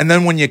 And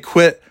then when you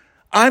quit,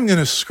 I'm going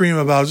to scream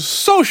about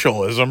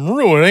socialism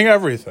ruining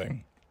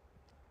everything.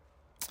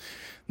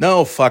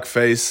 No,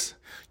 fuckface.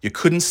 You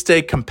couldn't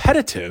stay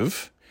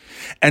competitive.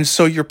 And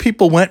so your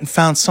people went and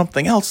found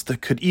something else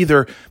that could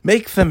either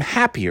make them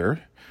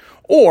happier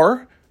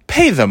or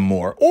pay them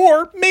more,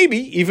 or maybe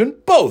even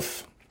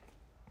both.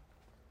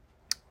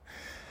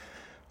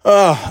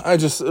 What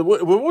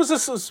was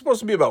this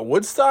supposed to be about?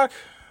 Woodstock?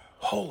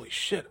 Holy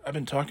shit, I've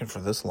been talking for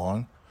this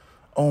long.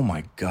 Oh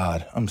my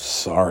God, I'm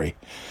sorry.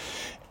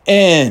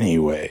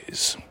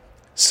 Anyways,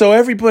 so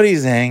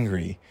everybody's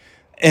angry.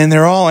 And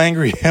they're all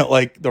angry at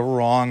like the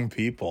wrong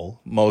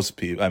people. Most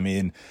people. I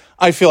mean,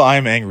 I feel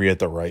I'm angry at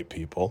the right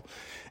people.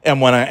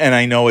 And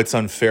I know it's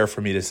unfair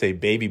for me to say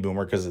baby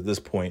boomer because at this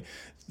point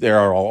they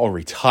are all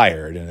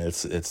retired and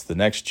it's the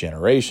next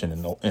generation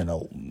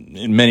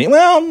in many.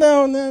 Well,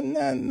 no,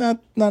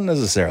 not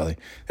necessarily.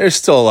 There's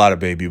still a lot of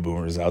baby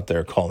boomers out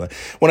there calling it.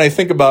 When I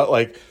think about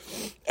like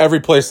every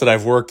place that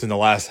I've worked in the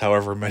last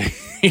however many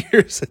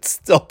years, it's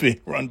still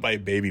being run by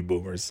baby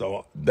boomers.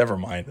 So never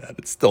mind that.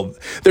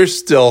 There's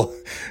still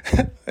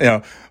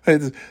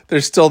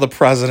the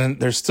president,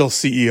 there's still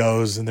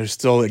CEOs, and there's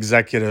still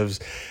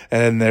executives,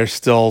 and there's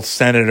still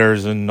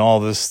senators and all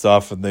this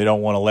stuff, and they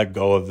don't want to let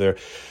go of their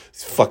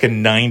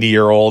fucking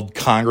 90-year-old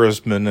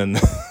congressman and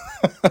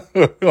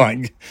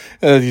like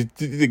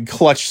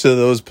clutch to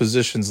those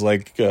positions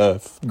like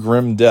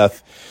grim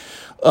death.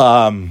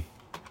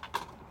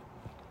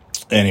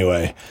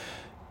 Anyway,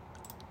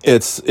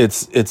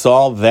 it's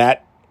all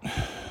that.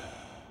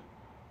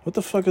 What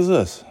the fuck is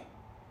this?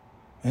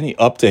 Any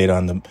update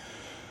on them?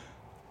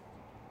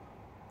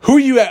 Who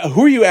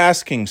are you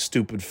asking,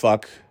 stupid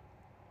fuck?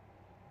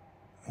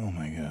 Oh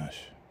my gosh.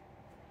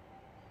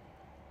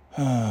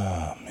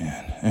 Oh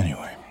man.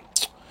 Anyway.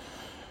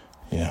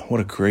 Yeah, what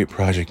a great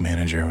project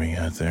manager we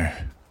got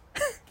there.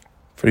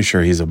 Pretty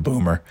sure he's a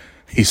boomer.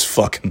 He's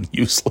fucking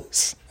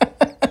useless.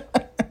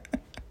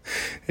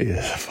 He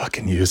is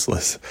fucking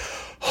useless.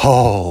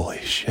 Holy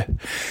shit.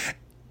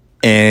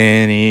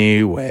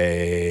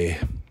 Anyway.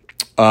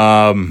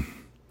 So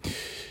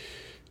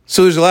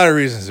there's a lot of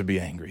reasons to be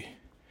angry.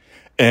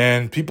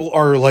 And people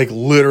are like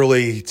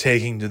literally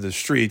taking to the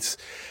streets.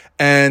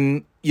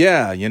 And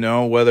yeah,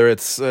 whether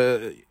it's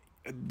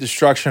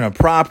destruction of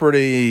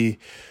property,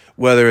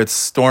 whether it's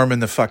storming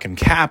the fucking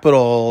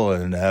Capitol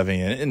and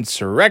having an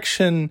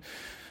insurrection,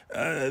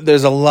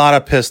 there's a lot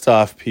of pissed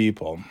off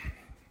people.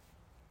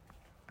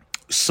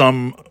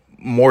 Some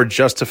more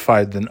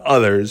justified than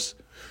others.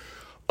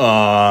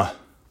 But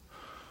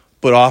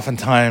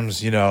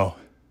oftentimes,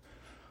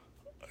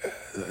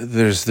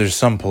 there's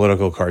some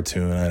political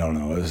cartoon, I don't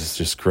know, it's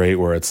just great,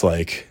 where it's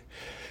like,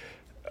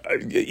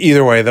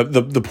 either way,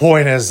 the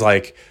point is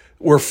like,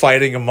 we're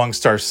fighting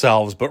amongst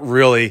ourselves, but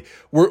really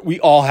we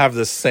all have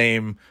the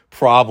same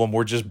problem.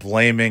 We're just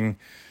blaming,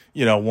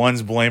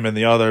 one's blaming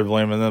the other,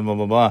 blaming them, blah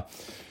blah blah.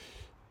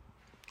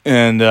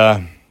 And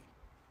I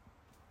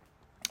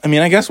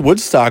guess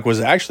Woodstock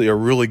was actually a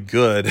really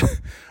good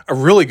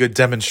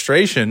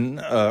demonstration,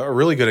 a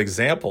really good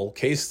example,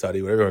 case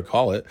study, whatever you want to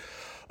call it,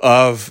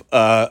 of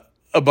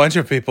a bunch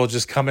of people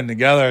just coming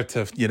together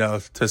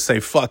to say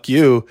fuck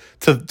you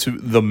to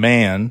the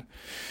man,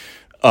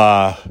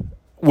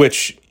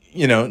 which,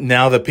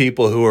 now the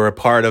people who are a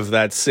part of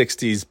that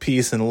 60s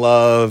peace and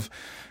love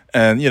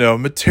and,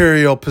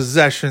 material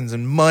possessions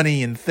and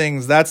money and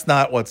things, that's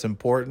not what's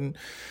important.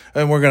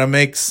 And we're going to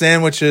make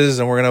sandwiches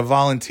and we're going to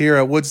volunteer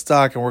at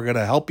Woodstock and we're going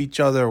to help each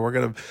other. We're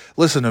going to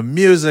listen to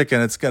music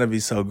and it's going to be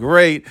so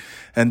great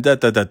and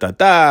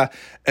da.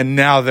 And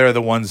now they're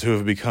the ones who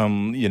have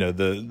become,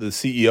 the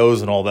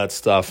CEOs and all that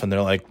stuff. And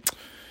they're like,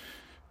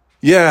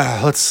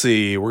 yeah, let's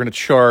see. We're going to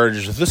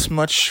charge this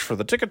much for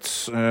the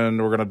tickets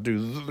and we're going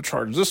to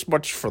charge this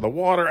much for the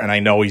water. And I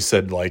know he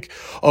said like,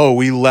 oh,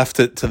 we left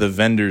it to the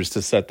vendors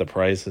to set the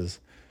prices.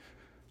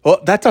 Well,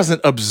 that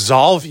doesn't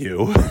absolve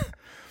you.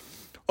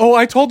 Oh,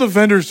 I told the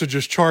vendors to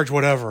just charge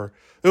whatever.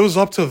 It was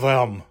up to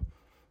them.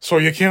 So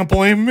you can't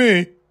blame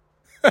me.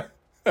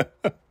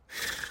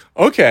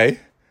 Okay.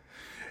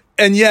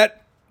 And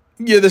yet,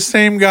 you're the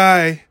same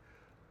guy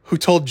who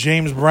told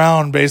James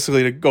Brown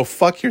basically to go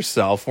fuck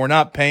yourself. We're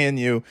not paying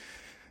you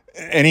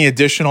any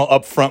additional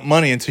upfront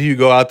money until you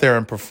go out there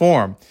and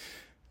perform.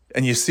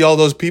 And you see all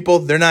those people,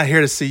 they're not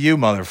here to see you,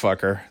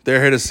 motherfucker.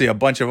 They're here to see a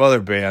bunch of other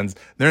bands.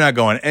 They're not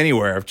going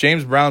anywhere. If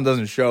James Brown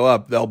doesn't show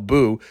up, they'll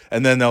boo,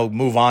 and then they'll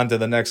move on to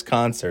the next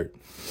concert.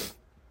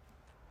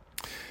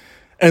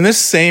 And this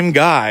same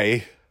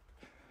guy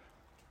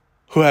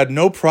who had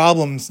no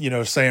problems,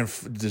 saying,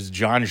 this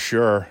John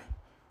Schur,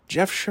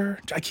 Jeff Schur?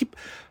 I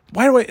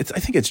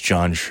think it's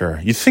John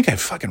Schur. You'd think I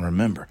fucking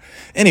remember.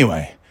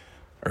 Anyway,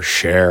 or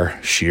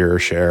Cher.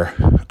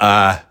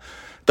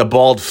 The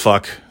bald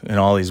fuck in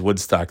all these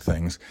Woodstock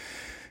things.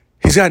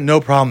 He's got no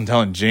problem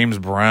telling James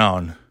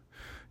Brown,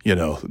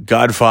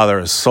 Godfather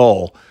of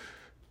Soul,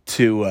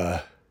 to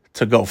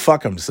go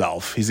fuck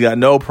himself. He's got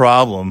no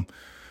problem,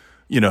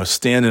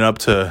 standing up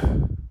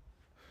to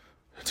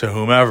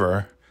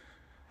whomever.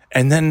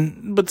 And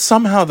then, but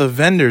somehow the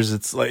vendors,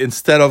 it's like,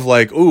 instead of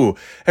like, ooh,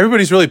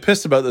 everybody's really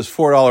pissed about this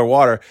 $4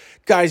 water.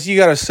 Guys, you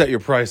got to set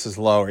your prices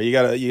lower. You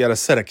got to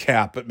set a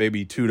cap at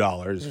maybe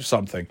 $2 or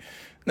something.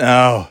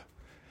 No.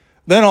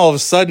 Then all of a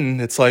sudden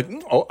it's like,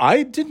 oh,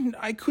 I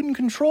couldn't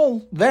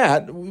control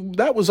that.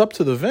 That was up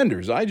to the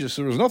vendors.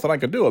 There was nothing I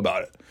could do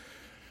about it.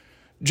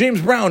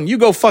 James Brown, you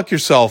go fuck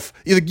yourself.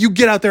 Either you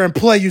get out there and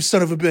play, you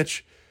son of a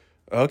bitch.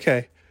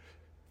 Okay.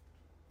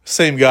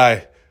 Same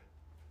guy.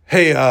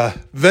 Hey,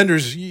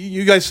 vendors,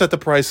 you guys set the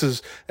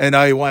prices and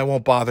I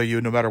won't bother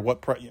you no matter what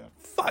price.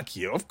 Fuck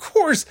you. Of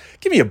course.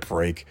 Give me a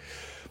break.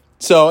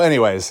 So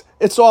anyways,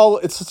 it's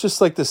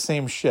just like the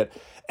same shit.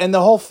 And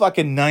the whole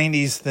fucking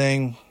 90s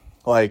thing,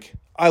 like,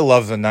 I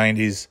love the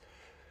 90s.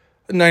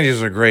 The 90s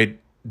was a great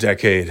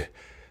decade.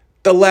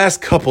 The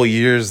last couple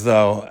years,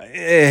 though,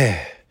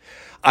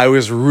 I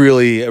was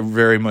really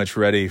very much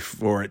ready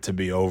for it to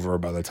be over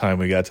by the time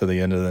we got to the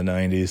end of the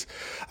 90s.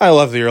 I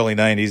love the early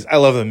 90s. I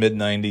love the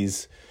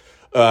mid-90s.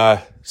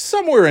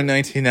 Somewhere in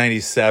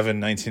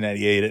 1997,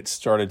 1998, it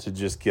started to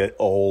just get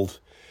old.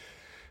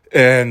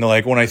 And,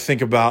 like, when I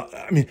think about...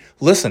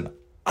 listen,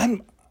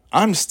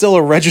 I'm still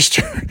a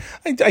registered...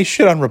 I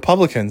shit on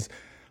Republicans.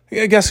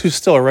 I guess who's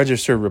still a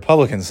registered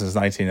Republican since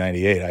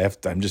 1998?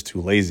 I'm just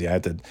too lazy. I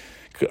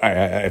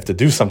have to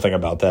do something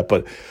about that.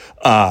 But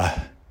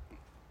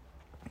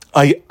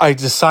I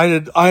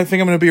decided I think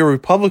I'm going to be a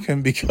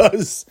Republican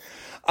because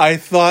I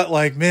thought,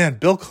 like, man,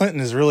 Bill Clinton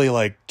has really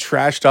like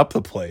trashed up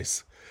the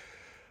place.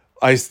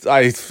 I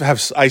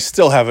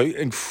still have an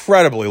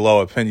incredibly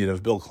low opinion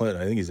of Bill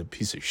Clinton. I think he's a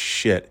piece of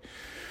shit.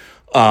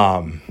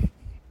 And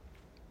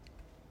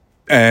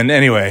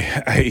anyway,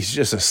 he's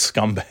just a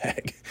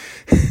scumbag.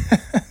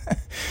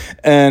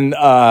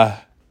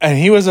 And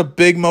he was a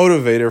big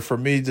motivator for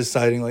me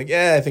deciding, like,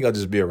 I think I'll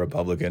just be a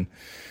Republican.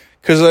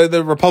 Because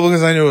the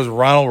Republicans I knew was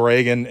Ronald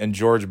Reagan and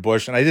George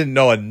Bush, and I didn't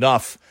know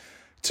enough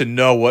to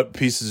know what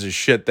pieces of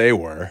shit they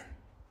were.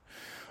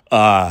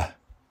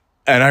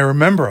 And I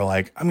remember,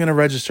 like, I'm going to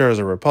register as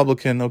a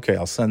Republican. Okay,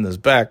 I'll send this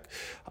back.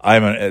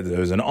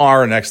 There's an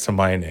R next to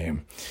my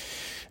name.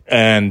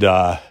 And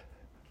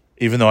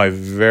even though I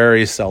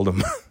very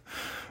seldom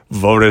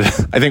voted,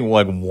 I think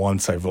like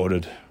once I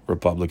voted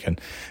Republican.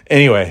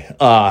 Anyway,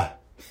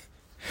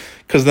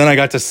 because then I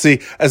got to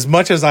see, as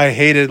much as I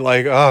hated,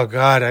 like, oh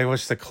God, I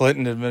wish the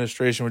Clinton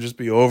administration would just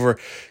be over.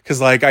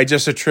 Because, like, I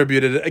just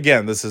attributed it,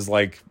 again, this is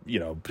like,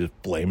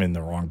 just blaming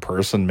the wrong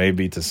person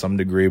maybe to some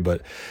degree.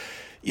 But,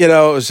 it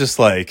was just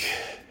like,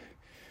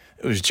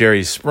 it was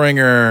Jerry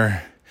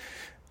Springer.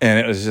 And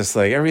it was just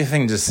like,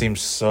 everything just seemed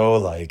so,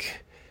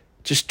 like,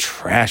 just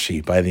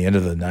trashy by the end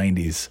of the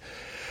 90s.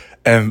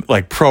 and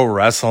like pro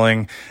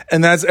wrestling.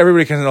 And that's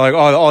everybody can like,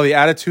 oh, the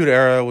Attitude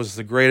Era was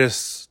the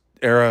greatest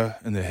era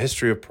in the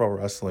history of pro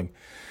wrestling.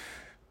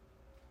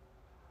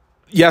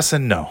 Yes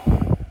and no.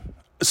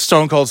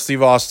 Stone Cold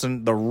Steve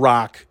Austin, The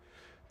Rock,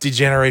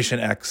 Degeneration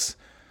X,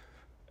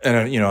 and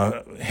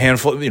a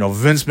handful,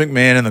 Vince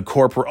McMahon and the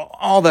corporate,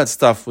 all that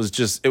stuff was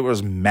just, it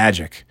was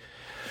magic.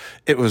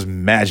 It was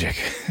magic.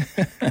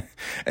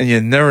 And you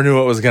never knew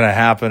what was going to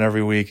happen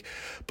every week.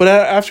 But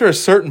after a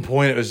certain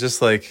point, it was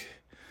just like,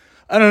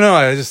 I don't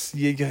know.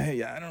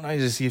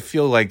 You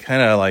feel like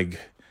kind of like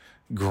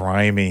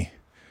grimy.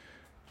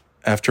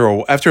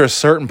 After a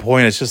certain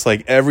point, it's just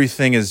like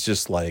everything is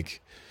just like,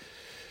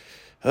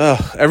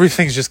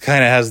 everything just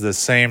kind of has the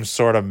same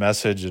sort of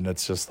message, and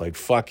it's just like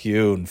fuck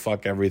you and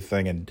fuck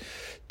everything and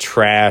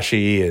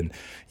trashy. And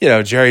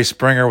Jerry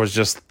Springer was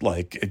just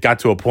like, it got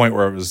to a point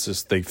where it was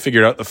just, they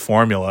figured out the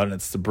formula, and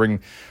it's to bring a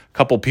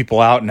couple people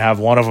out and have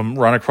one of them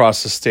run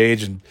across the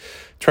stage and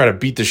try to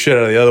beat the shit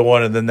out of the other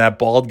one, and then that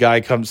bald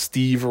guy comes,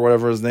 Steve or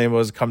whatever his name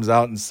was, comes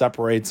out and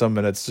separates them,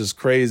 and it's just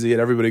crazy,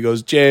 and everybody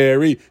goes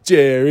Jerry,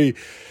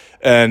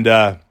 and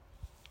there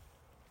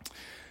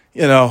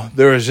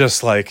was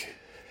just like.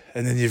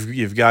 And then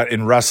you've got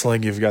in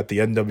wrestling, you've got the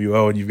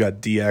NWO and you've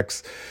got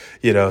DX,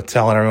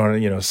 telling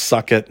everyone,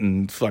 suck it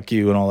and fuck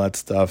you and all that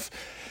stuff,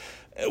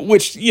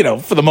 which,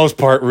 for the most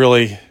part,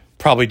 really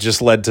probably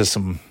just led to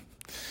some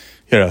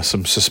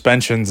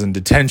suspensions and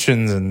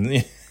detentions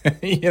and,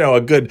 a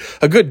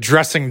good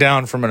dressing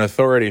down from an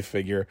authority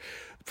figure.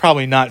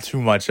 Probably not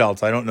too much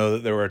else. I don't know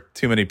that there were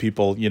too many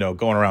people,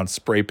 going around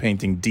spray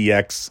painting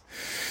DX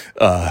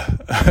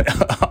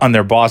on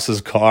their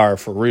boss's car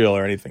for real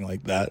or anything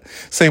like that.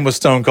 Same with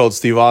Stone Cold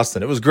Steve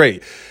Austin. It was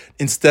great.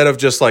 Instead of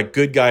just like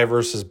good guy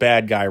versus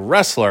bad guy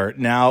wrestler,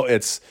 now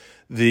it's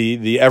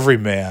the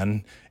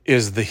everyman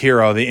is the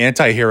hero. The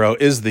anti-hero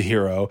is the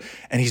hero.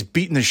 And he's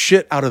beating the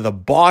shit out of the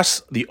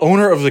boss, the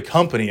owner of the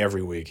company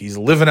every week. He's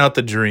living out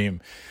the dream.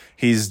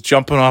 He's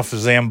jumping off of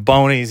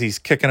Zambonis. He's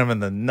kicking him in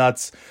the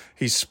nuts.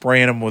 He's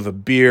spraying him with a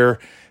beer.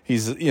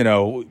 He's,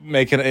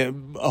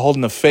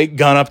 holding a fake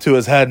gun up to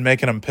his head,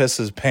 making him piss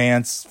his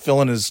pants,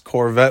 filling his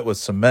Corvette with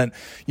cement.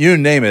 You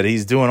name it.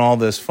 He's doing all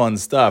this fun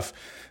stuff.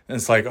 And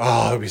it's like,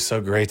 oh, it would be so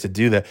great to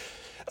do that.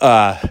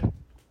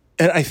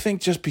 And I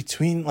think just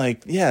between the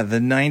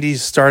 90s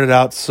started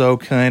out so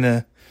kind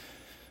of,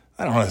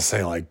 I don't want to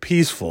say like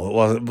peaceful. It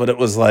wasn't, but it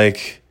was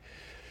like,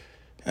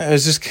 it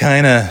was just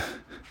kind of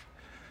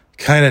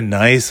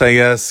nice, I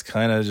guess,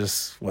 kind of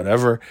just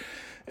whatever.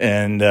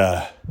 And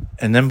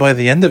then by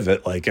the end of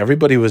it, like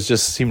everybody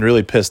seemed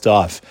really pissed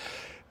off.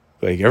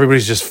 Like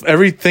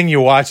everything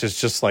you watch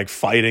is just like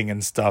fighting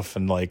and stuff.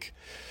 And like,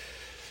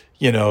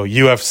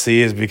 UFC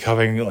is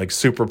becoming like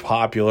super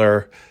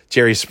popular.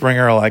 Jerry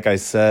Springer, like I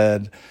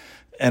said.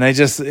 And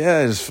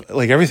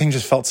like everything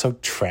just felt so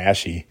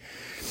trashy.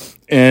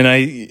 And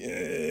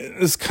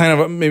it's kind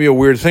of maybe a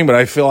weird thing, but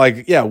I feel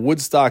like,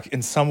 Woodstock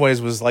in some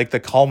ways was like the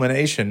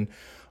culmination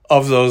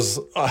of those,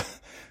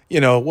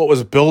 what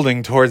was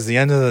building towards the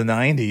end of the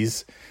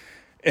 90s,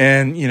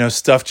 and,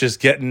 stuff just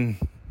getting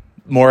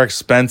more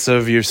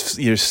expensive. You're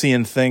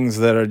seeing things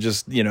that are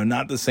just,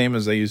 not the same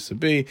as they used to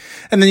be.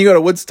 And then you go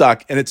to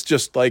Woodstock and it's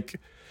just like,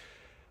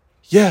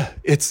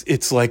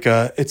 it's like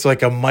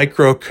a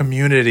micro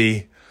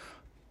community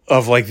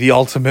of like the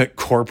ultimate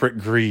corporate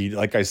greed.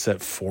 Like I said,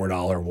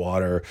 $4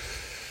 water.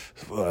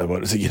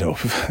 What is it? You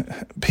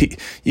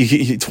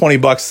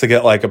 $20 to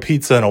get like a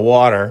pizza and a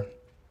water.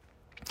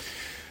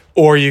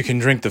 Or you can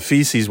drink the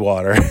feces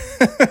water.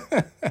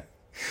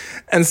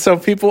 And so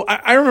people,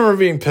 I remember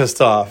being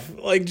pissed off.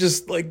 Like,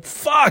 just like,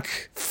 fuck,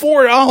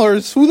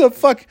 $4. Who the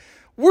fuck?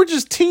 We're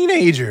just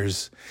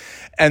teenagers.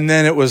 And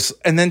then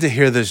to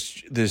hear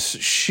this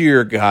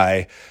sheer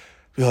guy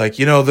be like,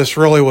 this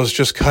really was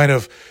just kind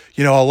of,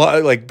 a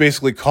lot, like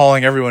basically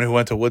calling everyone who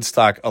went to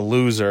Woodstock a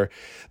loser.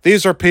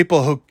 These are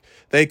people who,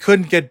 they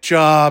couldn't get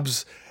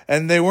jobs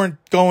and they weren't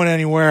going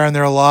anywhere in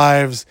their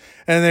lives.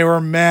 And they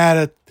were mad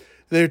at,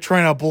 they're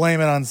trying to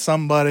blame it on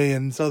somebody,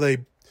 and so they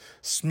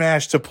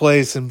smashed a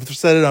place and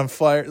set it on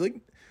fire. Like,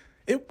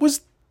 it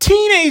was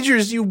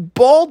teenagers, you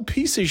bald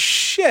piece of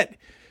shit.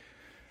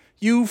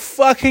 You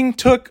fucking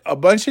took a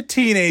bunch of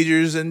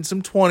teenagers and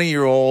some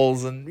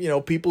 20-year-olds and,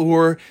 people who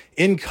were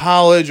in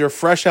college or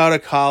fresh out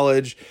of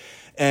college,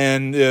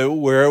 and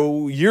where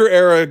your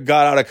era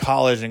got out of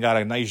college and got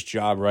a nice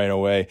job right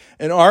away,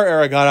 and our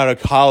era got out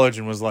of college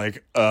and was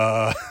like,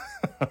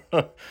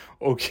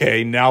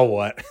 okay, now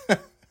what?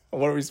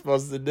 What are we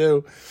supposed to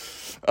do?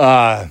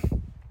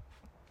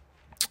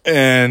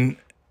 And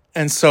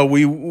so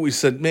we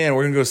said, man,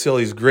 we're going to go see all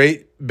these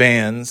great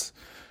bands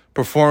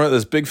perform at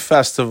this big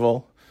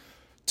festival.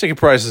 Ticket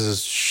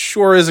prices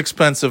sure is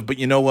expensive, but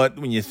you know what?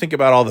 When you think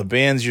about all the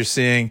bands you're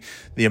seeing,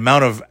 the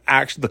amount of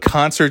the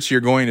concerts you're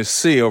going to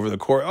see over the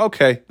course,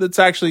 okay, that's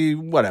actually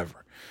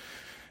whatever.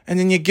 And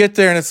then you get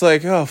there and it's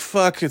like, oh,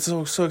 fuck, it's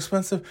so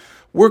expensive.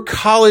 We're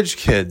college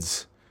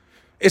kids.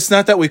 It's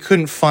not that we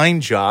couldn't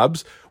find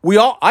jobs. We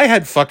all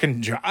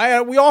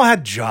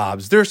had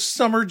jobs. There's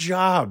summer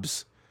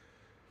jobs.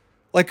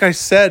 Like I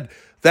said,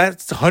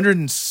 That's 100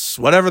 and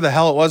whatever the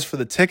hell it was for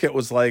the ticket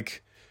was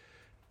like,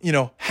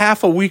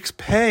 half a week's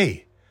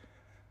pay.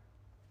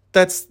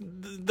 That's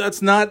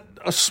not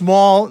a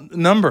small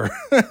number.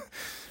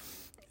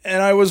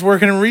 And I was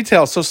working in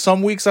retail. So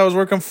some weeks I was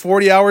working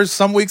 40 hours.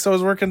 Some weeks I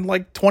was working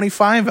like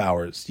 25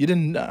 hours.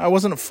 I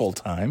wasn't full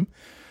time.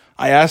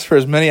 I asked for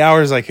as many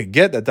hours as I could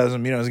get. That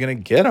doesn't mean I was going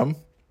to get them.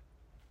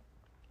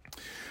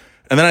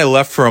 And then I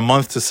left for a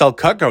month to sell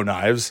Cutco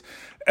knives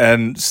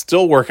and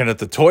still working at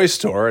the toy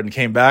store, and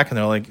came back and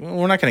they're like,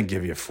 we're not going to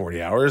give you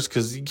 40 hours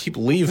because you keep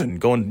leaving,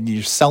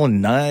 you're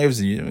selling knives.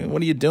 And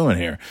what are you doing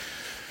here?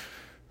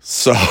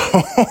 So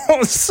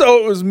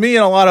it was me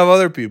and a lot of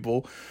other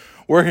people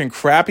working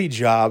crappy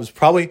jobs.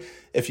 Probably,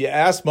 if you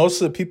ask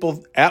most of the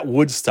people at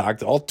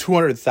Woodstock, all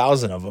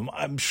 200,000 of them,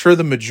 I'm sure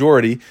the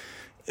majority,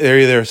 they're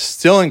either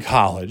still in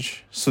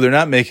college, so they're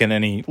not making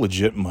any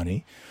legit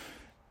money.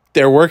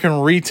 They're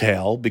working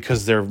retail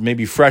because they're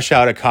maybe fresh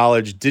out of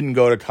college, didn't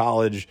go to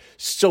college,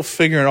 still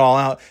figuring it all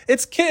out.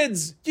 It's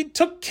kids. You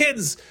took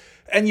kids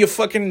and you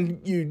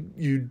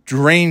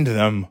drained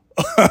them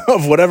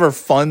of whatever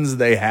funds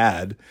they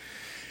had.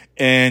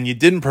 And you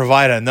didn't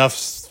provide enough,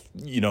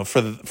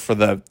 for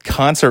the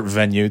concert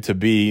venue to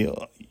be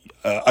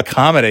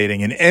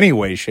accommodating in any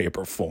way, shape,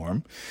 or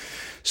form.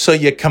 So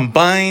you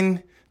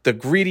combine the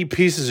greedy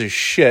pieces of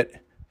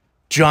shit,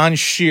 John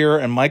Shear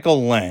and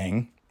Michael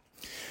Lang.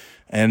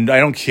 And I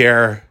don't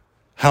care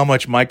how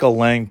much Michael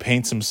Lang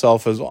paints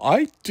himself as,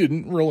 I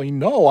didn't really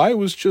know. I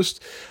was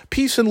just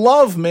peace and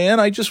love, man.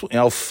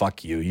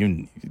 Fuck you.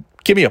 You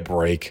give me a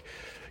break.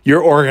 You're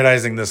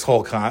organizing this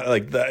whole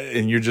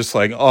and you're just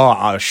like,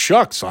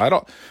 shucks.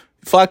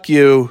 Fuck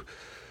you.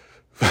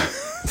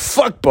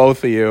 Fuck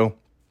both of you.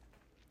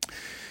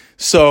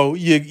 So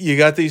you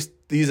got these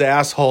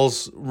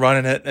assholes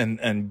running it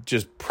and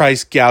just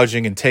price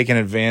gouging and taking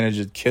advantage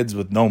of kids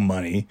with no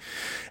money.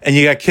 And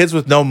you got kids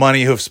with no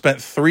money who have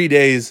spent 3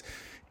 days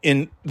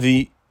in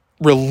the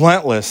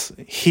relentless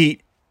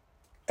heat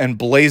and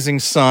blazing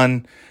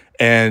sun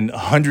and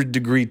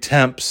 100-degree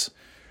temps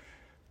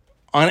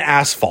on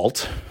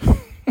asphalt.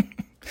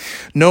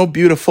 No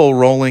beautiful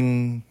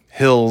rolling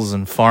hills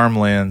and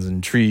farmlands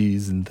and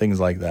trees and things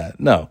like that.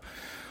 No.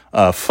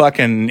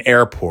 Fucking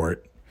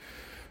airport.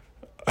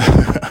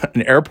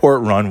 An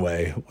airport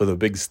runway with a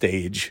big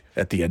stage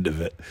at the end of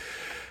it.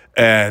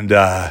 And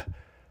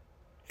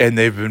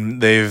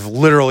they've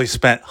literally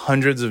spent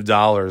hundreds of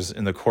dollars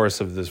in the course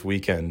of this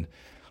weekend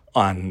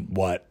on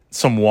what?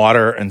 Some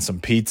water and some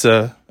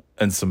pizza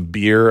and some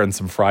beer and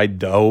some fried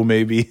dough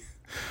maybe,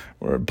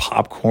 or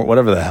popcorn,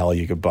 whatever the hell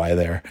you could buy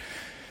there.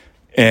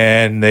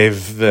 And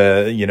they've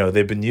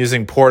been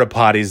using porta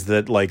potties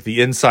that like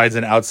the insides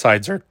and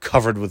outsides are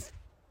covered with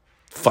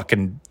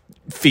fucking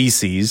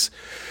feces.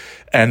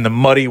 And the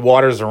muddy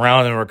waters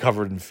around them are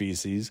covered in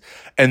feces.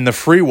 And the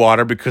free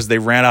water, because they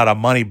ran out of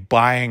money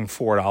buying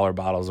 $4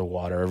 bottles of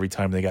water every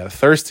time they got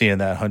thirsty in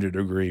that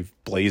 100-degree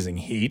blazing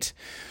heat.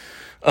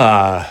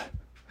 The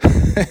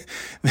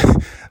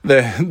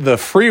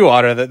free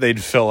water that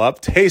they'd fill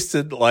up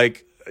tasted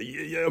like,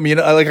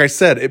 like I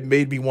said, it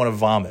made me want to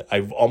vomit.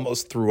 I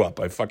almost threw up.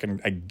 I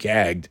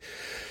gagged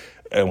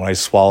when I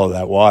swallowed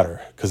that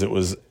water because it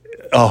was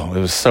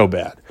so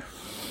bad.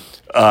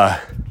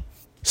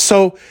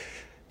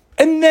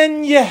 And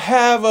then you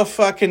have a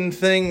fucking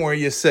thing where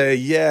you say,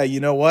 yeah,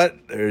 you know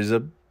what? There's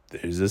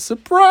a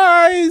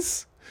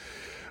surprise.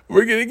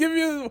 We're going to give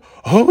you,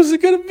 who's it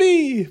going to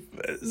be?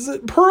 Is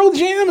it Pearl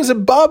Jam? Is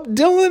it Bob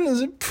Dylan? Is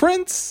it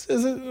Prince?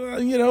 Is it,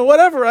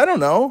 whatever. I don't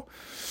know.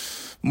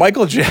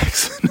 Michael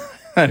Jackson.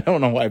 I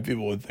don't know why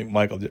people would think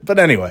Michael Jackson. But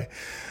anyway,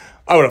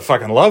 I would have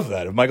fucking loved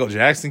that. If Michael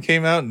Jackson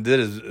came out and did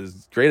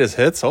his greatest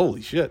hits,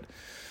 holy shit.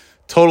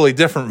 Totally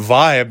different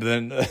vibe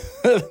than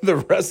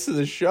the rest of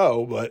the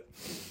show, but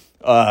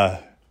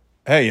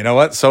hey, you know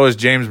what? So is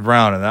James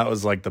Brown, and that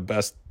was like the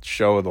best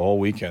show of the whole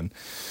weekend.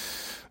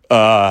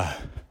 But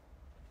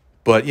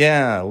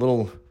yeah, a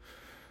little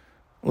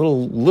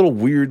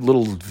weird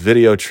little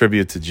video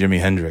tribute to Jimi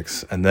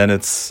Hendrix, and then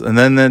it's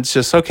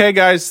just okay,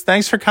 guys.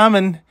 Thanks for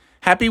coming.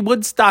 Happy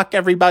Woodstock,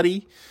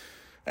 everybody.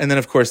 And then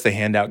of course they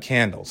hand out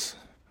candles.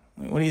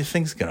 What do you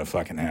think's gonna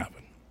fucking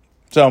happen?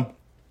 So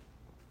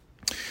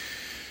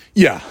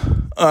yeah.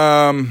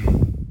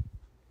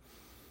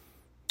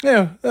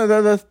 Yeah,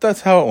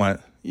 that's how it went.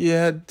 You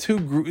had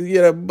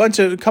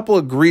a couple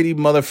of greedy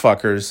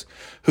motherfuckers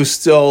who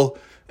still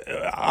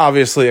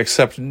obviously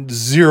accept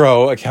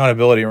zero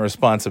accountability and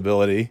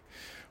responsibility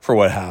for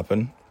what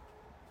happened.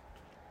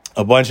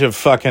 A bunch of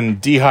fucking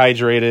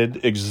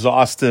dehydrated,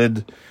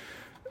 exhausted,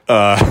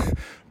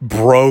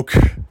 broke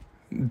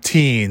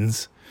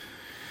teens.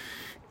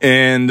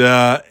 And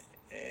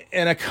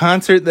a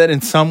concert that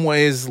in some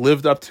ways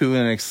lived up to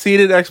and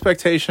exceeded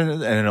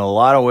expectations, and in a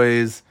lot of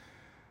ways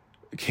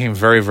came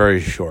very, very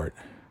short.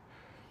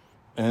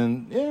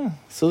 And yeah,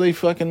 so they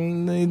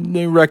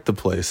wrecked the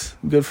place.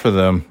 Good for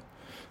them.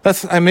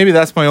 Maybe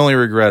that's my only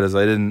regret is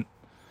I didn't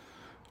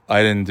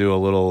do a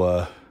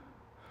little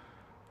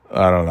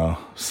I don't know,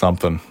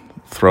 something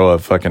throw a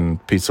fucking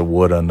piece of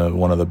wood on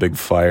one of the big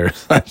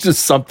fires.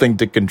 Just something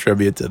to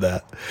contribute to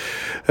that.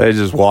 I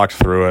just walked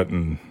through it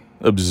and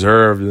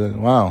observed.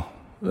 Wow,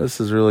 this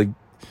has really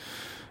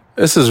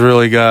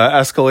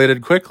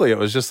escalated quickly. It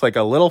was just like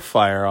a little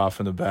fire off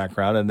in the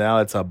background, and now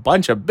it's a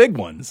bunch of big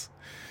ones.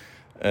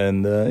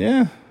 And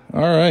yeah,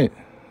 all right,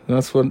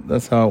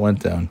 that's how it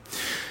went down.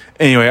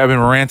 Anyway, I've been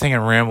ranting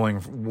and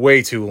rambling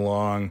way too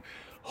long.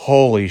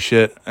 Holy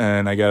shit!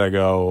 And I gotta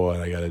go.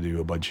 And I gotta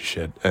do a bunch of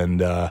shit. And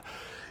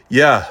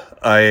yeah,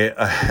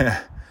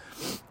 I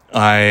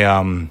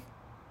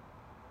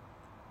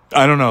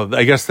don't know.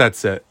 I guess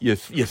that's it. You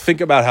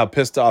think about how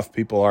pissed off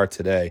people are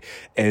today,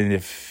 and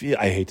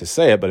I hate to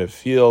say it, but it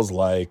feels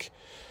like,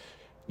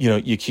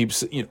 you keep,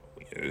 a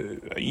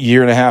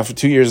year and a half,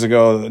 2 years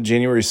ago,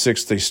 January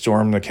 6th, they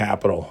stormed the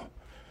Capitol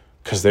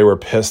because they were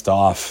pissed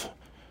off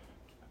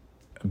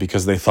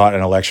because they thought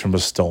an election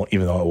was stolen,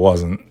 even though it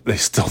wasn't. They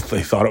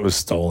thought it was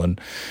stolen,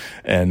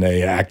 and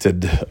they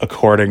acted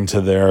according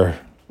to their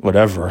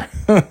whatever,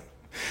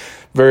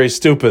 very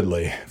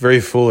stupidly, very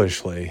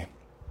foolishly.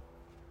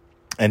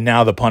 And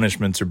now the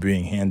punishments are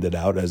being handed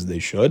out as they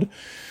should.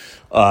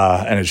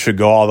 And it should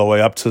go all the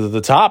way up to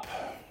the top.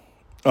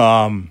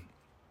 And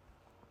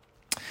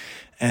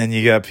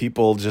you got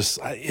people just,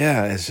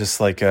 it's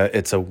just like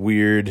it's a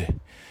weird,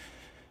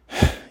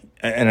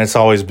 and it's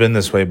always been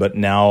this way, but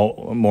now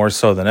more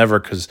so than ever,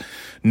 because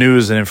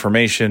news and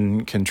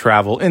information can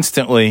travel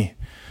instantly.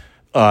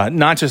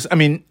 Not just,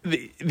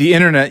 the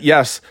internet,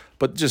 yes,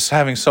 but just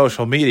having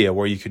social media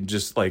where you can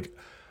just like,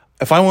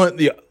 if I want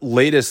the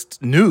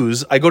latest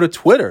news, I go to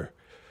Twitter,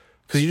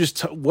 because you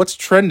just what's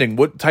trending.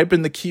 Type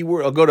in the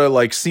keyword. I'll go to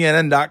like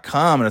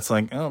CNN.com, and it's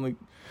like, oh,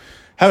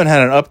 haven't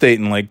had an update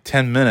in like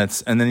 10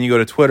 minutes, and then you go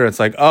to Twitter. It's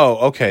like, oh,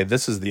 okay,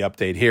 this is the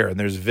update here, and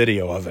there's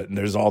video of it, and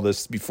there's all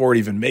this before it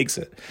even makes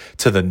it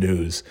to the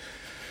news.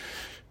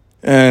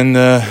 And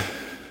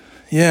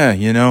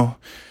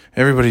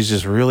everybody's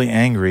just really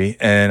angry,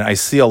 and I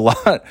see a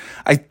lot.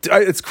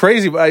 It's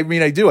crazy, but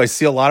I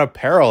see a lot of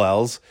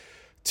parallels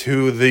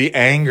to the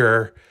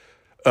anger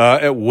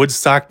at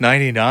Woodstock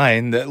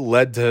 99 that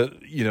led to,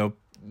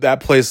 that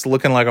place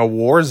looking like a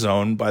war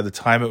zone by the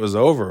time it was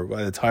over,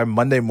 by the time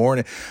Monday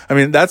morning.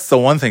 That's the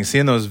one thing,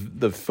 seeing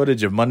the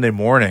footage of Monday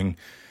morning,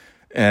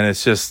 and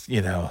it's just,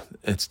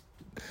 it's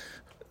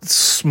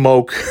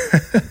smoke,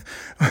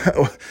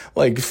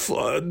 like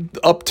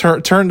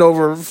turned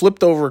over,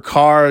 flipped over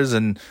cars,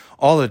 and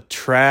all the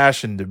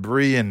trash and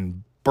debris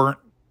and burnt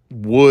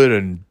wood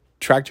and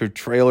tractor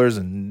trailers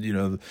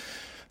and,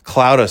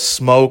 cloud of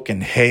smoke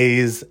and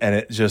haze, and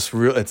it just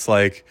it's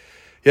like,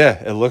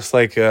 it looks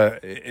like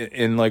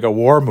in like a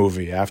war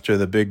movie after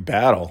the big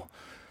battle.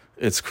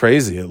 It's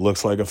crazy. It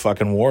looks like a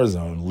fucking war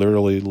zone.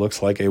 Literally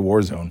looks like a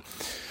war zone.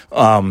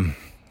 It's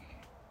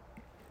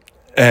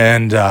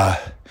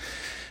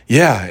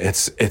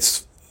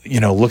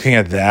looking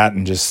at that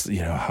and just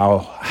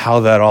how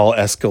that all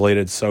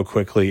escalated so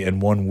quickly in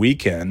one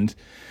weekend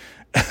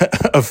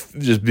of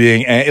just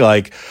being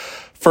like,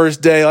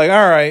 first day, like,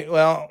 all right,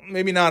 well,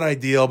 maybe not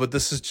ideal, but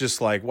this is just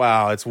like,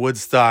 wow, it's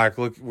Woodstock.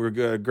 Look,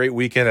 we're a great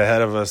weekend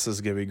ahead of us. This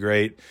is going to be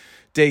great.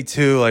 Day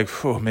 2,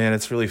 like, oh, man,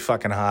 it's really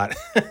fucking hot.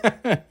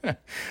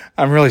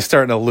 I'm really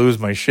starting to lose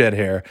my shit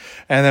here.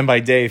 And then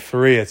by day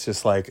 3, it's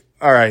just like,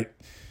 all right,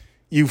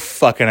 you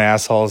fucking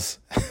assholes.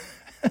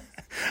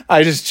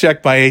 I just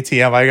checked my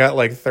ATM. I got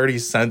like 30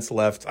 cents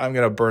left. I'm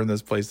going to burn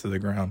this place to the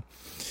ground.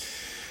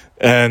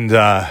 And,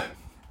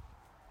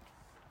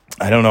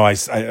 I don't know. I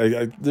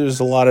there's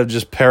a lot of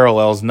just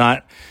parallels,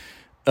 not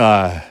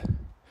in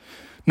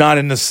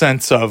the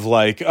sense of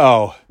like,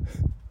 oh,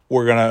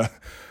 we're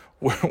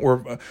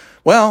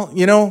well,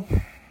 it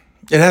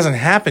hasn't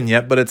happened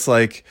yet, but it's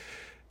like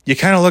you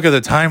kind of look at the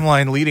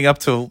timeline leading up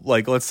to,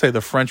 like, let's say the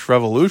French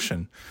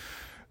Revolution,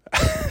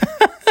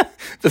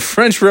 the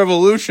French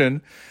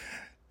Revolution,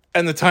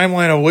 and the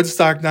timeline of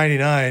Woodstock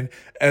 99,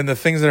 and the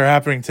things that are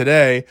happening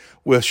today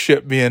with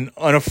shit being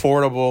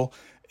unaffordable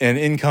and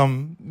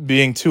income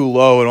being too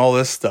low and all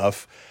this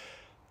stuff.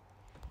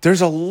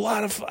 There's a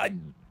lot of,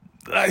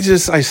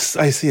 I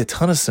see a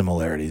ton of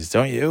similarities,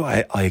 don't you?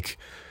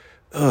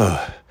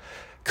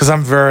 Because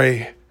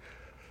I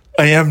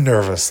am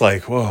nervous.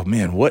 Like, whoa,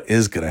 man, what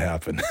is going to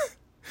happen?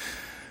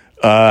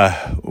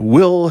 I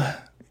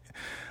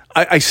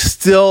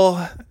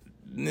still,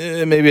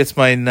 maybe it's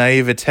my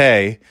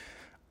naivete,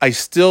 I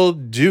still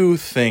do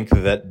think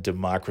that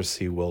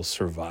democracy will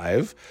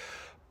survive,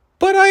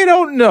 but I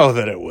don't know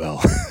that it will.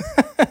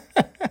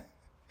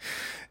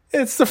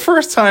 It's the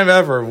first time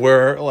ever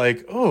where,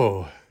 like,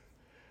 oh,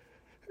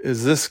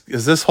 is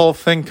this whole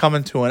thing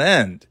coming to an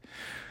end?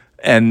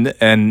 And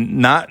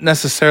not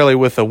necessarily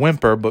with a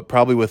whimper, but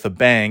probably with a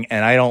bang.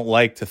 And I don't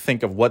like to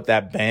think of what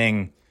that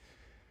bang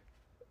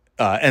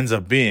ends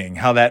up being,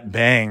 how that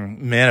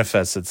bang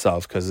manifests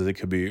itself, because it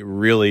could be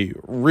really,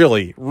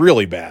 really,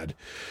 really bad.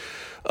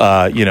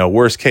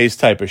 Worst case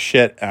type of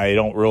shit. I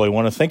don't really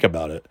want to think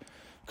about it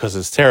because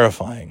it's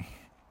terrifying.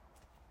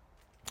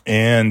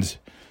 And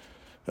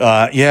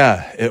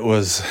it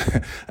was,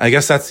 I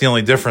guess that's the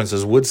only difference,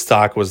 is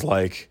Woodstock was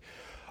like,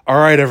 all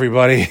right,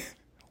 everybody,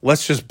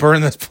 let's just burn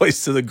this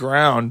place to the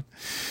ground.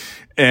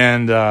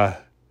 And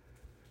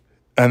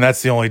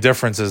that's the only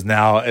difference is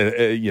now,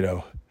 you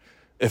know,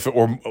 if it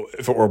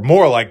were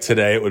more like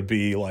today, it would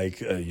be like,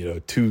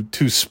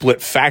 two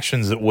split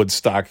factions at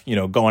Woodstock, you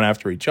know, going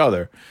after each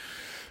other.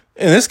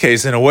 In this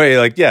case, in a way,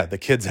 like, yeah, the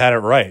kids had it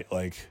right.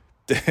 Like,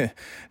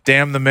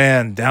 damn the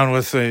man, down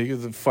with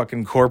the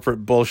fucking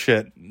corporate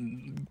bullshit,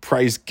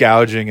 price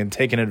gouging and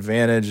taking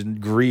advantage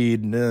and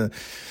greed. And,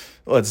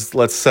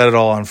 let's set it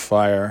all on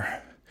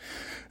fire.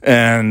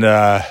 And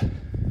by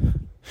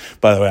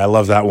the way, I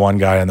love that one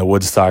guy in the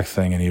Woodstock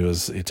thing, and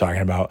he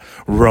talking about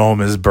Rome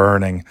is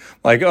burning.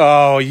 Like,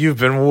 oh, you've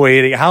been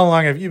waiting. How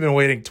long have you been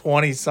waiting?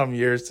 20 some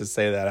years to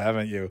say that,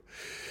 haven't you?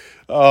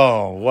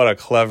 Oh, what a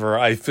clever.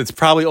 It's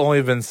probably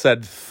only been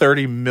said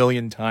 30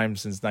 million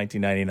times since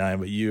 1999,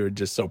 but you're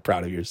just so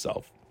proud of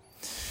yourself.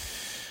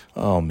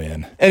 Oh,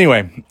 man.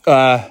 Anyway,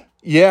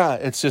 yeah,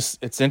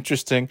 it's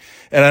interesting.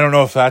 And I don't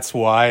know if that's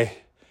why,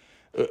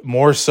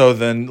 more so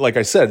than, like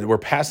I said, we're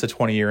past the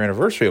 20-year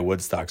anniversary of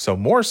Woodstock. So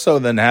more so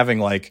than having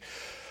like,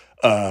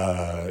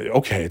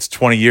 okay, it's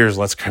 20 years,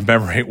 let's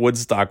commemorate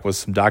Woodstock with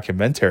some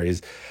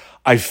documentaries.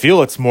 I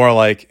feel it's more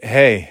like,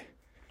 hey,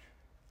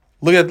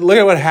 look at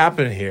what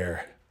happened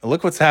here.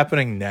 Look what's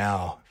happening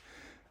now.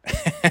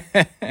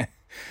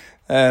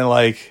 And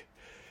like,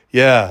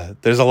 yeah,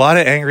 there's a lot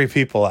of angry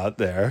people out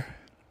there.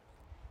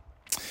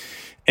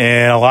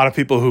 And a lot of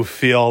people who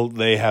feel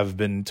they have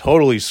been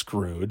totally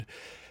screwed.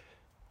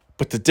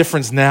 But the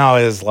difference now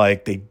is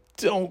like they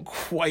don't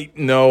quite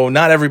know.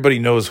 Not everybody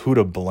knows who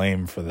to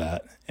blame for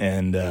that.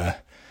 And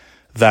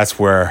that's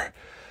where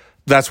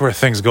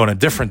things go in a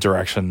different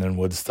direction than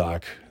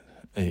Woodstock,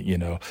 you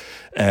know.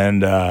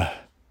 And I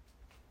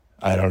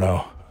don't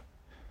know.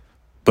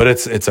 But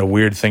it's a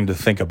weird thing to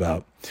think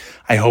about.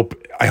 I hope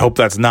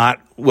that's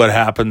not what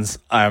happens.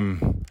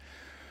 I'm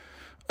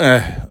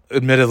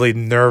admittedly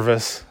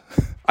nervous.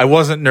 I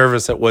wasn't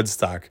nervous at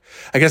Woodstock.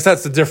 I guess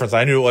that's the difference.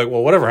 I knew, like,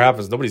 well, whatever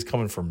happens, nobody's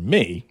coming for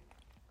me.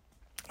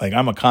 Like,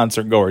 I'm a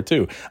concert goer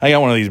too. I got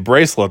one of these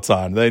bracelets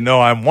on. They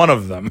know I'm one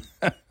of them.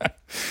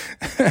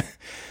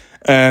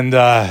 And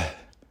yeah,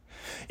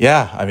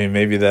 I mean,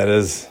 maybe that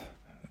is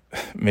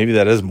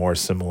more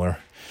similar.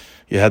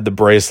 You had the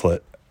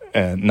bracelet,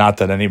 and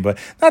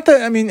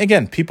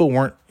again, people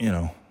weren't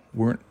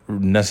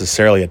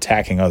necessarily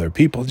attacking other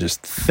people,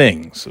 just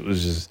things. It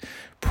was just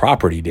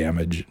property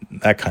damage,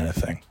 that kind of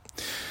thing.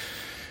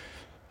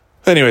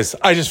 Anyways,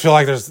 I just feel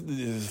like there's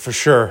for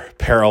sure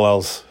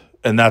parallels,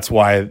 and that's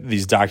why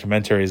these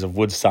documentaries of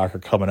Woodstock are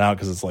coming out,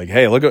 because it's like,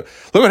 hey, look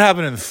what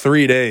happened in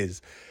 3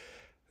 days.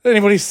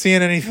 Anybody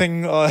seeing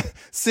anything,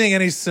 seeing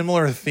any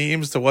similar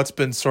themes to what's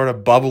been sort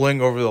of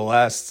bubbling over the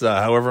last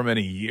however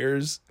many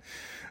years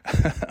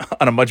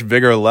on a much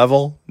bigger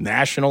level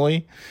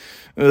nationally?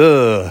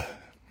 I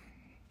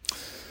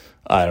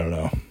don't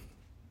know.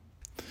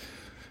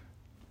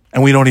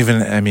 And we don't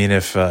even, I mean,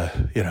 if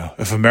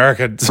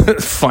America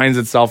finds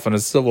itself in a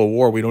civil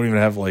war, we don't even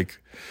have, like,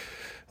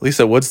 at least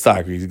at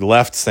Woodstock, we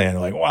left saying,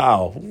 like,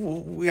 wow,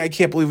 I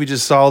can't believe we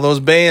just saw those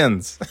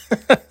bands.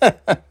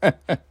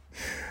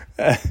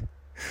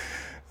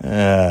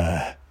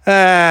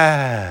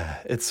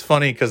 It's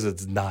funny because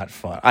it's not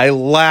fun. I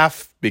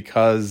laugh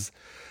because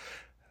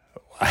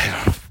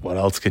what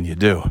else can you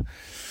do?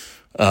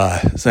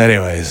 So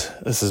anyways,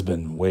 this has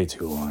been way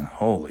too long.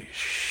 Holy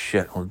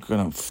shit, we're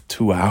gonna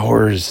 2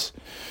 hours.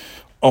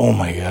 Oh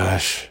my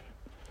gosh.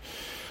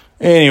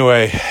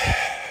 Anyway,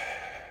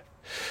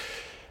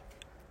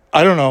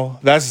 I don't know.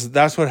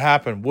 That's what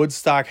happened.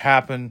 Woodstock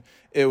happened.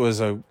 It was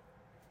a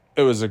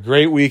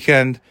great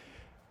weekend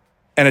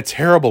and a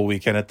terrible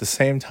weekend at the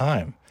same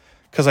time,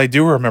 because I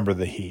do remember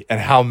the heat and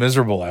how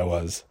miserable I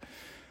was.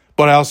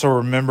 But I also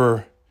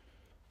remember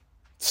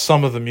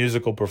some of the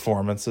musical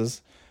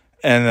performances,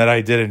 and that I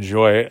did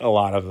enjoy a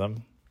lot of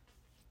them.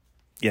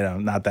 You know,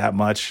 not that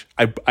much.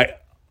 I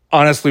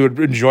honestly would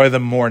enjoy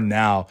them more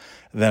now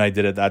than I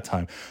did at that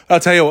time. I'll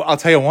tell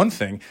you one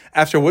thing.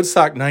 After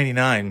Woodstock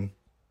 99,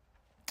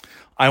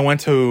 I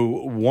went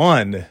to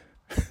one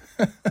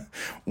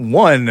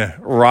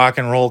rock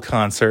and roll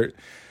concert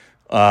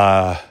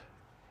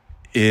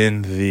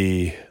in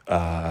the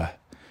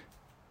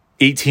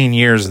 18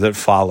 years that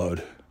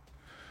followed.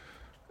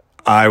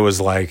 I was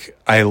like,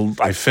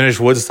 I finished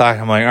Woodstock.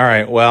 I'm like, all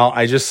right, well,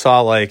 I just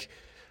saw like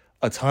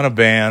a ton of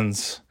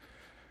bands,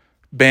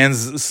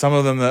 some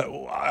of them that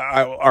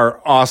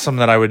are awesome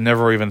that I would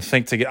never even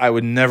think to get. I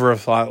would never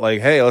have thought, like,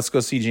 hey, let's go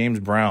see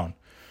James Brown,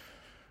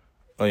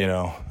 you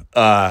know.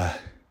 And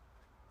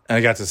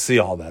I got to see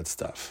all that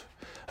stuff.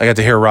 I got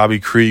to hear Robbie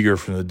Krieger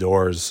from The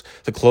Doors,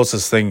 the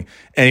closest thing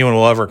anyone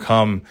will ever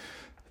come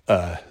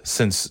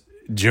since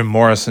Jim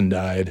Morrison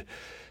died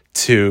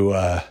to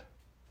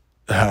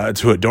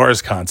a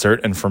Doors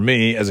concert. And for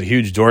me, as a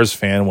huge Doors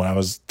fan, when I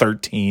was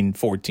 13,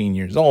 14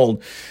 years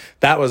old,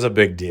 that was a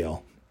big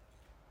deal.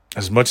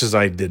 As much as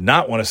I did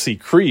not want to see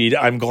Creed,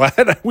 I'm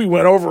glad we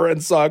went over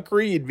and saw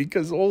Creed,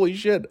 because holy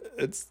shit,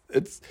 it's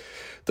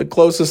the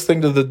closest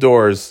thing to the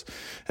Doors.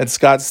 And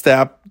Scott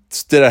Stapp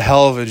did a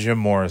hell of a Jim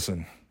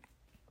Morrison.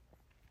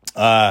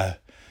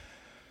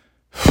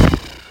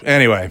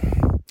 Anyway,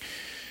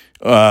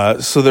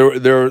 so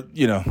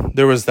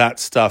there was that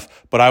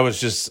stuff, but I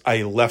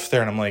left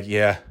there and I'm like,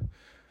 yeah,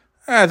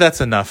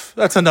 that's enough.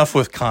 That's enough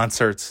with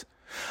concerts.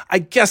 I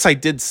guess I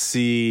did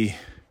see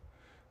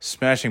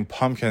Smashing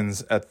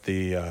Pumpkins at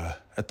the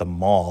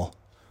mall.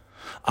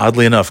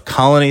 Oddly enough,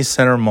 Colony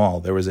Center Mall.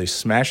 There was a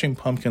Smashing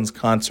Pumpkins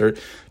concert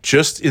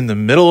just in the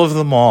middle of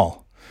the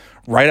mall,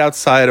 right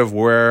outside of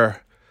KB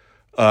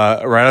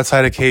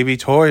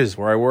Toys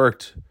where I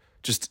worked.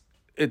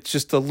 It's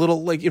just a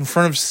little, like, in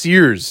front of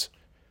Sears.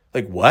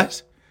 Like,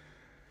 what?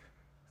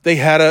 They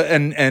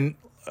had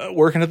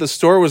working at the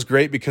store was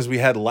great because we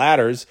had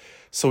ladders,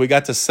 so we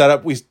got to set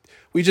up.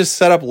 We just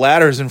set up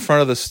ladders in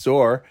front of the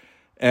store,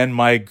 and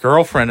my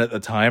girlfriend at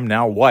the time,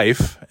 now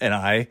wife, and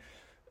I,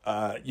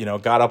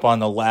 got up on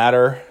the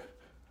ladder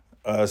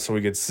so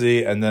we could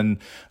see, and then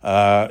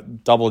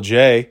Double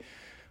J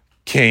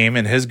came,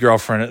 and his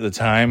girlfriend at the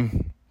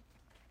time,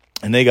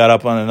 and they got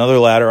up on another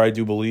ladder, I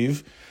do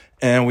believe,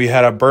 and we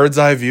had a bird's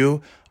eye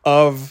view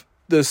of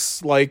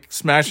this, like,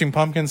 Smashing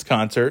Pumpkins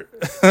concert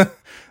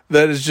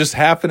that is just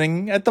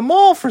happening at the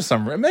mall for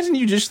some reason. Imagine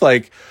you just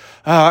like,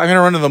 I'm gonna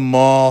run to the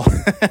mall.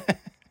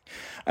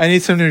 I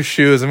need some new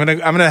shoes. I'm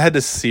gonna head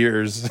to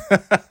Sears.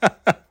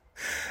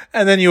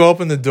 And then you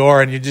open the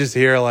door and you just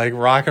hear, like,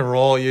 rock and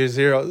roll. You just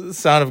hear the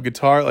sound of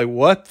guitar. Like,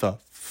 what the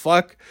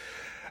fuck?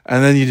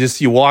 And then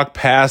you walk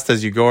past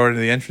as you go into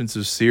the entrance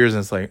of Sears,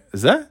 and it's like,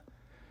 is that?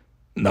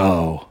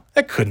 No,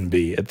 that couldn't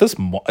be at this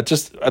mall.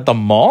 Just at the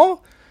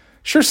mall?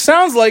 Sure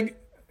sounds like,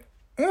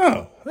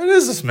 oh, it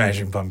is the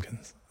Smashing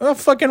Pumpkins. Oh,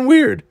 fucking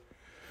weird.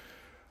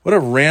 What a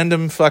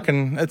random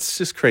fucking, it's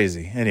just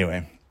crazy.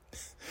 Anyway,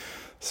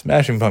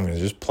 Smashing Pumpkins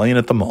just playing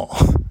at the mall.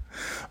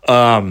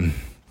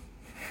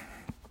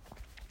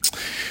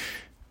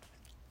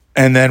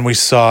 And then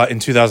in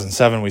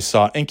 2007, we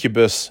saw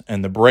Incubus,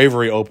 and the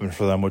Bravery opened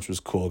for them, which was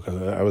cool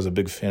because I was a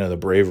big fan of the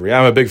Bravery.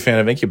 I'm a big fan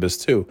of Incubus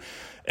too.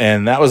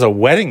 And that was a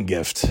wedding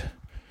gift.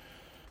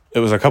 It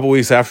was a couple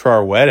weeks after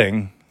our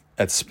wedding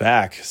at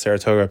SPAC,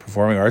 Saratoga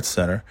Performing Arts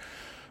Center.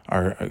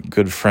 Our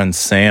good friend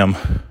Sam,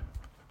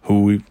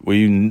 who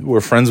we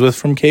were friends with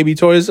from KB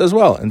Toys as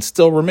well, and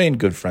still remain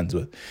good friends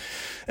with.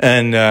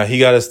 And he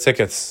got us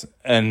tickets,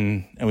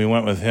 and we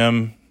went with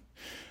him.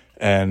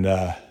 And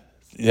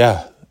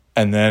yeah.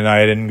 And then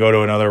I didn't go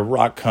to another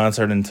rock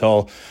concert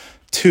until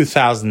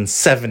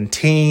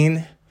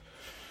 2017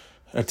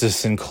 at the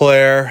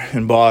Sinclair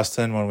in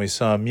Boston when we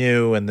saw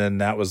Mew. And then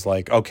that was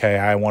like, okay,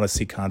 I want to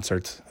see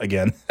concerts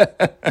again.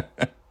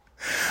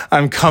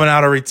 I'm coming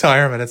out of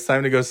retirement. It's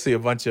time to go see a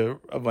bunch of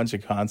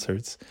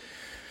concerts.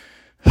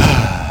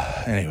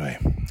 Anyway,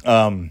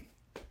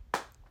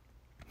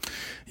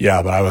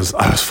 yeah, but I was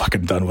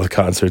fucking done with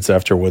concerts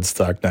after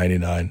Woodstock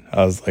 99.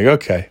 I was like,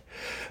 okay,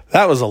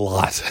 that was a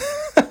lot.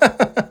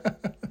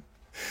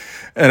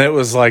 And it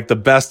was like the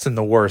best and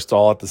the worst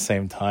all at the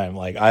same time.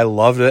 Like, I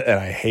loved it and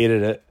I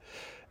hated it,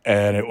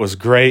 and it was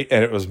great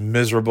and it was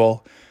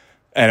miserable,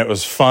 and it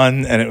was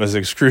fun and it was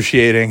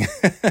excruciating.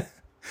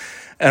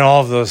 And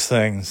all of those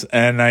things.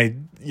 And I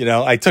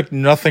took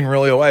nothing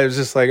really away. It was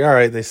just like, all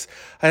right,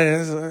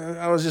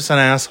 I was just an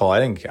asshole.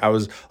 I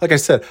was, like I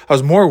said, I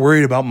was more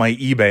worried about my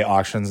eBay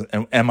auctions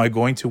and am I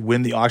going to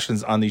win the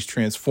auctions on these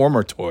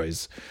Transformer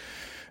toys?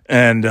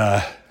 And,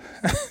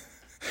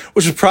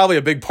 which is probably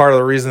a big part of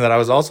the reason that I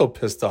was also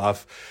pissed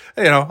off.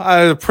 I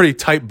had a pretty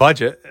tight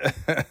budget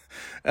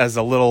as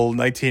a little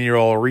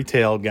 19-year-old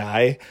retail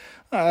guy,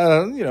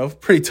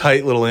 pretty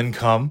tight little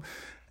income.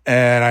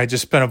 And I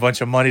just spent a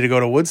bunch of money to go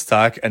to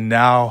Woodstock, and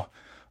now,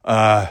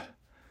 I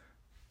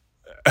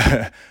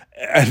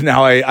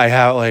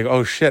have like,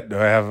 oh shit,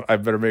 I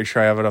better make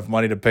sure I have enough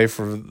money to pay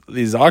for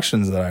these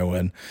auctions that I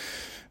win.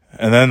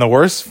 And then the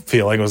worst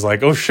feeling was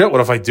like, oh shit,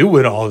 what if I do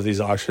win all of these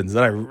auctions?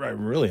 Then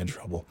I'm really in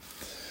trouble.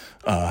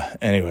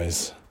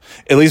 Anyways,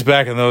 at least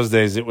back in those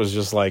days, it was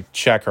just like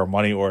check or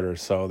money order.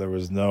 So there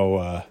was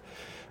no, it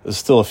was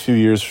still a few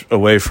years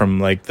away from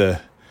like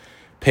the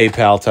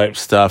PayPal type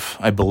stuff,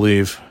 I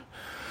believe.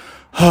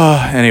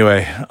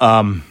 Anyway,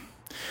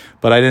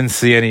 but I didn't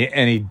see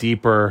any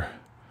deeper,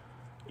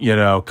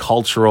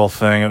 cultural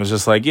thing. It was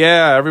just like,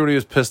 yeah, everybody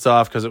was pissed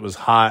off because it was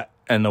hot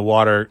and the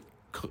water,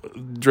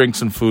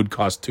 drinks and food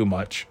cost too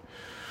much.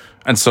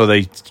 And so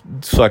they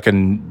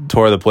fucking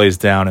tore the place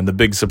down, and the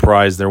big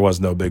surprise, there was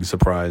no big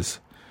surprise.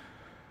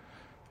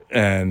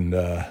 And,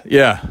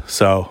 yeah,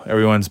 so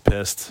everyone's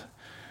pissed.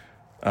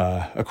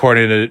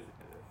 According to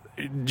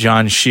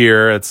John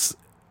Shear, it's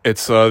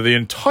the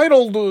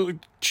entitled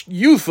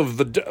youth of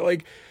the,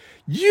 like,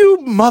 you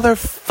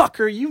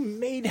motherfucker, you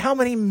made how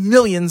many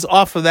millions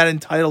off of that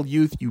entitled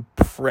youth, you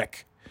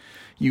prick.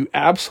 You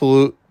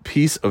absolute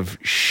piece of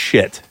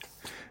shit.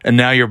 And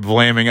now you're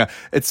blaming,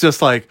 it's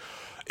just like,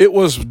 it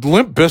was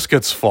Limp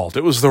Bizkit's fault.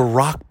 It was the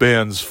rock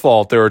band's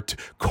fault.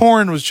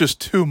 Korn was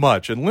just too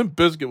much, and Limp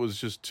Bizkit was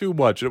just too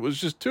much. It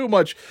was just too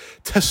much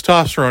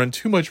testosterone and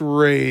too much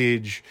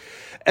rage.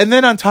 And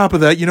then on top of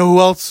that, you know who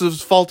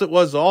else's fault it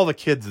was? All the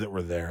kids that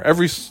were there.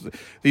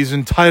 These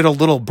entitled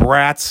little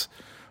brats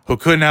who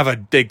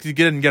they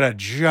didn't get a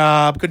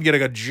job, couldn't get a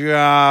good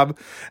job,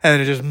 and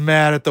they're just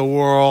mad at the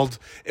world.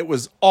 It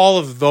was all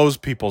of those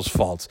people's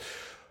faults.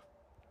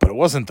 But it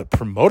wasn't the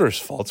promoters'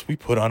 faults. We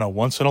put on a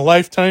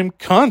once-in-a-lifetime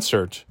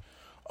concert,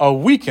 a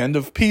weekend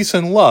of peace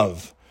and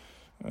love.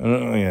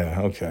 Yeah,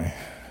 okay.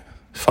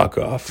 Fuck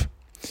off.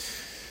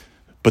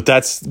 But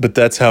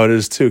that's how it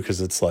is, too,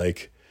 because it's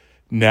like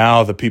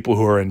now the people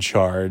who are in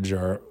charge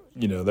are,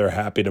 they're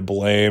happy to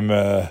blame,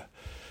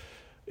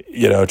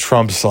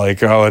 Trump's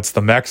like, oh, it's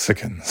the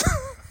Mexicans.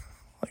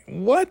 Like,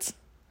 what?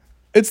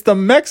 It's the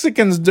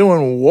Mexicans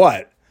doing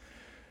what?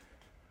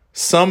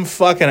 Some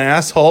fucking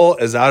asshole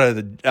is out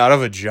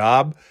of a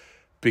job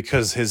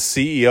because his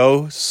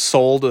CEO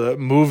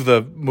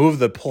moved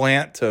the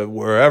plant to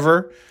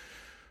wherever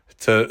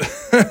to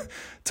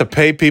to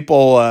pay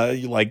people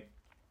like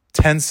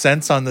 10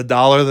 cents on the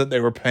dollar that they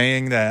were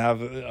paying to have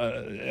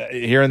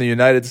here in the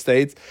United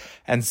States,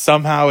 and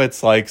somehow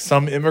it's like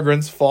some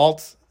immigrant's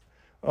fault.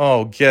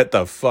 Oh, get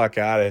the fuck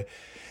out of it.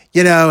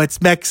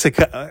 It's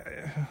Mexico.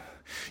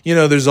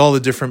 There's all the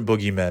different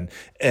boogeymen,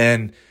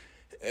 and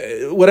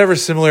whatever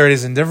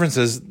similarities and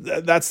differences,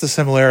 that's the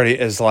similarity,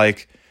 is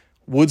like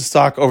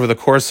Woodstock over the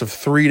course of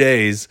 3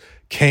 days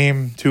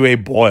came to a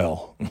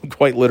boil.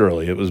 Quite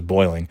literally, it was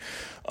boiling.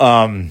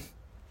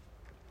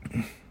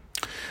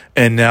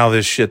 And now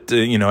this shit,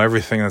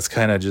 everything that's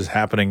kind of just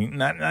happening,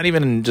 not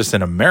even just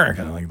in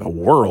America, like the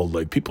world,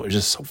 like people are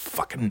just so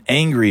fucking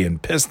angry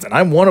and pissed, and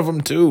I'm one of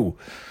them too.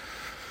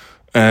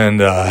 And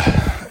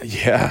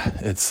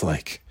it's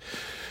like,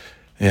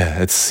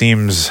 it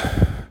seems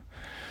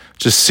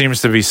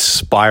to be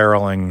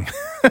spiraling.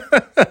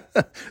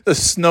 The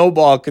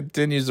snowball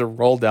continues to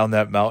roll down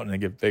that mountain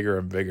and get bigger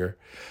and bigger.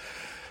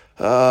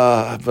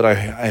 But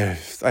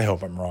I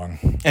hope I'm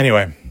wrong.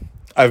 Anyway,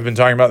 I've been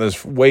talking about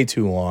this way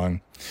too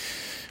long.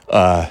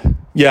 And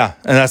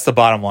that's the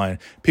bottom line.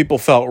 People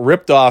felt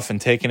ripped off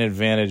and taken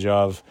advantage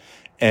of,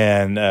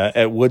 and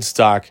at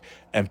Woodstock,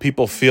 and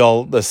people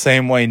feel the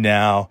same way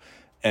now.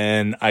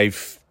 And I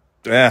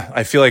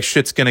feel like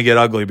shit's gonna get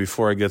ugly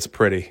before it gets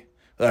pretty.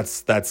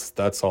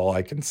 That's all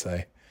I can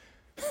say.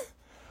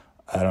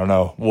 I don't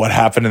know what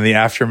happened in the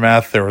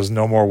aftermath. There was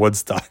no more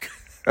Woodstock.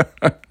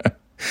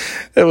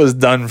 It was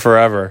done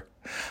forever.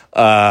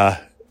 I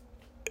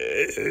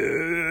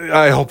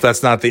hope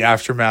that's not the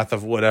aftermath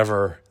of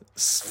whatever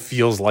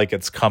feels like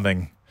it's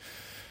coming.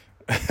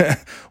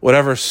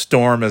 Whatever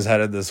storm is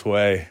headed this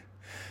way,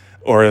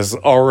 or is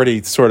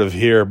already sort of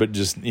here, but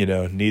just,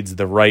 needs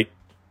the right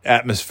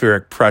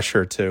atmospheric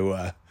pressure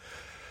to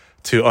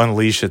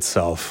unleash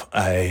itself.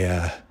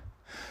 I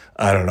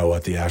don't know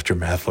what the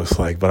aftermath looks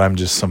like, but I'm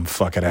just some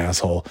fucking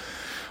asshole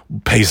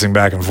pacing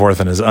back and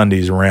forth in his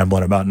undies,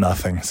 rambling about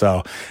nothing.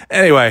 So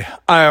anyway,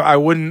 I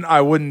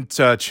wouldn't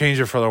change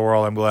it for the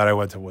world. I'm glad I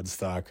went to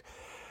Woodstock,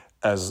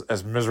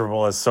 as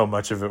miserable as so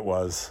much of it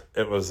was.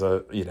 It was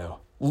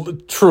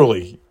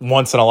truly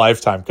once in a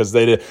lifetime, because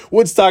they did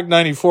Woodstock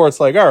 94. It's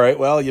like, all right,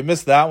 well, you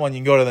missed that one, you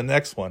can go to the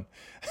next one.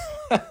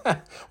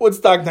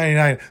 Woodstock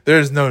 99,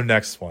 there's no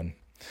next one.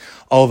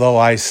 Although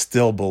I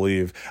still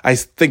believe, I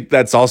think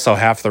that's also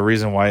half the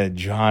reason why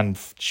John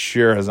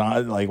Shear is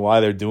on, like,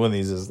 why they're doing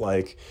these, is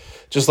like,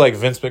 just like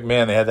Vince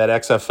McMahon, they had that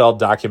XFL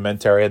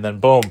documentary, and then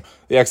boom,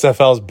 the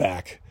XFL's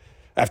back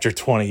after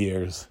 20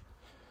 years.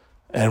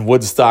 And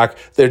Woodstock,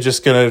 they're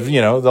just going to,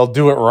 they'll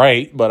do it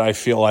right, but I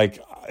feel like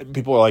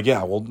people are like,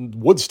 yeah, well,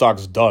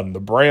 Woodstock's done. The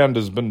brand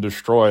has been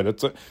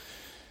destroyed.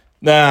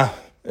 No.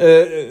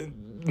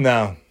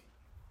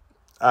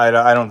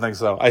 I don't think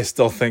so. I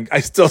still say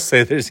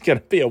there's going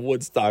to be a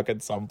Woodstock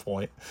at some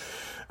point.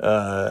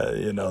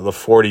 The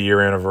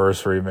 40-year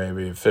anniversary,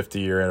 maybe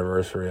 50-year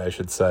anniversary, I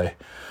should say.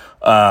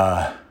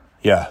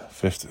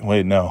 50.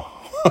 Wait, no.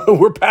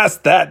 We're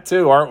past that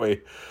too, aren't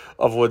we?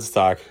 Of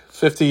Woodstock.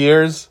 50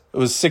 years? It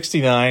was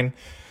 69,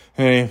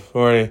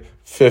 40,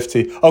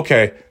 50.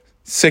 Okay.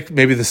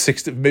 Maybe the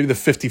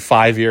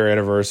 55-year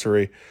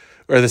anniversary,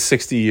 or the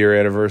 60-year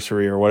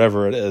anniversary, or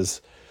whatever it is.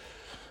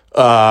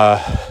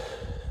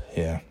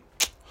 Yeah.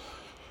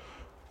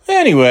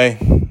 Anyway,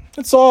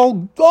 it's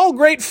all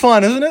great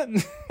fun,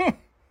 isn't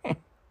it?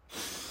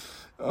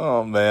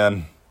 Oh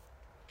man.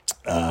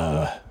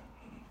 But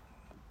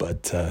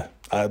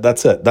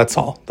that's it. That's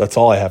all. That's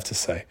all I have to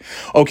say.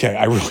 Okay,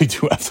 I really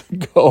do have to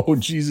go.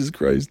 Jesus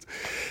Christ.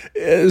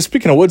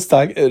 Speaking of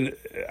Woodstock,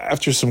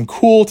 after some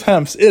cool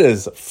temps, it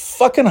is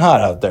fucking hot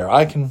out there.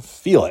 I can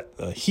feel it.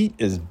 The heat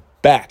is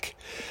back.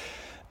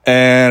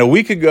 And a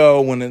week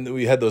ago, when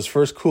we had those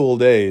first cool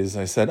days,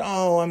 I said,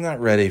 I'm not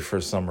ready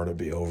for summer to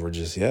be over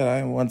just yet.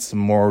 I want some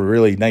more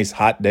really nice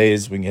hot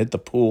days. We can hit the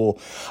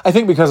pool. I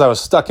think because I was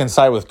stuck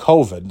inside with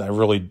COVID, I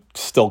really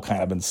still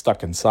kind of been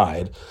stuck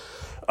inside,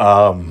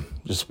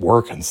 just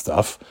work and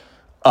stuff.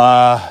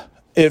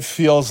 It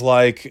feels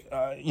like,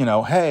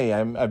 hey,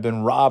 I've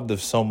been robbed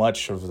of so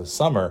much of the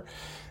summer.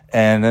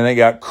 And then it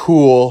got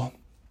cool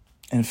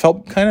and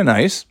felt kind of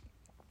nice.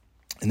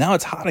 And now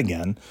it's hot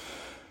again.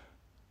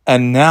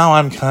 And now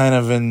I'm kind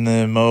of in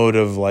the mode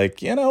of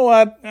like, you know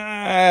what?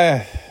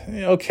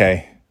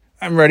 Okay,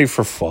 I'm ready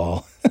for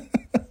fall.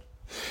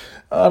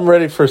 I'm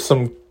ready for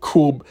some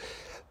cool.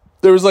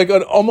 There was like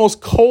an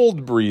almost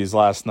cold breeze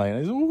last night.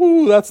 I said,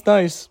 ooh, that's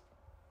nice.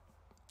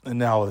 And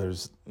now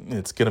it's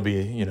going to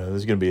be,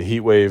 there's going to be a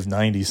heat wave,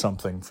 90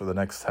 something for the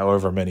next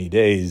however many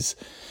days.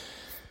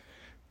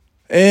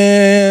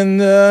 And,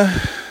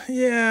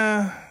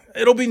 yeah,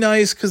 it'll be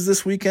nice because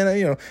this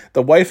weekend,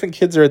 the wife and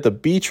kids are at the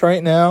beach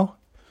right now,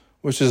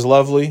 which is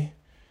lovely.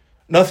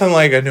 Nothing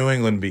like a New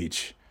England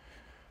beach.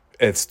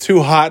 It's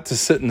too hot to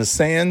sit in the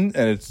sand,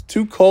 and it's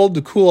too cold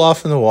to cool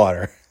off in the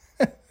water.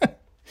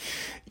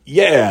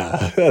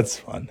 Yeah, that's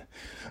fun.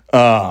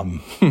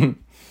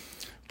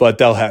 But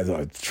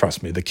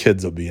trust me, the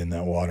kids will be in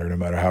that water no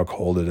matter how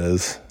cold it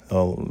is.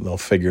 They'll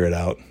figure it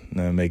out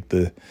and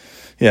they'll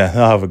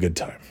have a good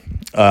time.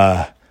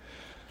 I'm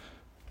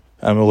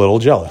a little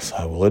jealous,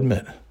 I will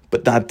admit,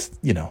 but not,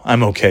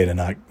 I'm okay to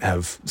not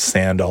have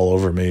sand all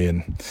over me.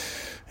 And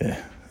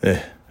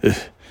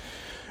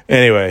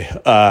anyway,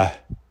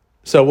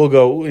 so we'll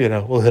go,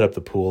 we'll hit up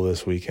the pool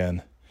this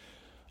weekend.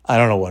 I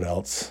don't know what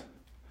else.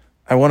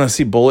 I want to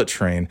see Bullet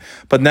Train,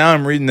 but now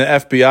I'm reading the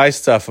FBI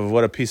stuff of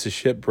what a piece of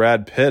shit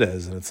Brad Pitt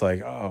is, and it's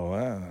like, oh,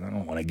 I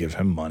don't want to give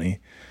him money.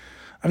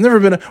 We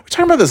were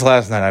talking about this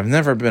last night. I've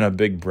never been a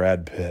big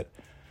Brad Pitt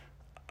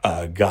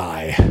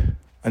guy.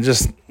 I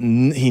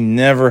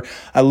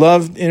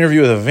loved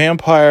Interview with a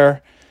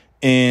Vampire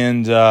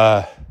and,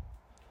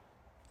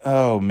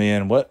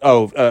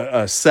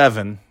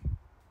 Seven.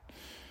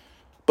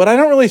 But I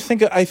don't really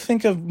I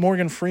think of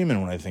Morgan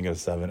Freeman when I think of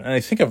Seven. And I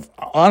think of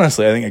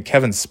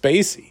Kevin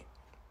Spacey.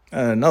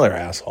 Another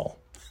asshole.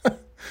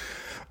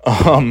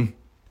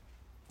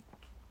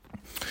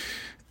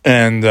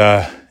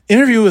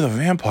 Interview with a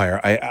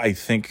Vampire. I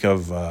think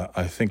of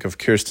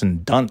Kirsten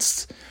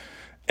Dunst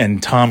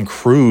and Tom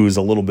Cruise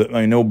a little bit.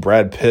 I know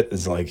Brad Pitt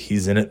is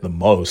he's in it the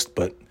most,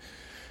 but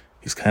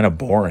he's kind of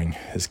boring,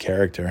 his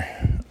character.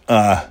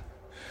 But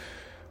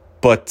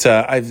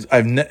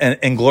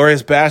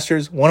Inglourious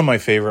Basterds, one of my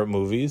favorite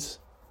movies.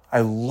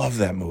 I love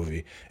that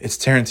movie. It's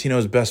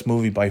Tarantino's best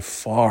movie by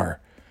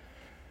far.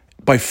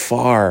 By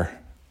far.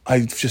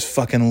 I just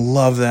fucking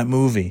love that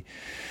movie.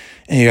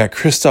 And you got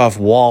Christoph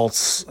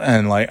Waltz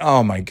and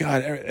oh my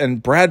God.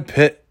 And Brad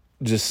Pitt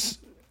just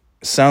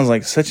sounds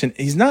like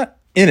he's not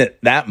in it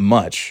that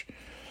much.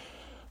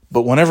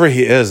 But whenever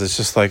he is, it's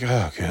just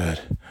oh,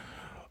 good.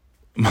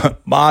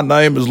 My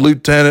name is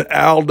Lieutenant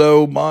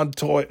Aldo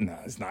Montoya. No,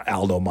 it's not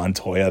Aldo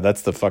Montoya.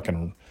 That's the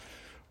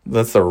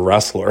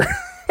wrestler.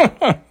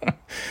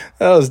 That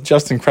was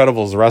Justin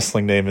Credible's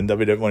wrestling name in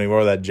WWE when he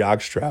wore that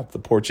jockstrap, the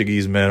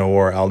Portuguese man of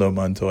war, Aldo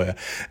Montoya.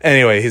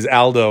 Anyway, he's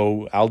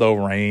Aldo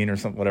Rain or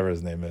something, whatever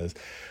his name is.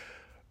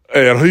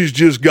 And he's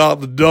just got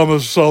the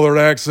dumbest Southern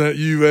accent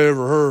you've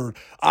ever heard.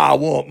 I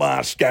want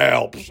my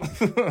scalps.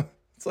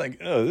 It's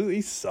oh,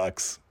 he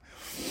sucks.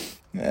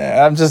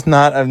 Yeah,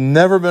 I've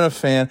never been a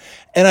fan.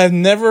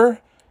 And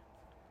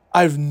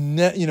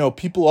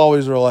people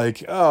always are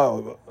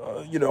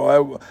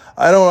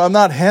I'm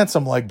not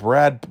handsome like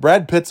Brad.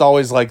 Brad Pitt's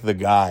always the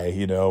guy,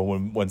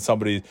 when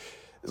somebody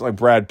is like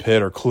Brad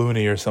Pitt or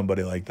Clooney or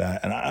somebody like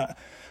that. And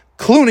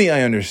Clooney,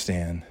 I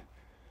understand.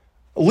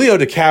 Leo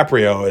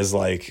DiCaprio is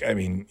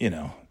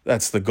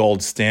that's the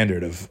gold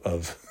standard of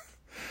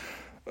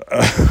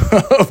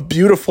of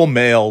beautiful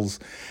males.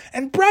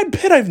 And Brad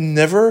Pitt, I've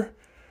never,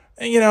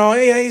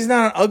 he's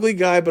not an ugly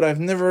guy, but I've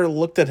never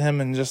looked at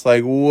him and just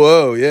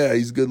whoa, yeah,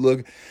 he's good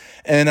looking.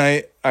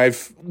 And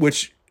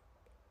which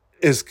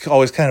is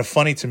always kind of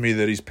funny to me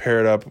that he's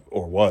paired up,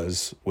 or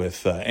was,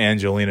 with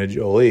Angelina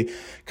Jolie.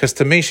 Because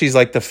to me, she's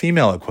the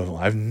female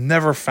equivalent. I've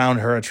never found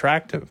her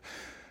attractive.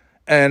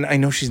 And I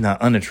know she's not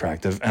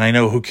unattractive. And I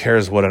know who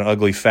cares what an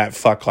ugly fat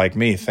fuck like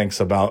me thinks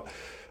about,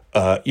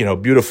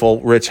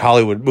 beautiful, rich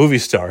Hollywood movie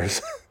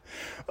stars.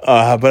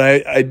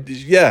 But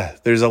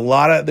there's a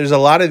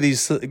lot of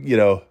these,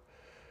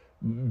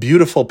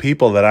 beautiful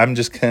people that I'm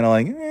just kind of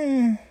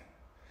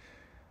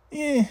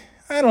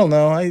I don't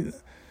know.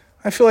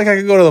 I feel like I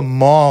could go to the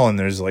mall and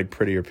there's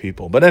prettier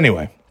people. But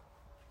anyway,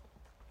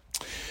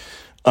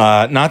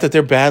 not that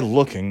they're bad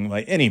looking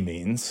by any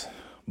means,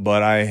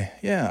 but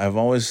I've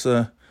always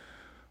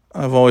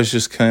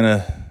just kind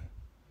of,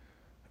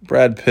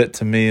 Brad Pitt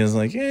to me is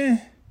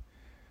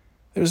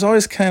there's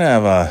always kind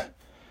of I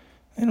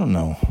don't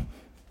know,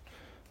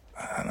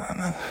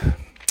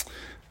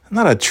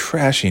 not a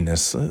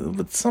trashiness,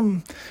 but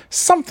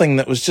something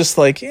that was just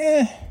I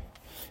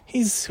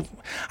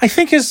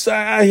think his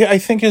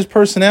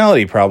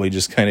personality probably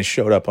just kind of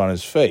showed up on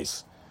his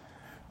face,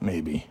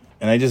 maybe,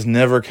 and I just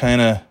never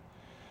kind of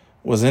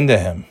was into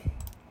him.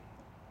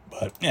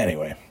 But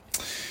anyway,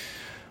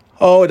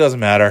 it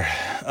doesn't matter.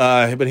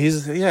 But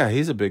he's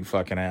a big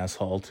fucking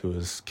asshole to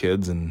his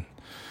kids and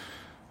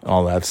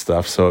all that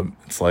stuff. So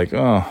it's I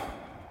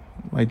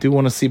do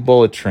want to see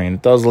Bullet Train.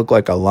 It does look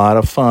like a lot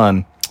of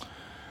fun,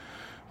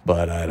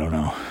 but I don't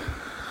know.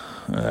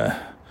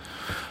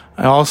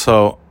 I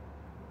also.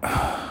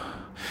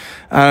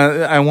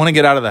 I want to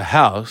get out of the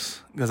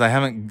house because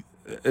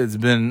it's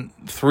been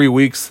 3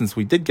 weeks since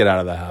we did get out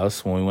of the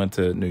house when we went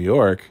to New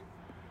York.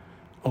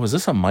 Oh, is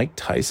this a Mike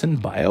Tyson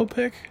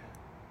biopic?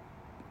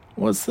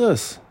 What's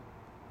this?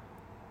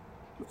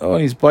 Oh,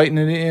 he's biting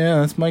it.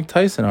 Yeah, that's Mike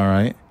Tyson, all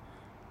right.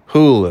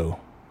 Hulu.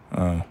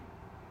 Oh,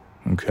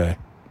 okay.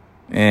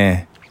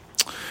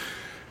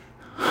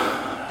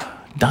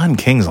 Don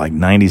King's like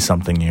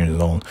 90-something years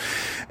old.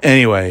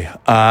 Anyway,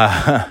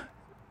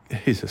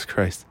 Jesus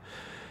Christ.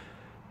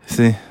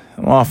 See,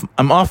 I'm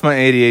off my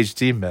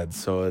ADHD meds,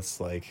 so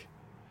it's like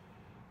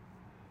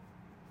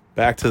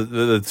back to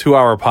the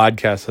 2-hour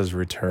podcast has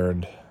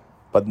returned,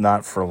 but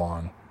not for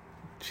long.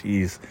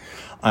 Jeez.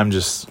 I'm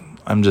just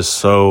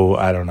so,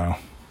 I don't know.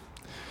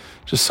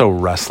 Just so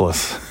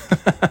restless.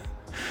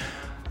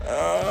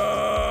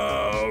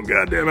 Oh,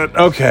 God damn it.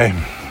 Okay.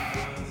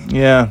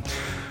 Yeah.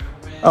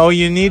 Oh,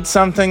 you need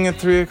something at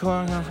 3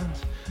 o'clock?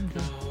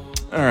 Okay.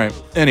 All right.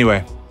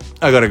 Anyway,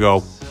 I gotta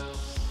go.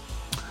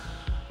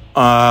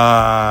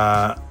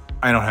 I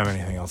don't have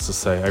anything else to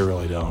say. I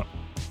really don't.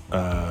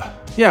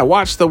 Yeah,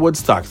 watch the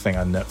Woodstock thing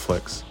on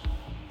Netflix.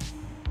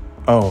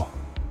 Oh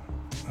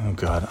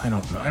God, I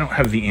don't know. I don't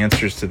have the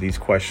answers to these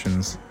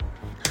questions.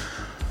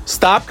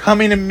 Stop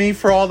coming to me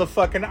for all the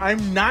fucking...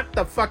 I'm not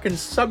the fucking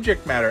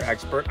subject matter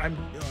expert. I'm...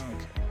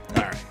 Okay.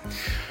 All right.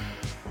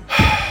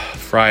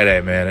 Friday,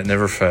 man. It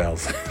never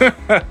fails.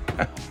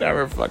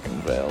 Never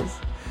fucking fails.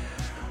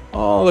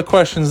 All the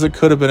questions that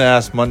could have been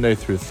asked Monday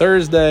through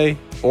Thursday,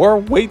 or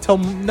wait till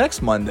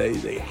next Monday,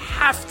 they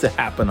have to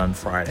happen on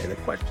Friday. The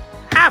questions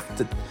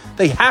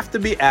they have to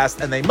be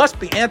asked, and they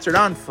must be answered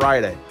on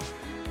Friday.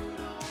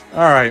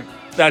 All right.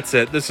 That's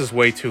it. This is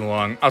way too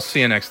long. I'll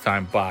see you next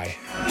time. Bye.